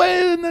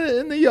play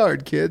in the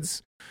yard,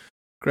 kids.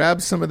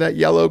 Grab some of that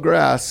yellow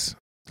grass.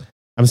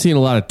 I'm seeing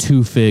a lot of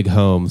 2-fig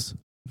homes.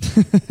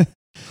 You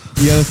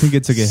gotta think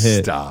it took a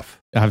hit. Stop.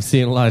 I've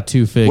seen a lot of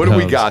 2-fig What do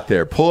homes. we got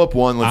there? Pull up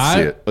one. Let's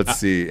see it. Let's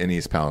see in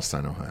East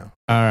Palestine, Ohio.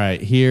 All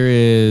right, here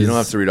is. You don't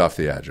have to read off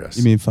the address.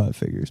 You mean 5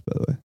 figures, by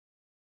the way?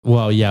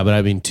 Well, yeah, but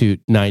I mean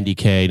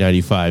 90K,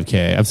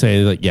 95K. I'm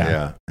saying like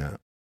Yeah.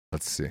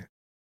 Let's see.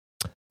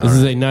 This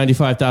is a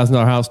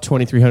 $95,000 house,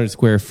 2,300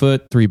 square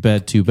foot,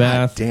 3-bed,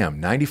 2-bath. Damn,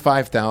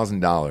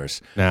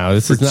 $95,000. Now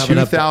this is not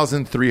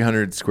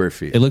 2,300 square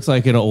feet. It looks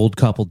like an old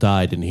couple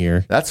died in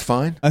here. That's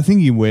fine. I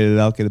think you waited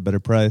out, get a better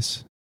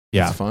price.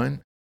 Yeah, that's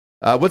fine.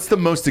 What's the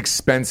most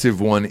expensive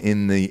one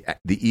in the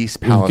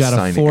East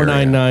Palestine We've got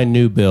a $499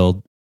 new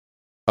build.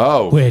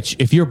 Oh, which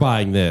if you're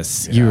buying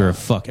this, you're a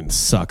fucking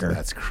sucker.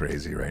 That's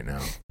crazy right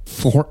now.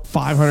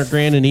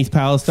 $500,000 in East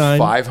Palestine.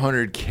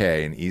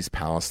 $500K in East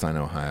Palestine,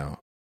 Ohio.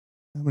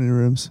 How many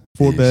rooms?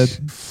 4 bed.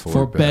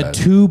 4-bed,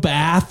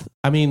 2-bath.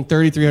 I mean,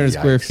 3,300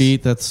 square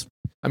feet. That's.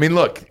 I mean,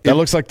 look. That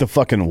looks like the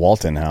fucking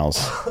Walton house.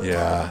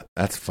 Yeah,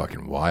 that's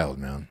fucking wild,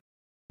 man.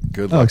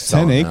 Good Oh, luck. it's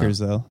 10 acres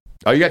though.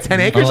 Oh, you got 10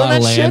 acres on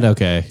that land? shit?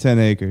 Okay. 10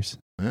 acres.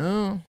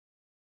 Oh.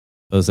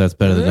 That's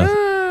better than nothing.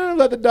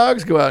 Let the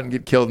dogs go out and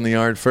get killed in the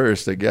yard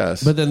first, I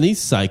guess. But then these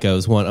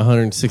psychos want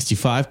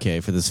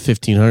 $165K for this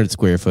 1,500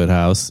 square foot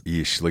house.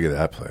 Yeesh, look at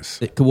that place.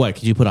 What?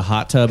 Could you put a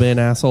hot tub in,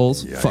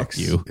 assholes? Yikes. Fuck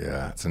you.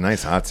 Yeah, it's a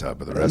nice hot tub,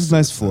 but the rest There's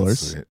nice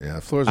floors. Yeah,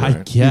 the floors are I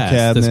right. guess.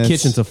 Cabinets.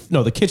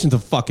 The kitchen's a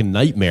fucking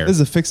nightmare. This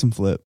is a fix and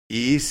flip.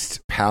 East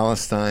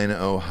Palestine,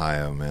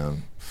 Ohio,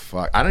 man.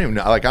 Fuck, I don't even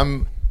know. Like I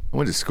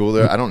went to school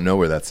there. I don't know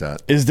where that's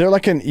at. Is there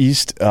like an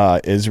East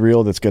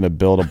Israel that's going to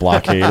build a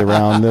blockade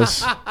around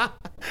this?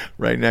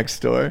 Right next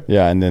door.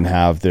 Yeah, and then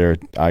have their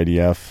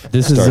IDF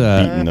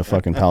start beating the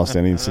fucking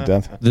Palestinians to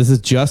death. This is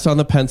just on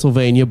the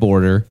Pennsylvania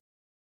border.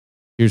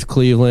 Here's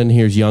Cleveland.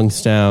 Here's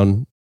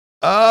Youngstown.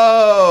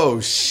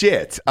 Oh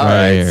shit! All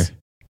right. Here.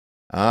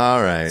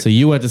 All right. So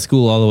you went to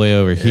school all the way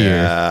over here.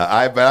 Yeah,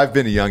 I've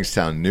been to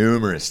Youngstown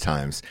numerous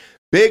times.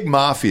 Big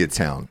mafia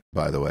town,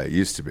 by the way. It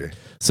used to be.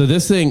 So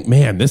this thing,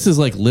 man, this is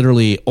like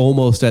literally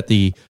almost at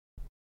the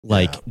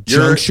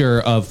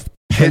juncture of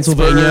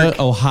Pennsylvania, Pittsburgh,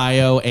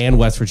 Ohio, and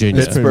West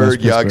Virginia.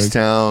 Pittsburgh,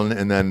 Youngstown,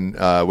 and then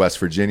West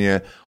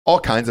Virginia. All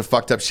kinds of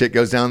fucked up shit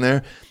goes down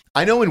there.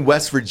 I know in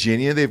West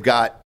Virginia, they've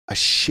got a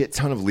shit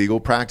ton of legal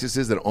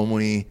practices that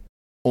only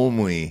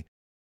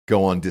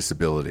go on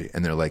disability.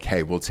 And they're like,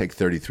 hey, we'll take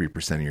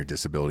 33% of your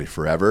disability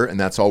forever. And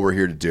that's all we're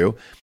here to do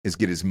is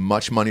get as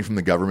much money from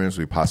the government as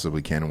we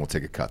possibly can. And we'll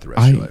take a cut the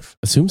rest of your life.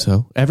 Assume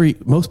so.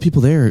 Most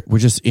people there were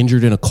just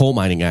injured in a coal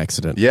mining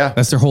accident. Yeah.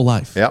 That's their whole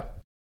life. Yep.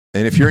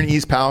 And if you're in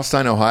East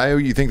Palestine, Ohio,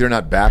 you think they're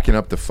not backing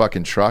up the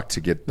fucking truck to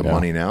get the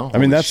money now? I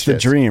mean, that's the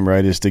dream,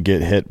 right? Is to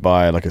get hit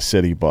by like a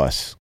city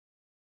bus.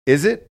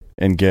 Is it?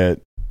 And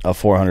get a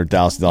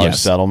 $400,000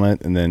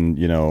 settlement and then,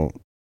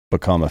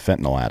 become a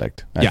fentanyl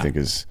addict. I think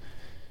is,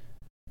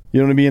 you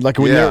know what I mean? Like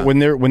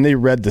when they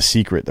read The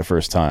Secret the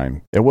first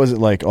time, it wasn't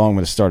like, oh, I'm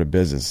going to start a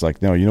business. It's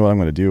like, no, you know what I'm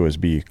going to do is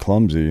be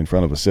clumsy in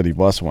front of a city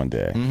bus one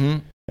day. Mm-hmm.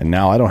 And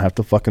now I don't have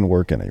to fucking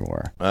work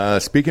anymore.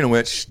 Speaking of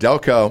which,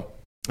 Delco,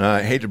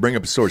 I hate to bring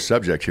up a sore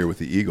subject here with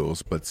the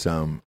Eagles, but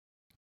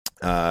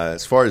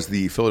as far as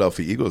the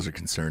Philadelphia Eagles are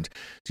concerned,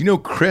 do you know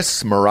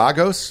Chris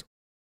Maragos?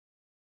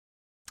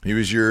 He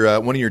was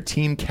one of your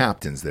team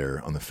captains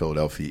there on the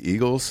Philadelphia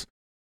Eagles.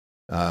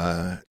 Do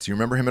you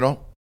remember him at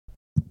all?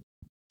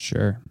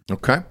 Sure.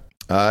 Okay.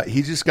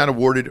 He just got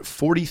awarded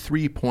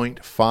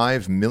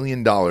 $43.5 million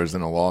in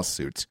a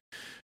lawsuit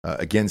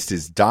against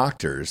his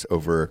doctors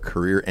over a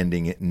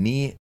career-ending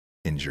knee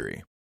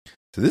injury.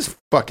 So this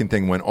fucking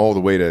thing went all the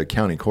way to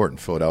county court in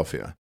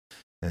Philadelphia.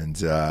 And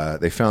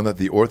they found that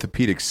the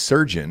orthopedic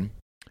surgeon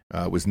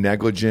was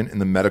negligent in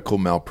the medical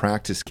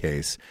malpractice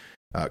case,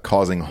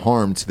 causing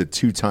harm to the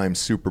two-time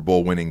Super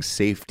Bowl winning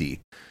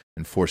safety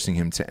and forcing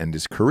him to end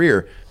his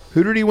career.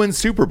 Who did he win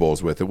Super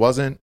Bowls with? Was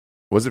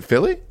it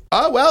Philly?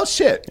 Oh, well,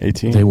 shit.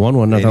 18. They won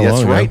one not that long ago.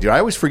 That's right, dude. I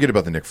always forget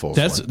about the Nick Foles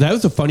one. That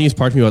was the funniest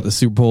part to me about the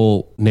Super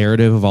Bowl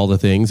narrative of all the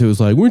things. It was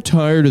like, we're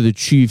tired of the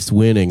Chiefs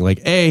winning.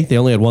 Like, A, they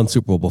only had one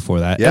Super Bowl before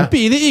that. Yeah. And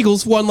B, the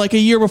Eagles won like a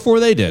year before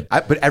they did.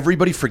 But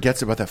everybody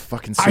forgets about that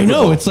fucking Super Bowl. I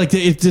know. It's like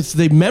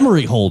they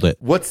memory hold it.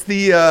 What's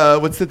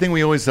the thing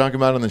we always talk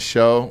about on the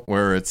show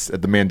where it's the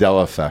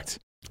Mandela effect?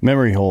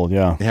 Memory hold,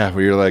 yeah. Yeah,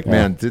 where you're like,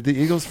 man, did the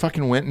Eagles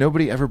fucking win?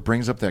 Nobody ever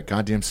brings up that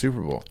goddamn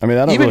Super Bowl. I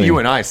mean, even you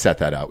and I set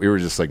that out. We were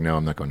just like, no,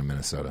 I'm not going to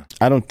Minnesota.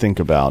 I don't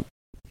think about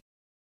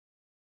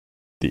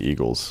the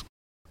Eagles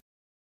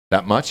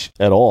that much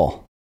at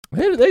all.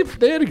 They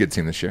had a good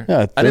team this year.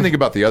 Yeah, I didn't think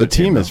about the other team.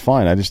 The team is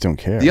fine. I just don't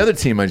care. The other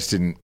team, I just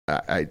didn't.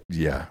 I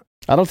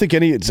don't think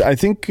any. I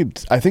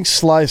think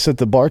Sly set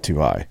the bar too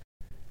high.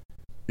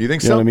 You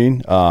think so? You know what I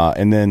mean?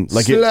 And then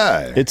like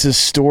it's a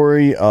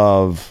story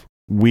of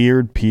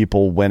weird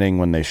people winning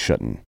when they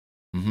shouldn't.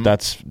 Mm-hmm.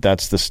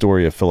 That's the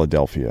story of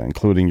Philadelphia,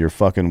 including your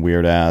fucking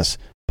weird ass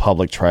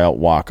public tryout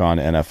walk-on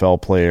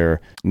NFL player,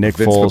 Nick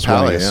Foles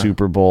winning a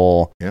Super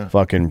Bowl,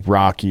 fucking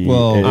Rocky.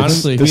 Well,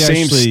 honestly, the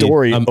same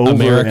story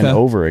over and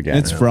over again.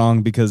 It's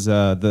wrong because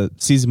the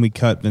season we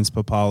cut Vince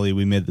Papale,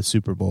 we made the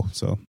Super Bowl.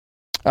 So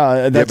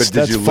that's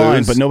fine,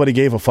 lose? But nobody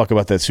gave a fuck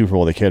about that Super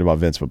Bowl. They cared about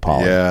Vince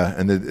Papale. Yeah,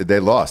 and they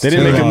lost. They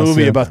didn't make a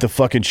movie about the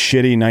fucking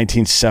shitty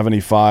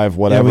 1975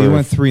 whatever. Yeah, we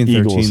went 3-13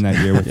 Eagles.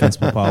 that year with Vince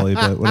Papale,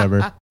 but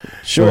whatever.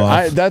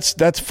 Sure,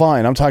 that's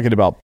fine. I'm talking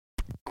about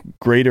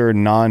greater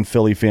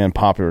non-Philly fan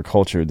popular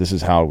culture. This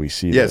is how we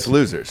see. Yeah, it's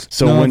losers.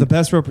 So the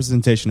best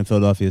representation of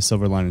Philadelphia is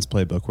Silver Linings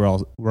Playbook.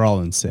 We're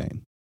all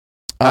insane.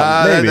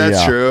 Maybe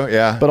that's true.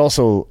 Yeah, but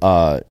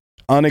also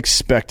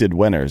unexpected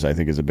winners. I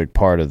think is a big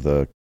part of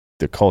the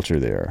culture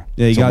there.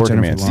 Yeah, you got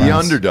Jennifer Lawrence. The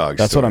underdog.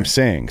 That's what I'm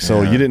saying.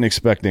 So you didn't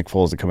expect Nick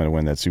Foles to come in and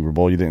win that Super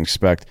Bowl. You didn't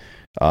expect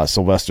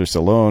Sylvester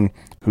Stallone,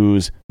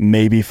 who's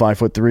maybe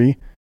 5'3",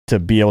 to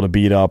be able to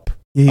beat up.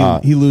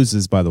 He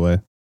loses, by the way.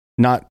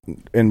 Not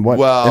in what?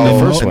 Well, in the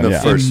first one.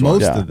 In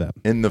most of them.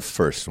 In the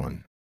first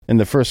one. In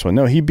the first one.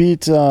 No, he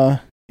beat him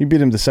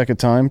the second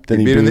time. Then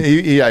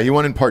he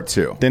won in part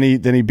 2. Then he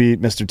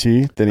beat Mr.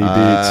 T. Then he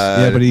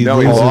beat. He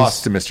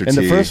lost to Mr. T in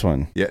the first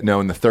one. Yeah, no,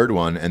 in the third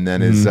one, and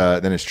then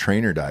his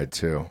trainer died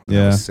too.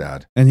 That was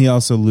sad. And he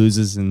also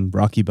loses in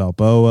Rocky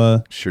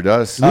Balboa. Sure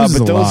does.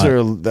 But those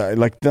are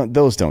like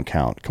those don't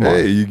count. Come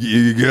on,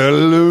 you gotta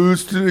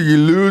lose. You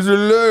lose or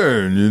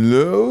learn. You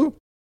know,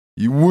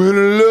 you win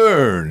or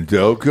learn,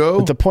 Delco.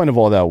 But the point of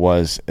all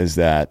that is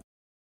that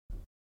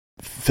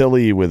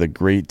Philly with a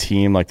great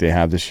team like they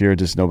have this year,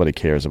 just nobody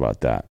cares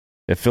about that.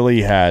 If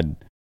Philly had,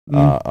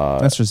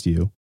 that's just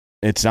you.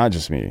 It's not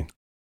just me.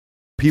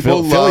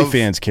 Philly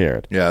fans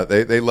cared. Yeah,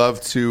 they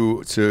love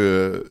to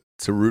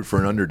root for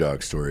an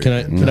underdog story.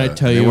 Can I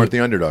tell you? They weren't the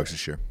underdogs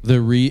this year. They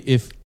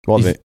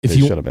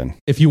should have been.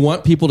 If you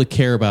want people to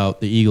care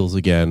about the Eagles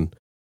again,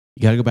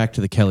 you got to go back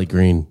to the Kelly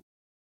Green.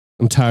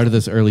 I'm tired of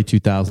this early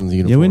 2000s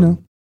uniform. Yeah,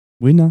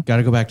 we know. Got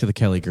to go back to the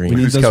Kelly Green. We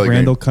need those Kelly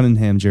Randall Green?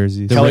 Cunningham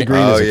jerseys. Kelly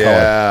Green is a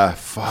color.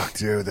 Fuck,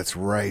 dude, that's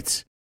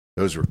right.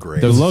 Those were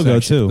great. The logo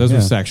too. Those were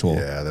sexual.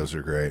 Yeah, those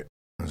were great.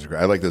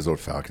 I like those old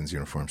Falcons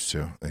uniforms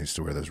too. I used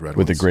to wear those red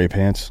with ones. the gray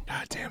pants.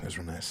 God damn, those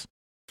were nice.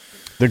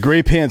 The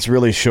gray pants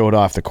really showed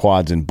off the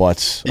quads and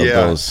butts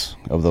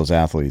of those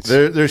athletes.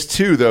 There's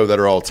two though that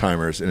are all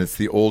timers, and it's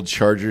the old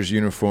Chargers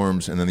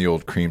uniforms and then the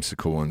old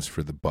creamsicle ones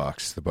for the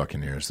Bucks, the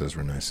Buccaneers. Those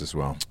were nice as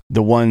well.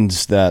 The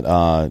ones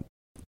that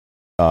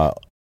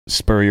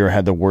Spurrier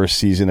had the worst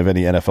season of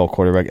any NFL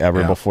quarterback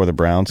ever before the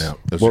Browns. Yeah.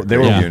 They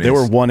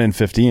were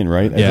 1-15,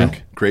 right? I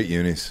think. Great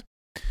unis.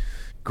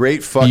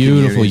 Great fucking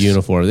beautiful unis.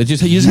 Uniform. You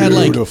just had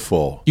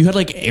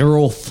like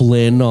Errol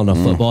Flynn on a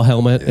football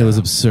helmet. Yeah. It was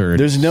absurd.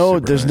 There's no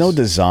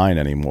design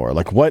anymore.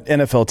 Like, what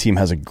NFL team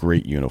has a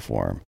great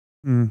uniform?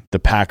 The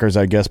Packers,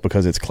 I guess,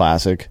 because it's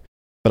classic.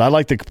 But I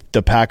like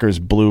the Packers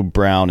blue,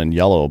 brown, and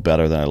yellow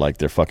better than I like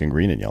their fucking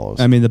green and yellows.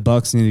 I mean, the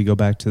Bucks need to go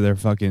back to their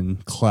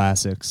fucking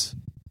classics.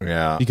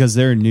 Yeah, because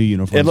their new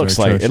uniforms.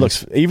 It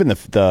looks even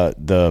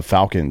the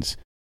Falcons.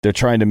 They're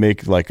trying to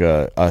make like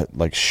a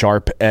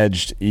sharp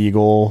edged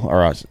eagle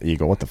or a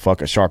eagle. What the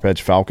fuck? A sharp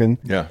edged falcon?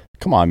 Yeah.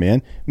 Come on,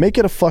 man. Make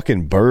it a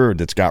fucking bird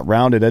that's got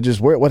rounded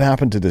edges. What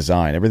happened to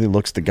design? Everything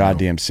looks the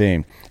goddamn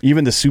same.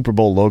 Even the Super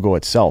Bowl logo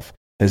itself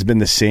has been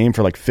the same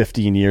for like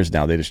 15 years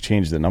now. They just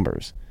changed the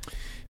numbers.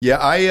 Yeah,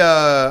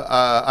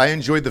 I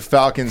enjoyed the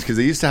Falcons because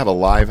they used to have a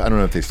live. I don't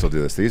know if they still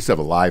do this. They used to have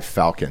a live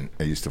falcon.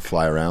 They used to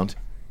fly around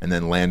and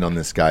then land on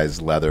this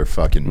guy's leather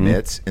fucking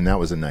mitts, and that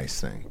was a nice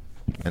thing.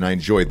 And I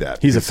enjoyed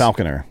that. He's a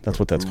falconer. That's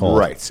what that's called.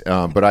 Right.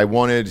 But I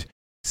wanted,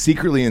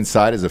 secretly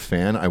inside as a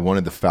fan, I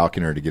wanted the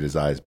falconer to get his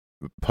eyes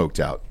poked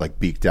out, like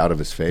beaked out of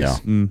his face.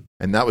 Yeah.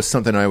 And that was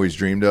something I always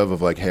dreamed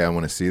of like, hey, I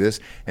want to see this.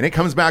 And it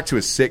comes back to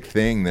a sick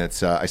thing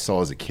that I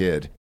saw as a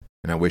kid,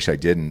 and I wish I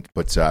didn't.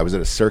 But I was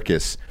at a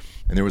circus,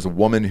 and there was a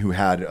woman who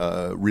had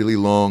a really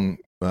long,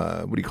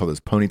 what do you call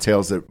those,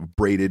 ponytails, that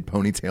braided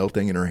ponytail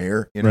thing in her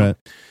hair, you know? Right.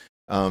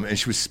 And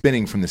she was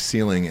spinning from the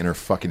ceiling, and her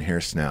fucking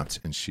hair snapped,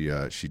 and she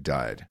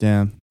died.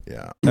 Damn.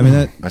 Yeah. I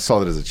mean, I saw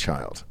that as a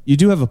child. You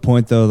do have a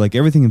point, though. Like,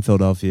 everything in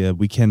Philadelphia,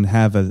 we can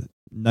have a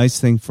nice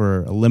thing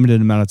for a limited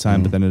amount of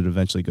time, but then it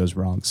eventually goes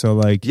wrong. So,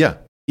 like,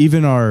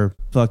 even our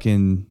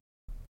fucking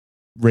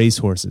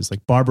racehorses,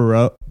 like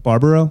Barbaro.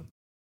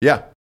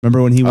 Yeah.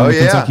 Remember when he won the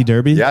Kentucky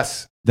Derby?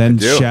 Yes. Then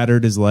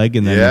shattered his leg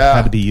and then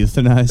had to be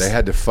euthanized. They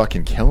had to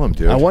fucking kill him,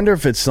 dude. I wonder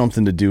if it's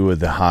something to do with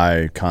the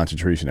high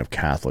concentration of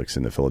Catholics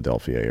in the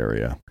Philadelphia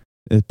area.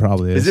 It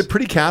probably is. Is it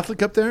pretty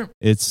Catholic up there?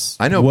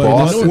 I know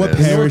Boston. What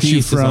parish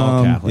you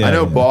from? I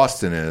know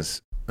Boston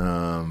is.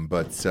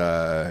 But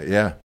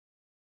yeah.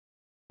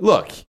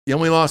 Look, you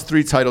only lost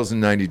 3 titles in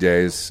 90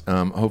 days.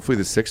 Hopefully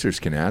the Sixers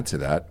can add to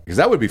that, because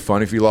that would be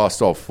fun if you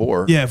lost all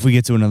 4. Yeah, if we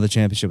get to another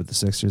championship with the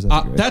Sixers,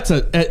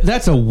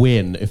 that's a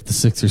win if the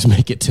Sixers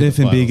make it to if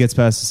Embiid gets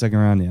past the second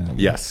round. Yeah,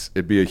 yes,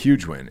 it'd be a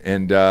huge win,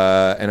 and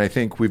I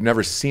think we've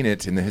never seen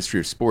it in the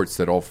history of sports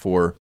that all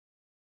four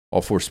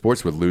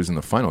sports would lose in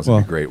the finals.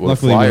 It'd be great. Well,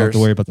 luckily the Flyers, we don't have to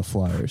worry about the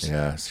Flyers.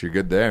 Yeah, so you're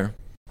good there.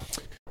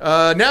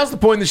 Now's the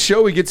point in the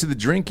show we get to the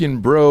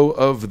Drinkin' Bro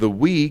of the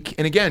week.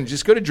 And again,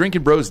 just go to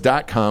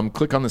drinkinbros.com,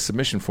 click on the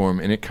submission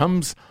form, and it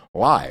comes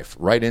live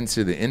right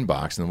into the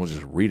inbox, and then we'll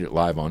just read it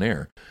live on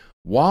air.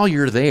 While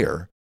you're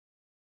there,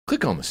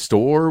 click on the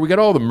store. We got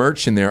all the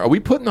merch in there. Are we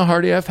putting the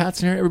Hard AF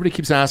hats in here? Everybody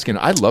keeps asking.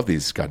 I love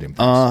these goddamn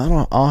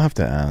things. I'll have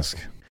to ask.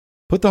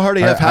 Put the Hard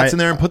AF hats in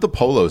there and put the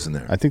polos in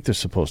there. I think they're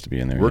supposed to be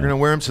in there. We're going to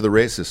wear them to the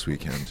race this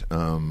weekend.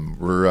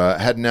 We're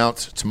heading out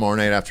tomorrow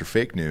night after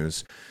Fake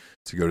News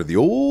to go to the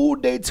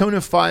old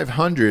Daytona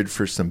 500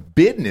 for some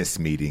business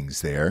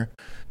meetings there.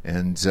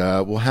 And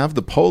we'll have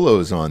the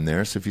polos on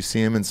there. So if you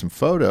see them in some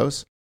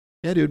photos,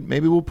 yeah, dude,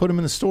 maybe we'll put them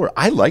in the store.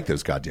 I like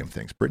those goddamn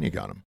things. Brittany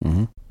got them.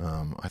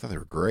 Mm-hmm. I thought they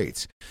were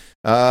great.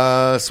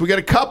 So we got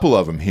a couple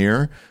of them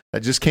here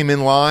that just came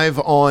in live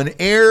on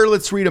air.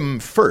 Let's read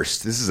them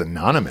first. This is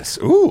anonymous.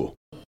 Ooh,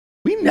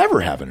 we never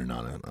have an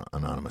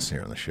anonymous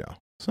here on the show.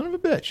 Son of a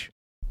bitch.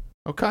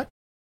 Okay.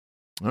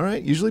 All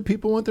right. Usually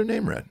people want their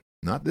name read.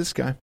 Not this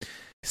guy.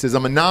 He says,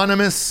 I'm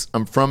anonymous.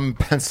 I'm from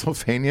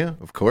Pennsylvania.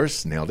 Of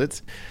course. Nailed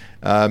it.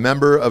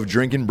 Member of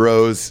Drinkin'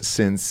 Bros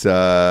since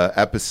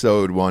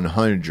episode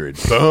 100.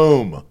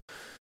 Boom.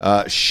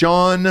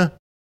 Sean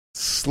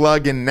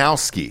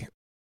Sluganowski.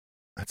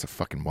 That's a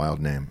fucking wild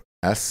name.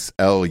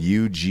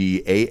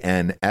 Sluganski.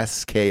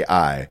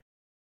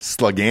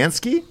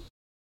 Slugansky?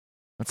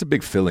 That's a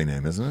big Philly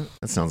name, isn't it?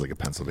 That sounds like a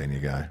Pennsylvania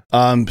guy.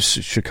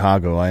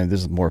 Chicago. This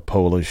is more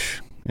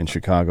Polish in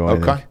Chicago.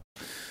 Okay.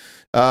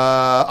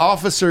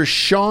 Officer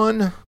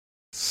Sean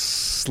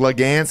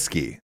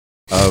Slugansky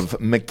of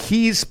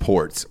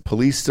McKeesport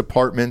Police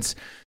Department,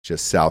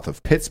 just south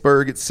of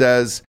Pittsburgh, it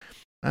says,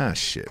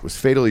 was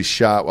fatally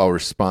shot while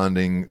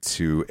responding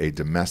to a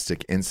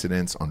domestic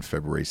incident on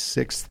February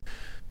 6th,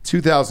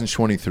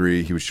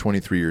 2023. He was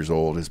 23 years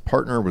old. His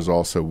partner was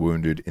also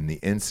wounded in the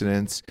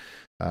incident.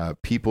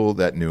 People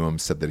that knew him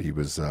said that he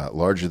was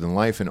larger than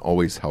life and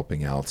always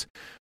helping out.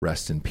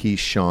 Rest in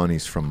peace, Sean.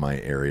 He's from my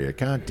area.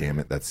 God damn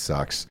it, that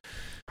sucks.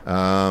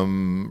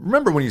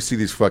 Remember when you see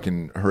these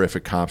fucking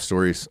horrific cop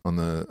stories on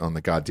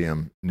the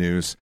goddamn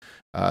news?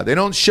 They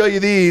don't show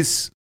you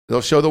these. They'll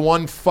show the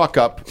one fuck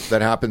up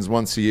that happens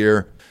once a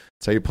year.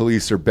 Tell you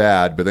police are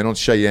bad, but they don't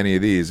show you any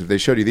of these. If they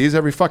showed you these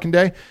every fucking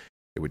day,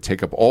 It would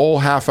take up all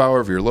half hour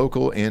of your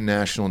local and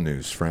national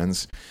news,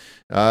 friends.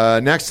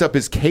 Next up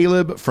is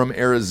Caleb from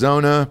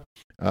Arizona,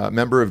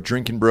 member of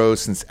Drinkin'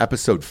 Bros since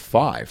episode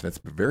 5. That's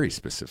very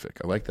specific.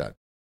 I like that.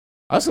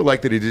 I also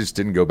like that he just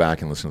didn't go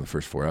back and listen to the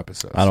first 4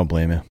 episodes. I don't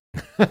blame you.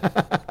 I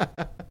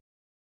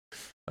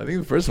think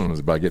the first one was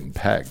about getting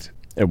pegged.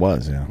 It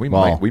was, yeah. We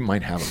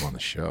might have him on the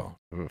show.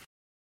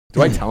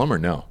 Do I tell him or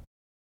no?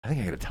 I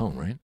think I got to tell him,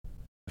 right?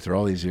 After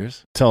all these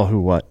years? Tell who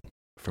what?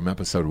 From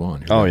episode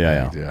 1. Oh,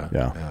 yeah.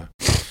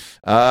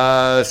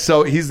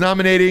 So he's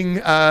nominating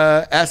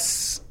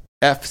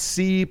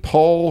SFC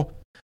Paul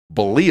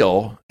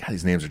Belial. God,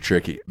 these names are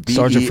tricky.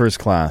 Sergeant First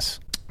Class.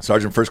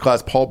 Sergeant First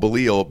Class Paul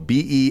Belial,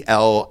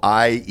 Beliel.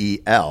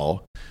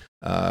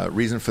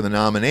 Reason for the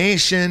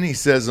nomination, he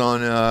says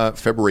on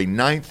February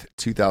 9th,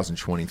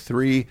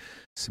 2023,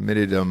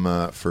 submitted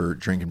him for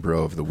Drinkin'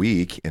 Bro of the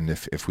Week. And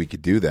if we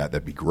could do that,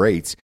 that'd be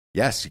great.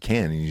 Yes, you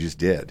can, and you just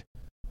did.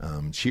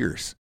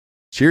 Cheers.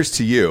 Cheers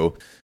to you,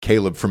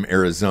 Caleb from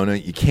Arizona.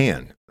 You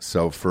can.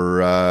 So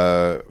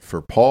for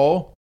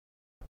Paul,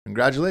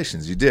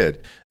 congratulations, you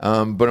did.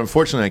 But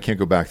unfortunately, I can't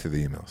go back through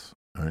the emails.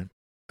 All right,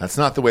 that's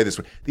not the way this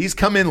works. These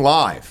come in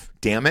live.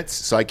 Damn it!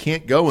 So I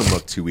can't go and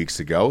look 2 weeks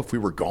ago. If we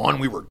were gone,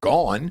 we were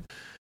gone.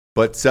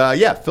 But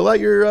fill out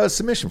your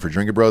submission for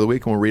Drinkin' Bro of the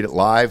Week, and we'll read it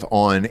live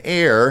on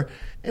air.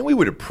 And we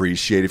would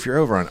appreciate if you're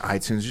over on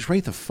iTunes, just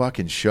rate the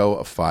fucking show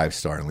a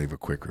 5-star and leave a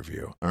quick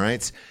review. All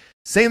right.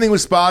 Same thing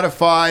with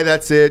Spotify.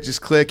 That's it.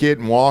 Just click it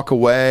and walk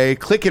away.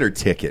 Click it or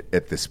tick it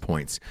at this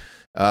point.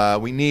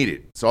 We need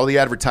it. It's all the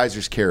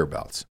advertisers care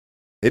about.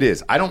 It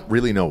is. I don't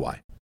really know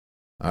why.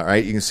 All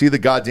right. You can see the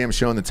goddamn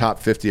show in the top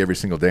 50 every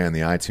single day on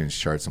the iTunes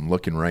charts. I'm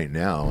looking right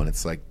now, and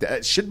it's like,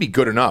 that should be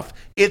good enough.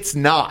 It's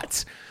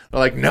not. They're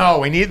like, no,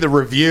 we need the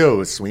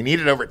reviews. We need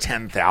it over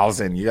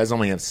 10,000. You guys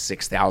only have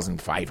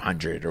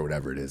 6,500 or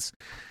whatever it is.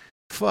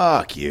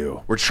 Fuck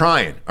you. We're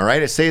trying. All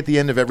right. I say at the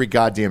end of every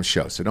goddamn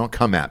show, so don't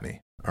come at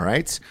me. All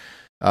right.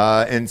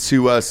 And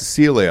to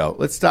Cecilio,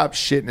 let's stop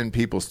shitting in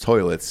people's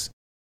toilets,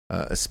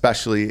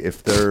 especially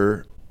if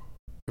the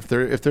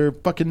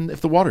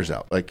water's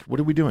out. Like,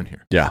 what are we doing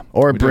here? Yeah.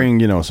 Or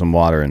bring, some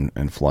water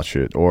and flush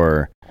it,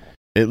 or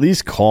at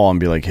least call and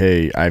be like,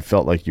 hey, I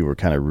felt like you were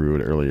kind of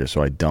rude earlier,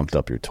 so I dumped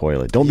up your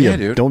toilet. Don't be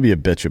a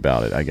bitch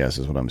about it, I guess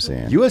is what I'm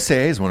saying.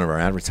 USAA is one of our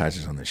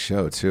advertisers on this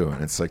show, too.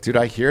 And it's like, dude,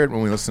 I hear it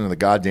when we listen to the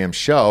goddamn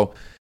show.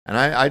 And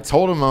I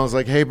told him, I was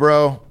like, hey,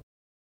 bro,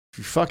 if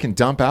you fucking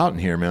dump out in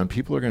here, man,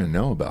 people are going to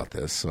know about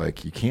this.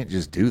 Like, you can't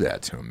just do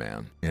that to him,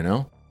 man. You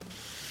know?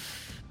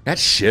 That's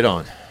shit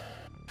on.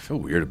 I feel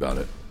weird about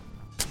it.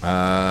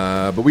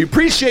 But we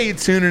appreciate you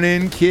tuning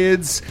in,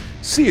 kids.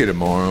 See you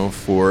tomorrow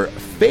for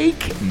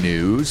Fake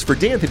News. For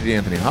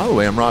D'Anthony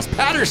Holloway, I'm Ross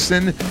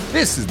Patterson.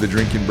 This is the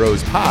Drinkin'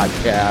 Bros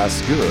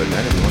Podcast. Good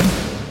night, everyone.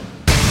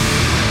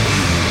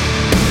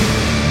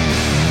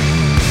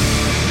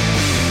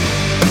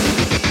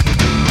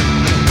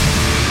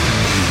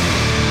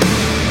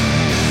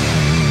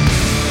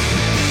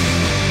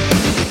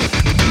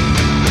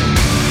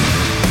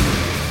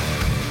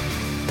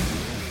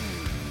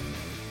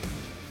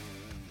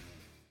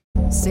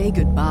 Say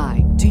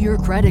goodbye to your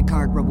credit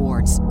card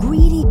rewards.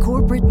 Greedy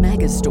corporate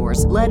mega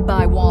stores, led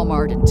by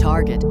Walmart and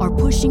Target, are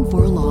pushing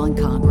for a law in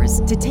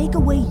Congress to take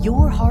away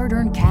your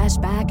hard-earned cash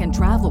back and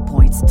travel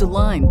points to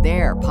line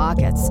their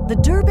pockets. The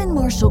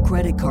Durbin-Marshall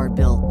credit card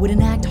bill would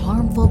enact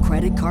harmful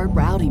credit card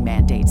routing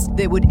mandates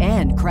that would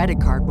end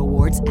credit card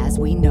rewards as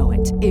we know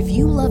it. If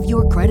you love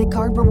your credit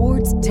card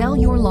rewards, tell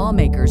your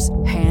lawmakers,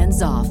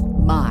 hands off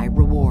my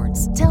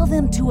rewards. Tell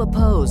them to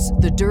oppose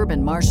the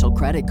Durbin-Marshall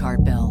credit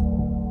card bill.